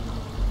 eh?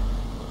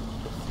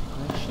 That's the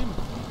question.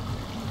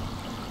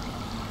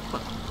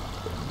 But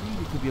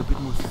maybe it could be a bit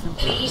more simple.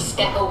 Please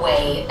step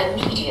away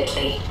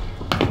immediately.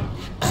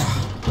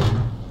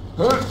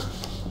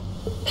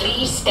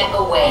 Please step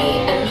away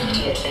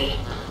immediately.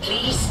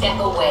 Please step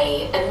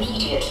away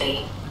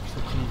immediately.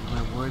 Actually, changing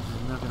my words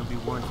is not gonna be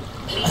worth it.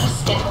 Please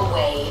step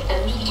away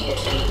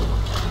immediately.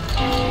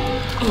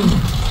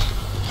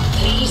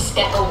 Please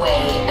step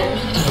away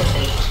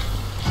immediately.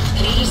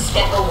 Please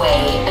step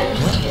away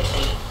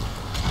immediately.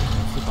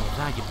 What's about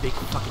that, you big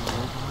fucking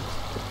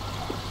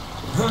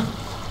robot?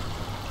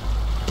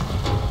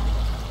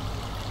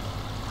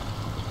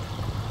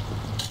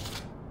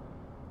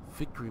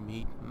 Victory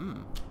meat.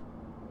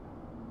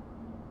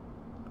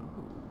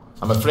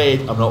 I'm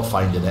afraid I'm not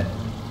finding it.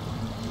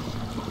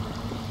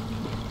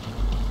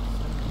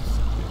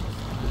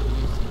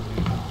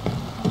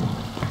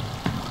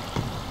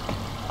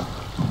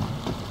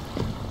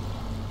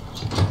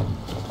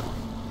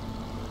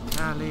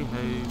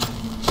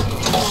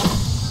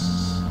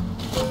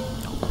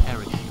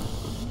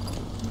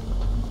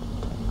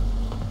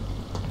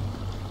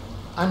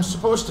 I'm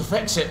supposed to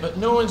fix it, but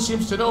no one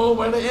seems to know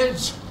where it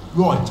is.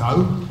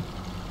 Righto.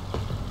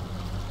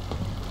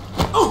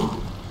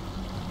 Oh!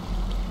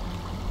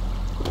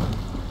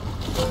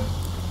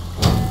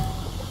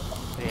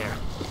 There.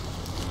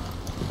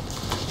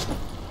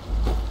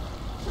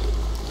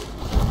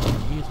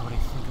 Here's what I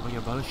think about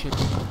your bullshit.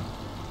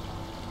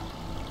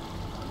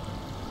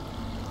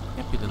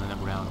 That fiddle in the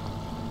ground.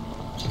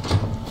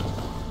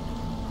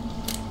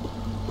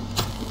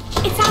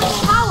 It's out of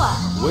power!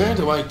 Where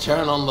do I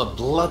turn on the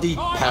bloody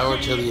power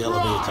to the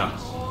elevator?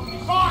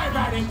 Fire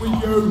at it with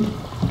you!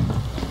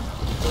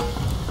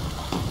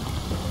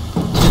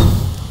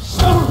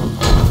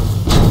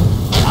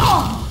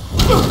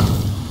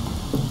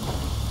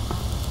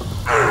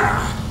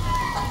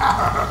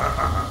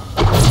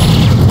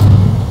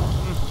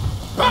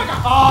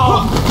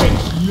 Oh,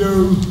 it's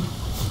you!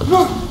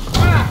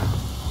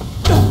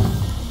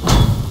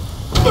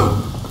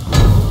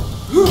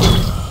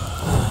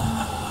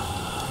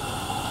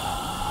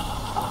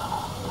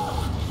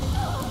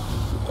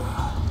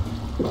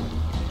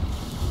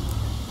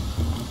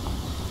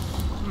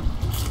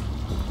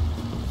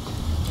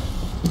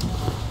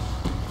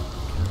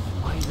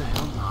 Why the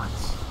hell not?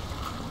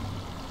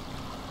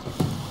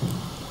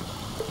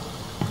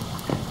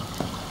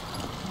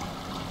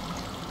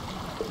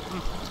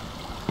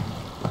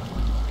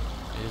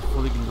 I just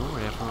fully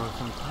ignored it for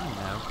some time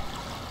now.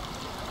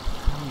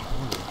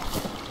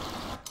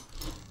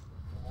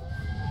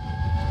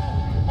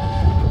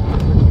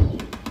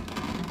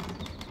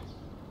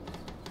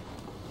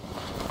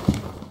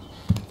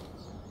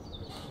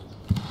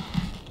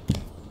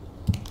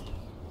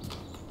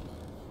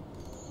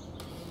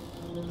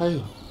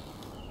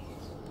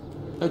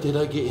 How did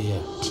I get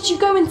here? Did you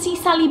go and see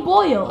Sally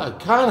Boyle? I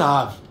can't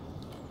have.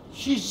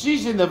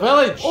 She's in the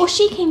village. Or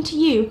she came to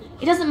you.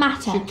 It doesn't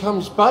matter. She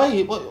comes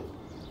by.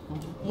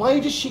 Why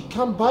does she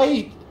come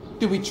by?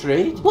 Do we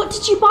trade? What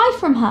did you buy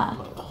from her?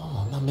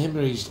 Oh, my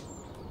memory's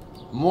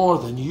more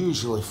than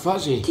usually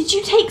fuzzy. Did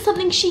you take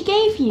something she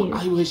gave you?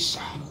 I was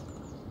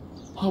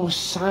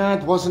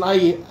sad, wasn't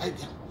I?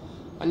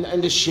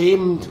 And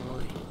ashamed.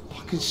 I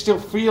can still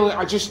feel it.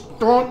 I just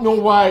don't know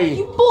why.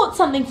 You bought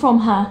something from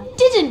her,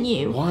 didn't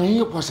you?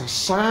 Why was I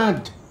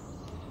sad?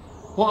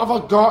 What have I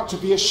got to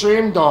be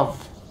ashamed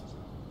of?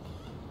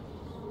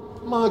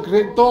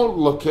 Margaret, don't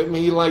look at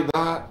me like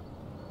that.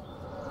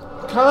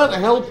 Can't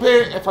help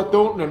it if I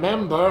don't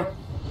remember.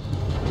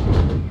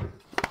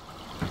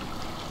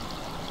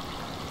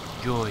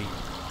 Joy.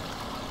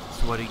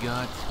 That's what he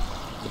got.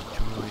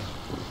 Joy.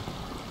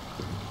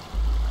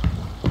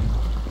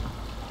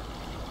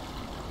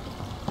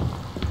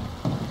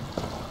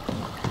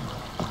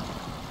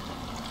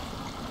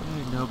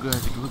 No good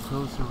to go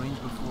closer range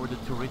before the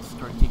turrets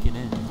start kicking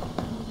in. That's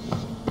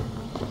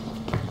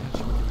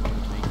what they're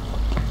gonna make.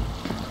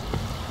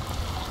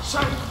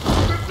 Say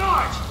good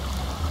night!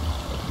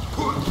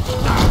 Put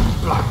that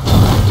black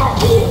dog!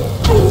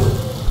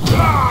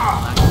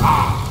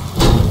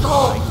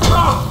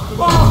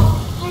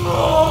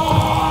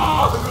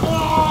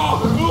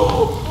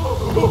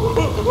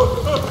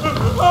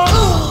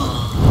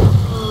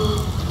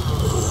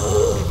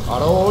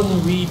 Our own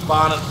wee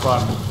Barnet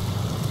Burn.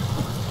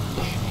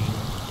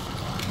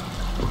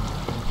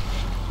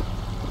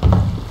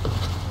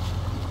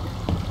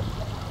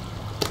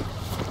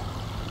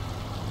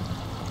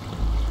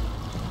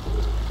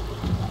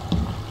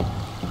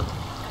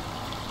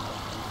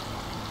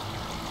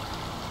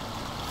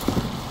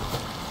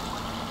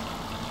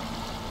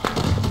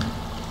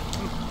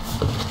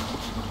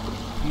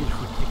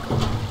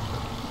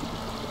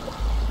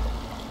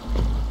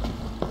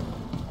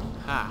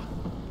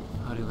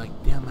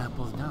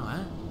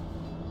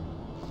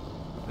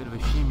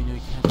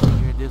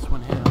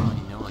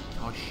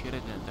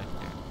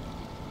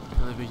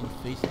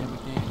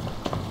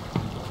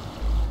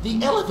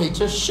 The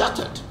elevator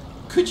shuttered.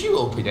 Could you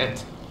open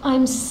it?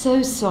 I'm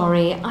so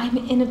sorry. I'm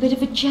in a bit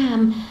of a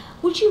jam.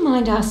 Would you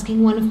mind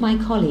asking one of my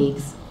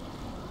colleagues?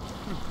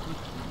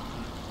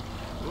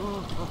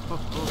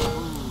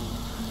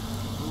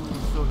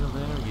 So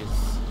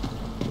hilarious.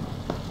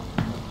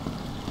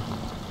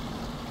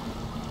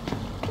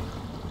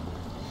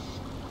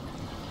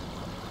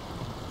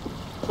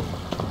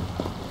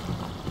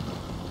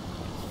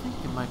 I think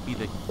it might be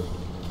the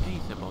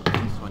case about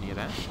this one here,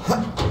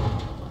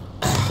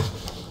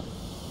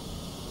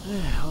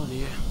 oh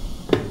dear.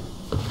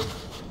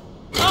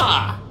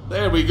 Ah,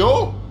 there we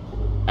go.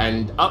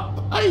 And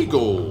up I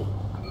go.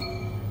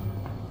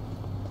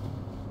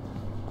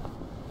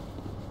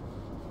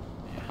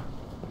 Yeah.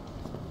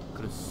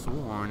 Could have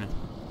sworn.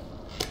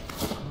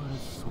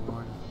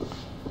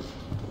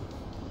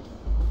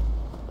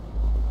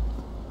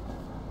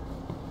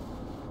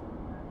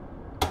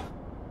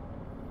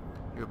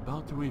 You're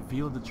about to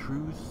reveal the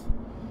truth.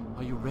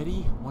 Are you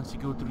ready? Once you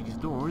go through these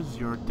doors,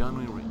 you're done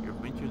with your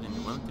adventures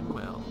in Wellington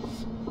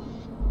Wells.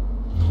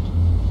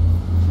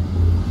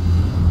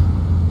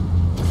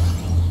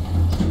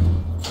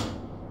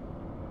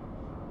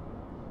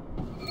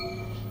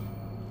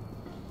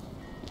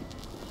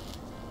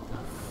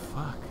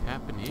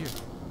 here?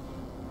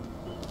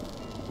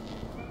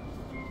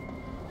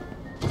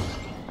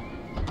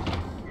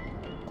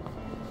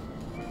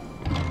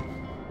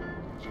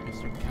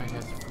 Mr. Kite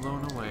has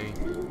flown away.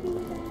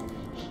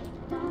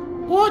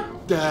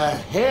 What the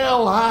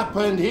hell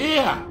happened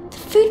here?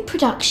 Food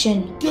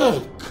production.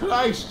 Good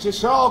Christ,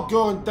 it's all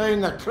going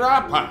down the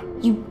crapper.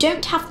 You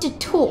don't have to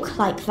talk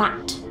like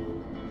that.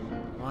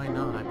 Why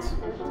not?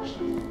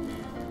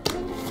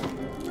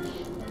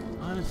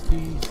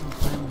 Honestly,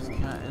 sometimes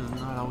cat is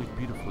not always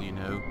beautiful, you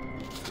know.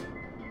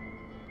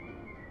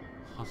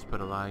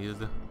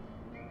 Hospitalized.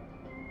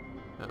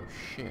 Oh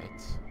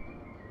shit.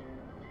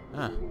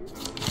 Huh.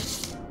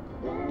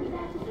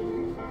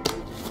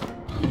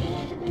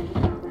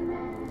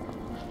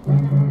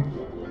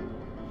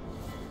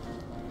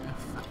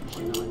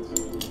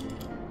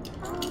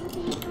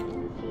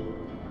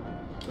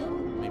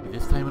 Maybe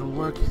this time it'll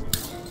work.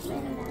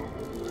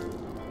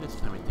 This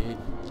time it did.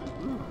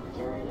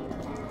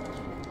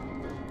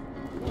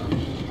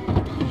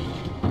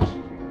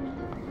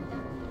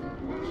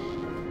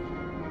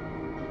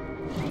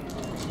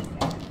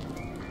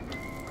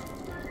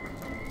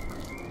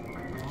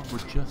 All for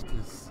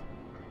justice.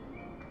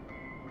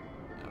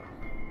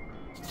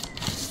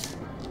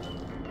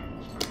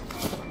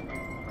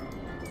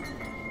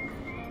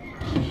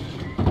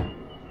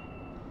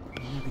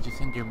 You could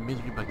just end your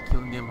misery by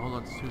killing them a whole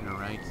lot sooner,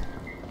 right?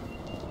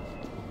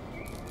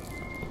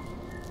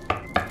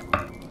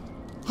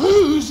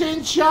 Who's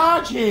in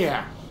charge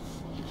here?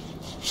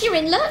 You're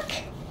in luck.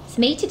 It's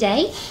me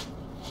today.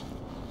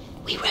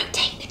 We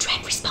rotate the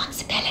dread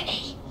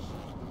responsibility.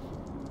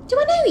 Do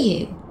I know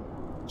you?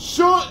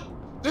 So,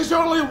 there's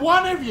only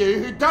one of you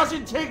who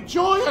doesn't take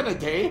joy in a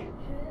day?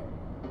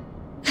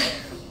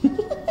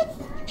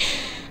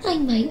 I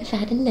might have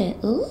had a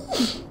little.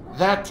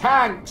 The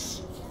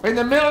tanks in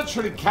the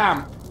military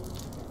camp.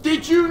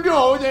 Did you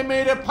know they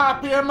made a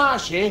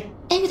papier-mâché?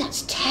 Oh,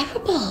 that's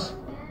terrible.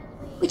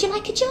 Would you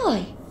like a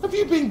joy? Have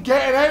you been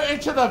getting out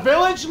into the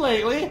village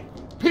lately?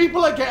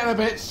 People are getting a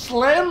bit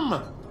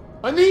slim.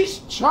 And these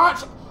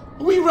charts,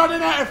 are we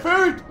running out of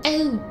food?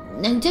 Oh,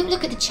 no, don't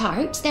look at the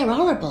charts. They're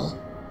horrible.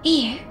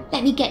 Here,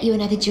 let me get you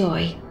another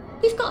joy.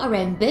 We've got our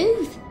own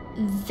booth.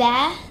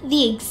 They're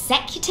the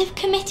executive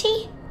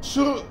committee?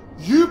 So,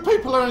 you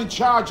people are in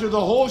charge of the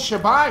whole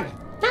shebang?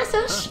 That's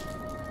us.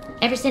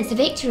 Ever since the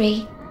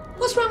victory.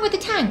 What's wrong with the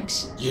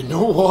tanks? You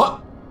know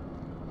what?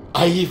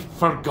 I've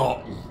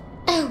forgotten.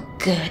 Oh,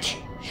 good.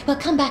 Well,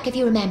 come back if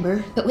you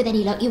remember, but with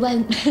any luck you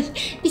won't.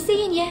 Be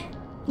seeing you.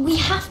 We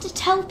have to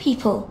tell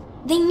people.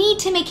 They need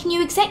to make a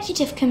new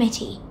executive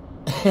committee.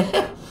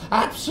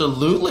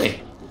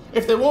 Absolutely.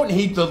 If they won't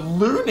heed the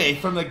loony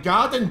from the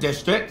garden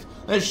district,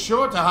 they're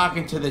sure to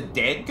hearken to the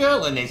dead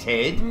girl in his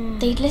head.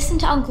 They'd listen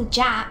to Uncle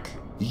Jack.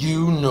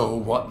 You know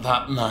what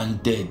that man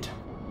did.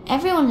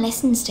 Everyone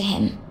listens to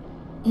him.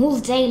 All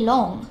day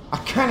long. I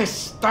can't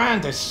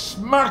stand his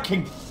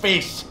smirking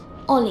face.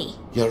 Ollie.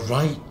 You're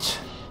right.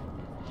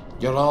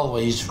 You're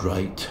always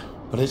right.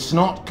 But it's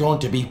not going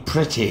to be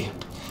pretty.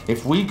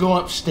 If we go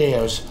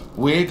upstairs,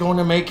 we're going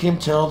to make him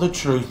tell the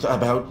truth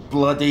about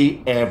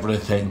bloody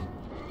everything.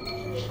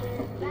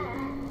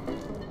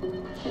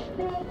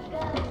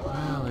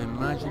 Well,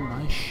 imagine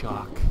my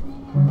shock.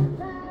 Oh,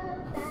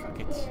 fuck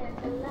it.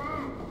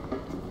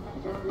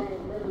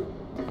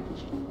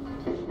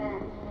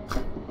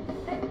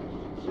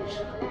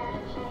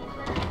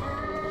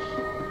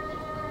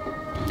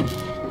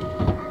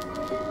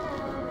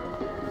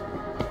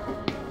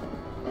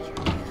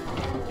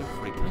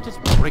 Can I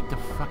just break the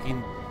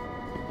fucking...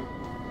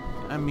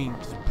 I mean,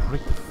 just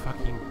break the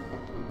fucking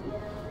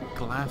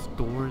glass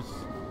doors?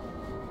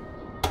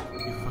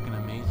 You're fucking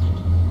amazing.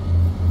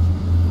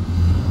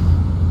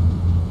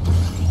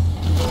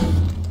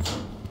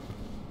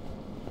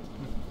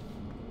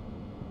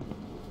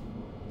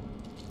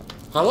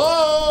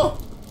 Hello?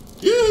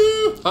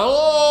 You?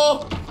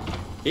 Hello?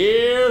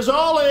 Here's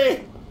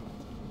Ollie.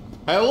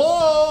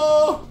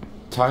 Hello?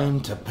 Time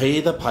to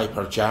pay the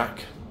piper,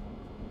 Jack.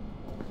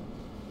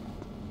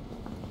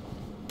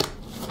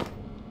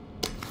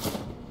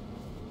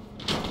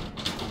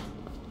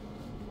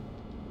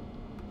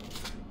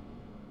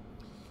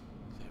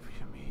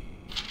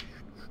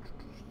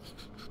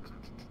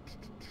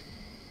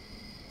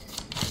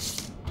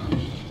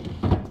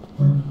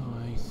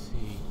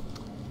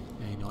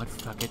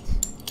 Fuck it.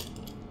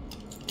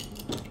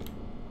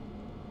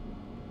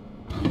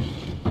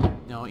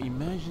 Now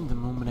imagine the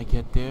moment I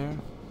get there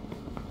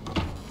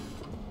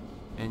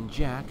and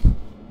Jack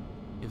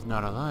is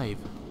not alive.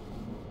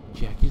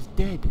 Jack is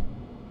dead.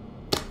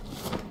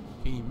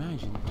 Can you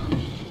imagine?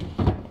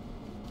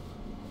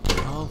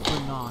 All for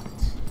naught.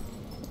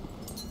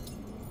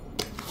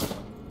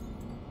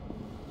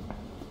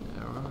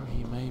 Or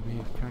he may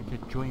have turned to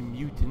joy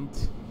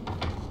mutant.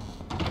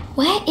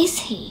 Where is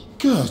he?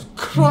 Good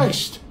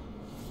Christ!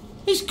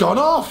 He's gone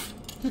off!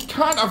 He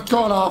can't have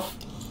gone off!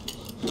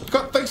 I've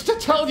got things to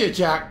tell you,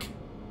 Jack!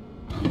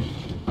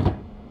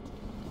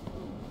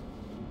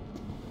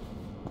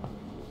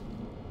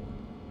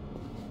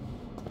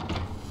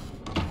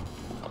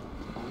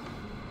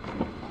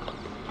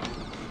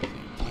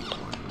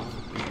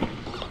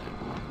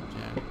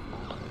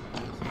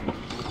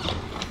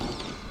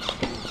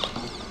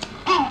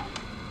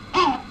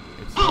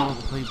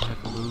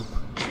 playback loop.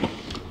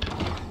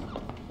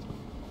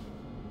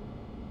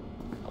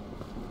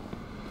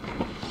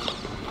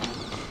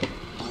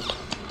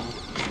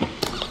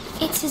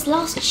 It's his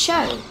last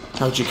show.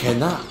 How'd you ken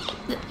that?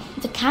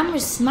 The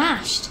camera's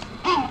smashed.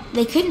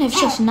 They couldn't have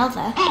shot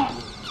another.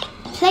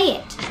 Play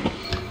it.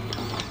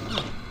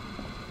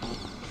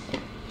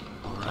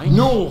 Alright.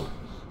 No!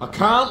 I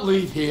can't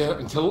leave here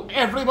until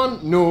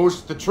everyone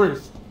knows the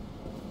truth.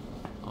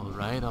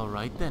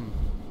 Alright then.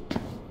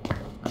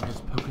 I'm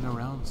just poking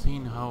around,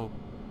 seeing how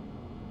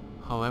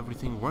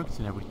everything works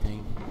and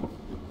everything.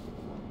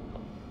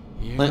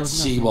 Here Let's goes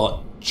see nothing.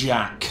 what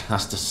Jack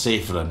has to say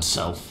for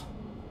himself.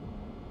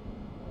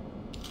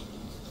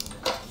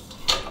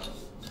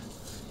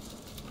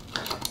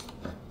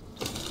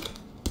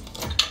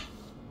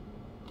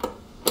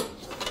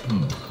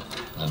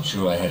 I'm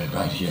sure I had it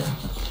right here.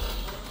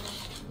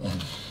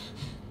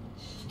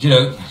 You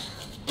know,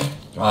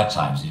 there are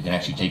times you can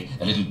actually take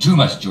a little too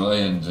much joy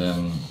and,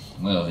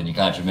 well, then you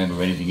can't remember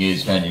where anything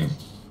is, can you?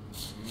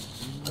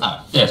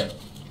 Ah, yes.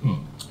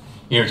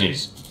 Here it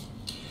is.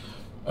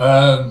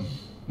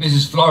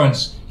 Mrs.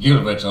 Florence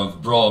Gilbert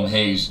of Brougham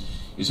Hayes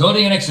is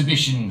holding an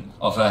exhibition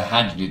of her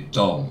hand-knit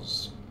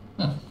dolls.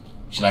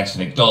 She likes to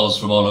make dolls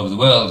from all over the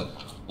world,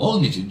 all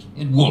knitted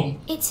in wool.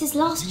 It's his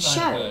last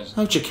show.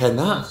 How'd you ken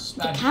that?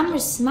 The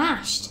camera's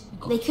smashed.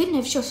 They couldn't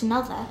have shot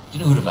another. Do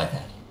you know who'd have liked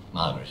that?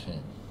 Margaret.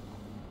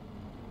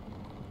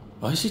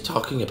 Why is he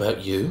talking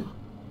about you?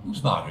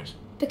 Who's Margaret?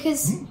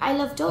 Because I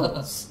love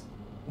dolls.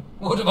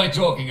 What am I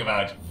talking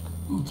about?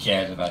 Who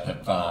cares about the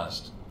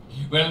past?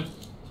 Well,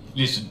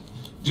 listen.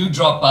 Do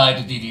drop by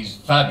to Didi's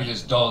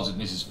fabulous dolls at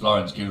Mrs.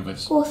 Florence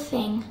Gilbert's. Poor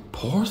thing.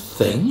 Poor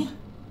thing?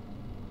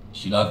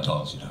 She loved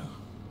dolls, you know.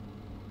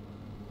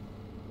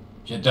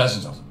 She had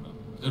dozens of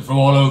them, from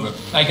all over.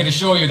 I can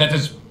assure you that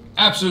there's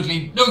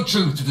absolutely no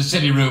truth to the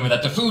silly rumour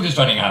that the food is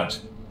running out.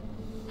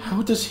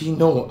 How does he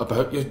know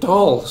about your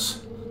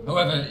dolls?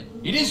 However,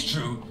 it is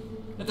true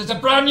that there's a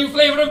brand new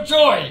flavour of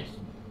joy.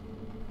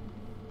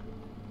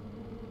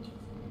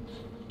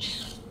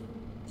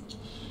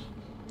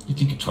 You'd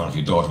think a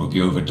 12-year daughter would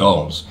be over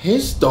dolls.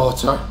 His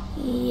daughter?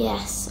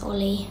 Yes,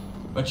 Ollie.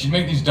 But she'd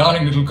make these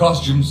darling little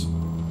costumes.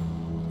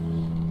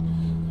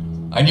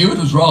 I knew it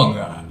was wrong.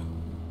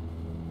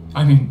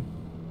 I mean...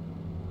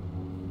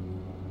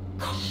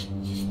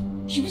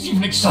 She was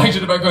even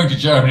excited about going to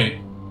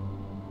Germany.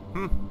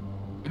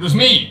 It was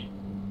me.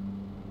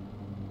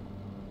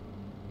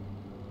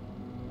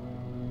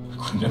 I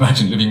couldn't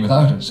imagine living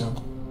without her, so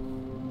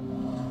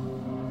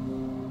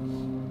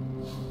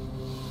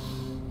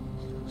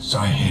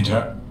I hid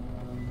her.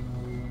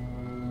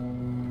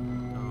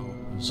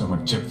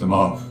 Someone tipped them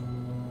off.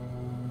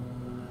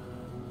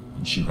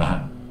 And she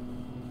ran.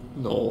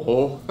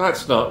 No,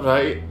 that's not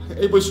right.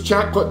 It was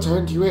Jack what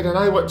turned you in and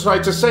I what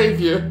tried to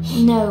save you.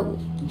 No,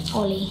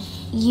 Ollie.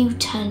 You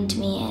turned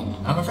me in.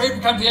 I'm afraid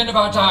we've come to the end of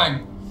our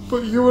time.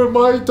 But you were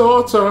my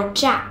daughter.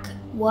 Jack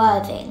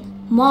Worthing.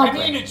 Margaret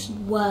I mean it.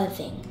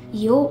 Worthing.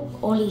 You're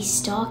Ollie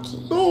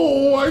Starkey.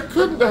 No, I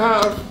couldn't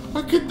have.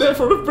 I could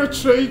never have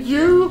betrayed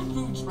you.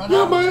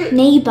 You're my...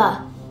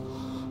 Neighbour.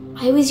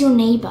 I was your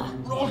neighbour.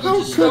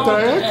 How could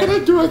I? How could I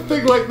do a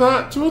thing like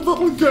that to a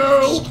little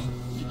girl?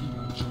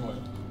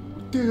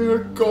 Dear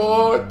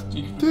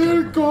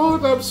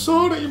God, I'm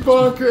sorry,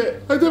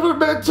 Margaret. I never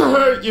meant to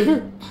hurt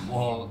you.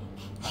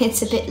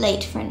 It's a bit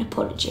late for an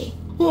apology.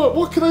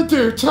 What can I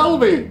do? Tell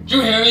me. Do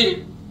you hear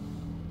me?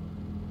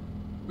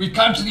 We've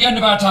come to the end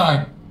of our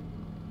time.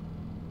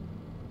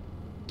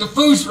 The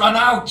food's run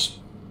out.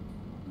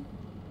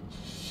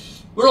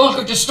 We're all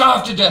going to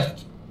starve to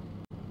death.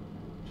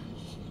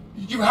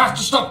 You have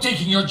to stop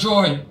taking your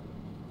joy.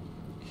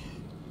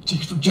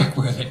 Take it from Jack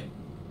Worthing.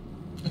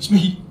 That's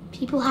me.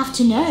 People have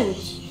to know.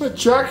 But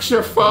Jack's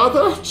your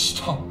father?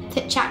 Stop.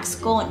 That Jack's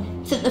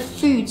gone. That the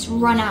food's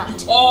run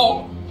out.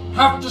 All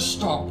have to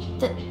stop.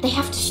 That they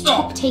have to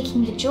stop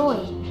taking the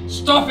joy.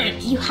 Stop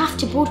it. You have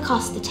to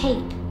broadcast the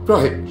tape.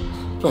 Right,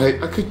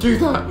 I could do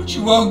that. But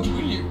you won't,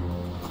 will you?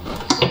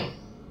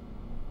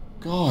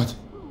 God,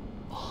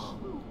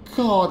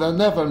 I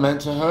never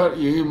meant to hurt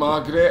you,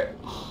 Margaret.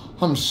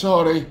 I'm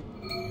sorry.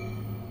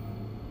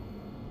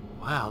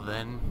 Wow,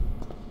 then.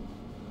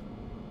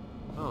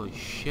 Holy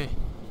shit.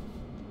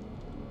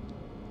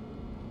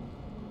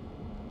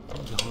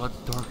 It's a lot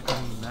darker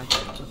than you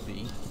imagined it would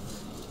be.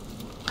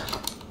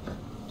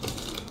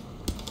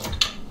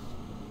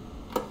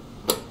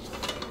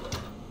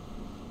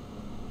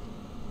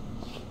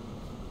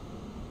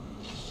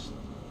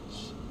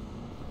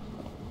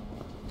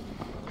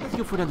 Let's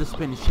go for another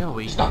spin, shall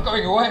we? He's not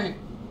going away.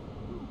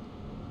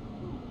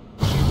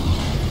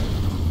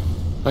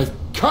 They've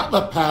cut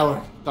the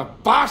power. The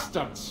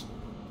bastards.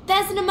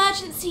 There's an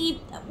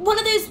emergency. One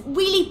of those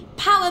wheelie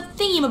power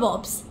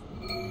thingamabobs.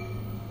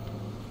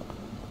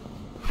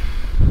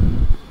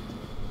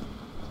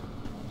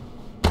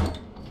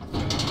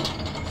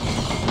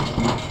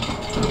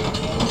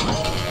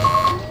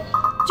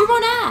 You're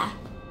on air.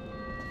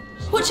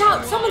 Watch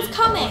out, someone's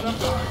coming.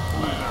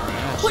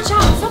 Watch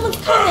out, someone's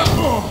coming.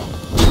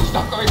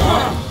 Stop going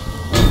away.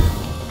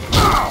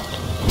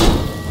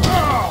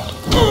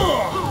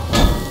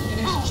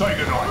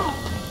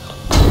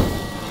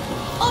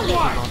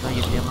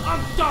 you damn.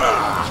 I'm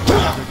done!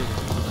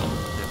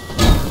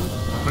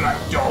 Black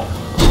dog!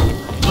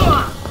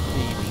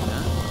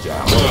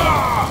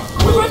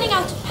 We're running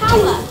out of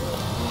power!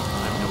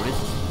 I've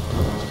noticed.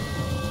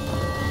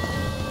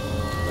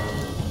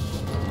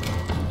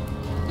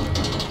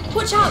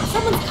 Watch out,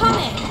 someone's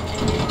coming!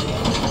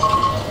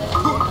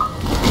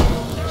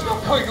 It's not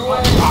going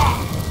away!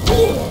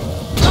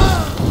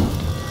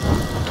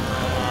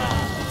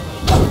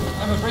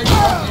 I'm afraid we've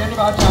come to the end of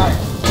our time.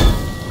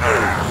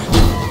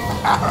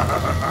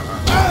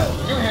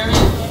 You hear me?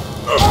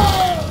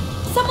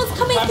 Someone's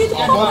coming through the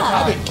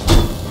popper!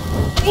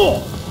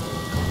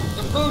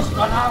 The food's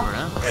run out.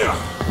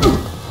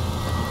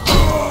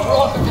 We're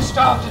all going to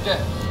starve to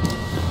death.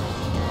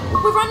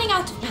 We're running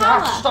out of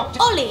power!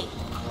 Ollie!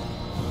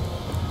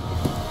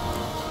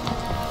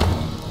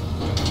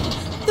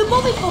 The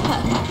bobby popper!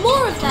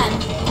 More of them!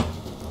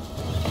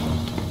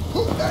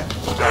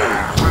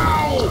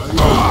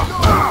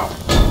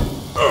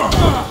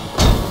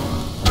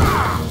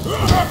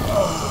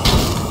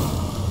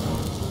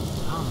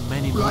 How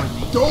many more Black of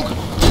these? dog!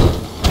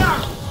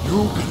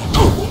 You're gonna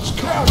know what's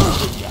coming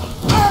to you.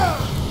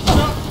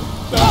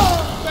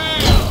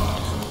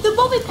 The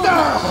bobby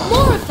popper!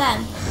 More of them!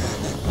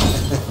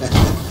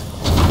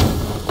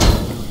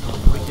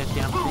 Break that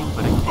damn thing,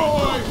 but I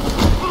can't.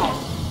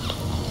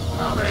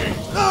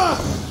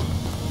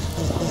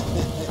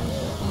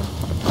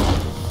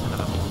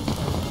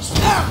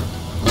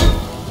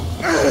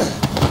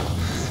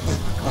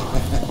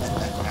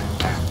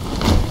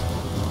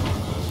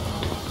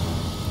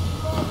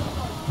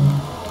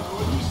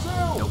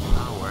 No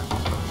power.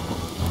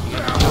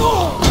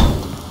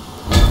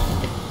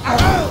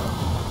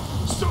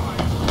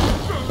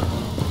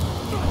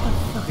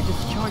 Look, I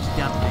just charged the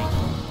damn thing.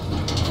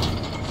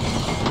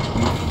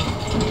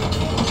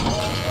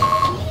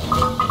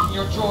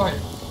 Your joy.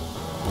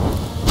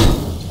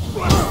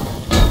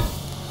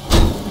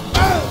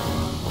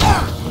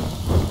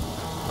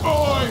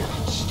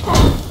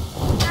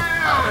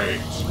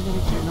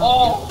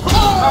 Oh,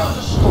 have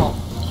to stop.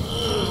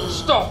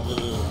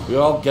 Stop. We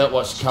all get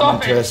what's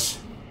coming to us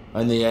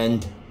in the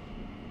end.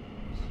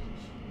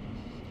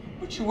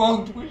 But you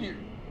won't, will you?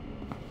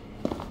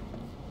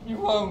 You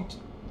won't.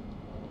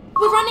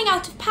 We're running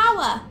out of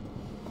power!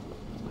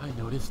 I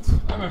noticed.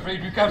 I'm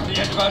afraid we've come to the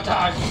end of our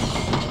time.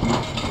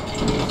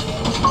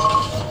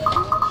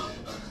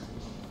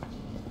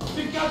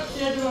 We've come to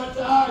the end of our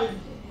time.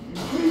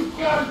 We've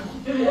come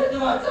to the end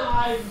of our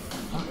time.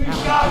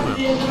 We've come to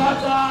the end of our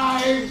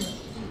time.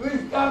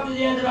 We've come to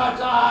the end of our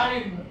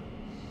time.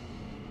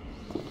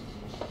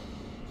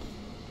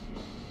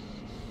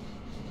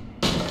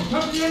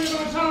 Come to the end of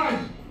our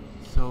time!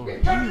 So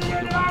We've come to the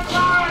end of our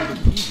time!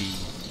 TV.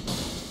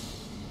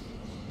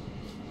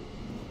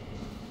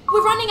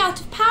 We're running out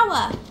of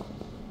power!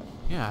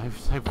 Yeah, I've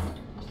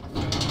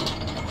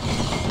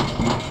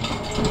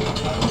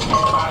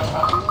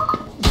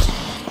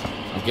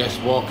I guess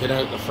walking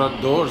out the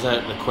front door's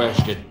out of the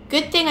question.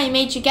 Good thing I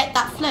made you get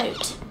that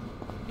float.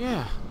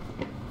 Yeah.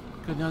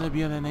 Could not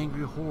be on an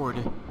angry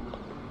horde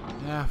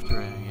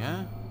after it,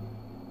 yeah?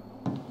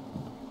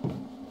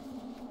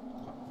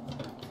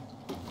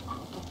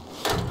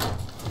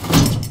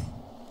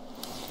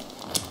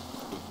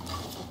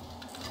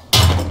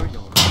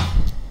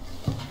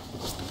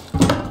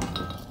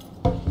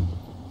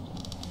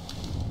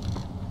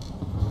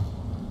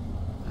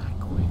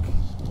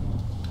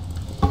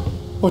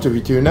 What do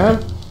we do now?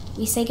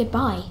 We say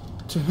goodbye.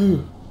 To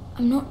who?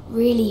 I'm not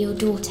really your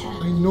daughter.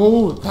 I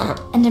know that.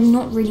 And I'm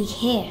not really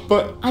here.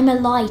 But I'm a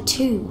lie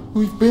too.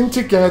 We've been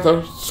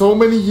together so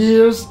many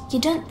years. You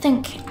don't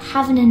think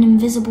having an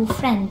invisible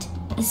friend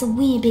is a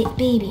wee bit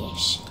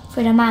babyish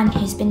for a man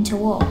who's been to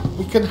war?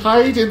 We can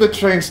hide in the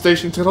train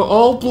station till it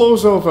all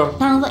blows over.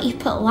 Now that you've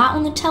put that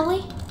on the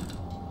telly,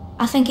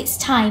 I think it's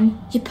time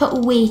you put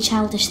away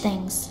childish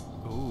things.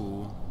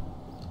 Ooh.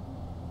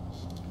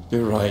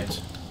 You're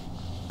right.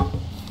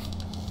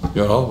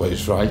 You're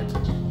always right.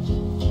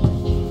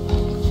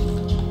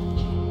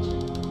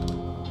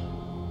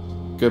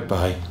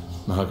 Goodbye,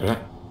 Margaret.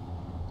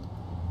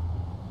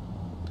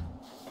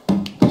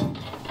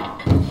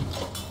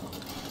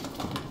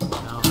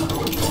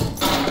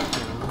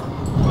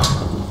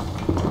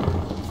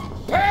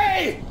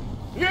 Hey!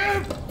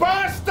 You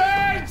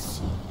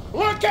bastards!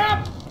 Look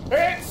up!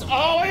 It's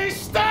Ollie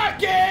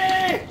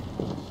Starkey!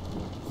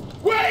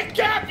 Wake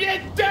up, you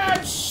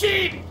damn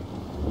sheep!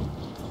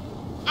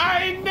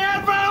 I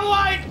never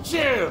liked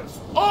you!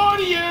 Or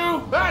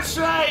you! That's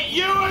right,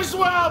 you as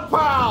well,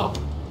 pal!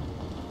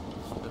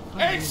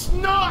 It's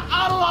not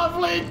a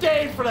lovely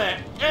day for it!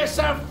 It's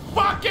a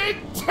fucking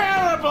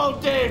terrible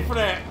day for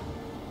it!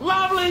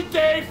 Lovely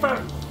day for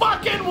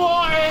fucking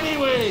what,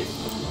 anyways!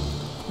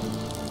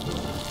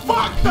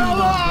 Fuck the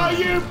lot of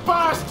you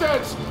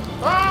bastards!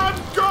 I'm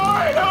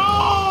going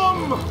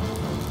home!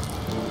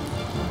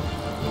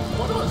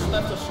 What do what's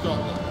left of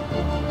Scotland?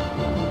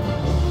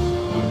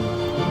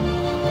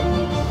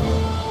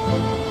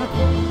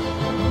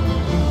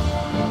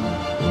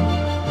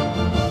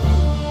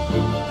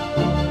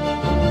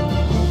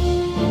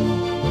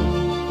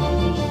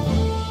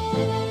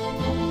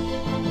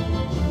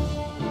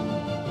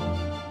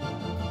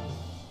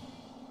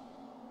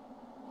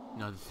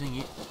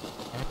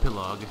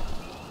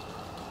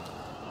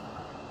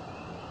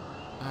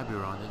 I'll be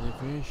wrong, the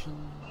diversion.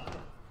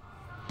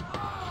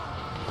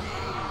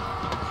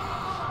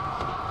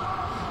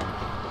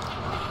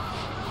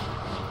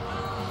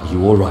 Are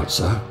you alright,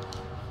 sir?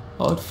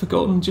 I'd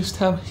forgotten just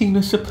how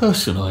heinous a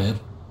person I am.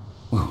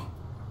 Well,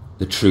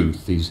 the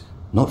truth is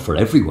not for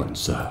everyone,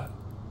 sir.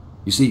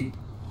 You see,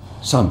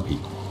 some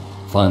people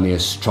find they are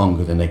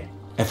stronger than they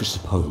ever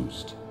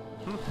supposed.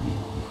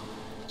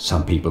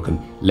 Some people can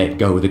let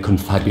go of the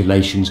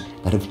confabulations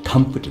that have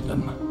comforted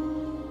them.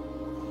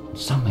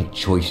 Some make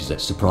choices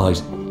that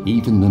surprise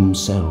even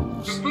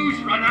themselves. The food's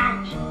run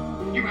out!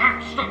 You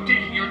have to stop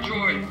taking your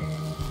joy!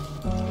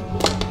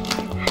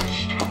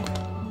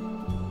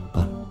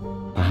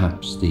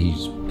 Perhaps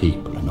these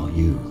people are not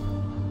you.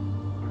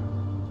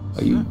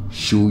 Are you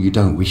sure you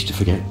don't wish to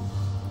forget?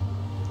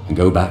 And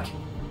go back?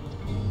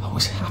 I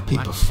was happy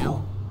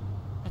before.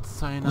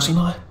 Wasn't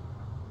I?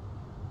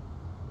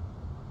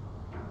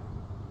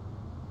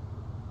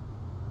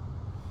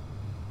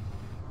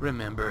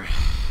 Remember.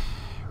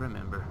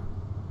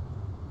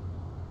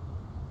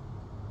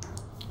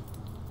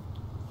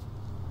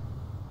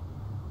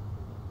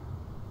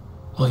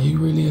 Are you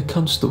really a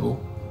constable?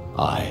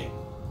 Aye.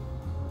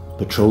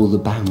 Patrol the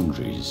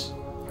boundaries.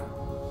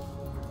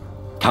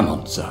 Come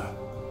on, sir.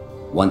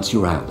 Once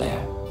you're out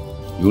there,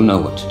 you'll know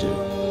what to do.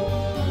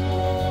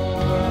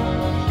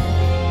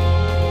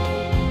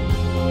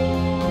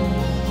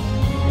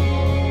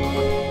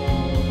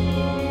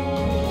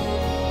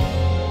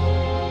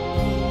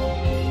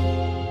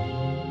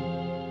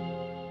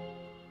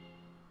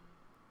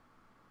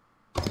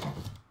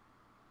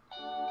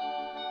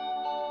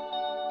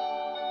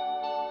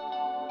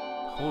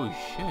 Holy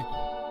shit.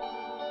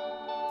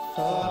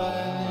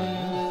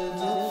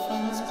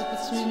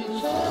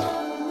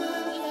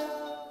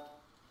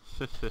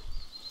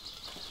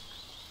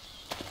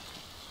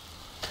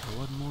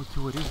 What more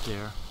to it is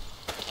there?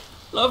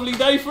 Lovely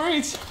day for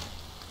it!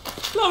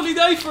 Lovely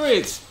day for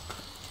it!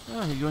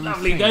 Oh, you're going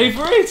Lovely insane. day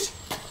for it!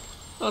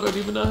 I don't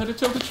even know how to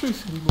tell the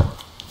truth anymore.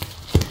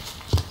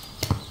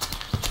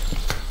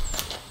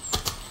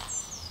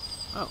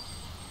 Oh.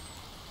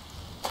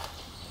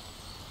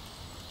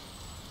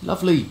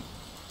 Lovely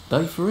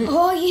day for it.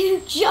 Are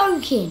you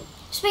joking?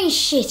 It's been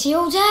shitty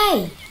all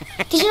day.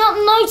 Did you not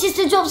notice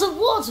the drops of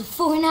water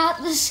falling out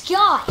of the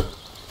sky?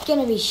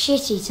 Gonna be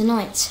shitty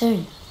tonight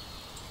too.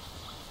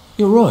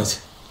 You're right.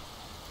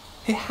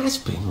 It has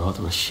been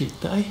rather a shit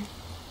day.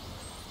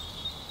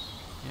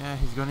 Yeah,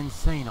 he's gone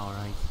insane,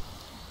 alright.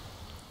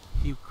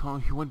 He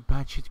went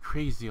batshit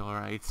crazy,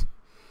 alright.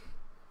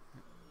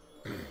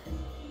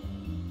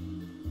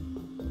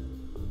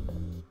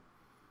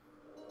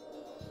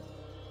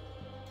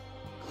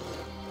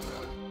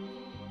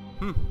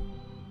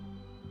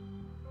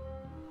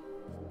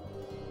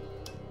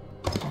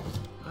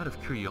 Out of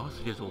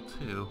curiosity as well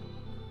too.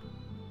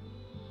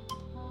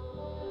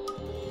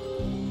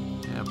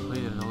 Yeah, I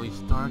played it at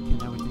least Stark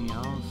and everything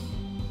else.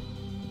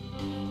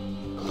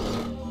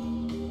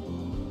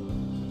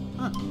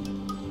 Huh.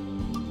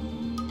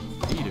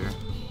 Theater.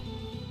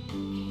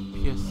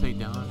 PSA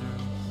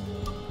downers.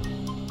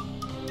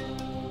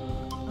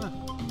 Huh.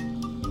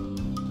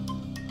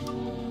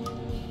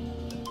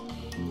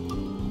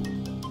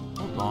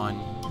 Hold on.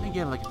 Can I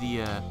get like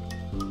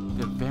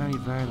the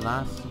very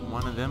last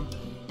one of them?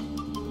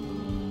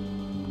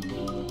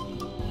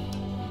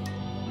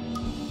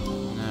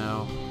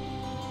 No.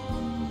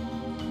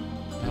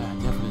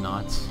 Definitely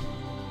not.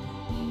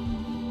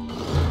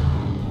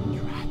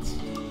 Drat.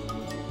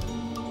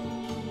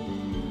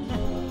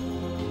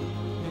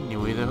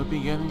 Anyways, I hope you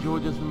guys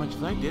enjoyed just as much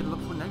as I did.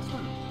 Look for the next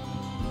one.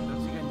 I'll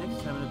see you guys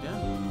next time and then.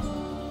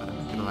 But I'm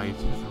not gonna lie,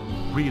 it's just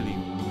really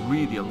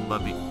a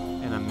lovely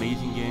and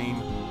amazing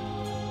game.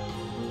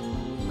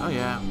 Oh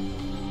yeah.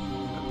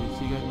 Hope to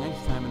see you guys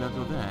next time, and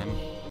until then.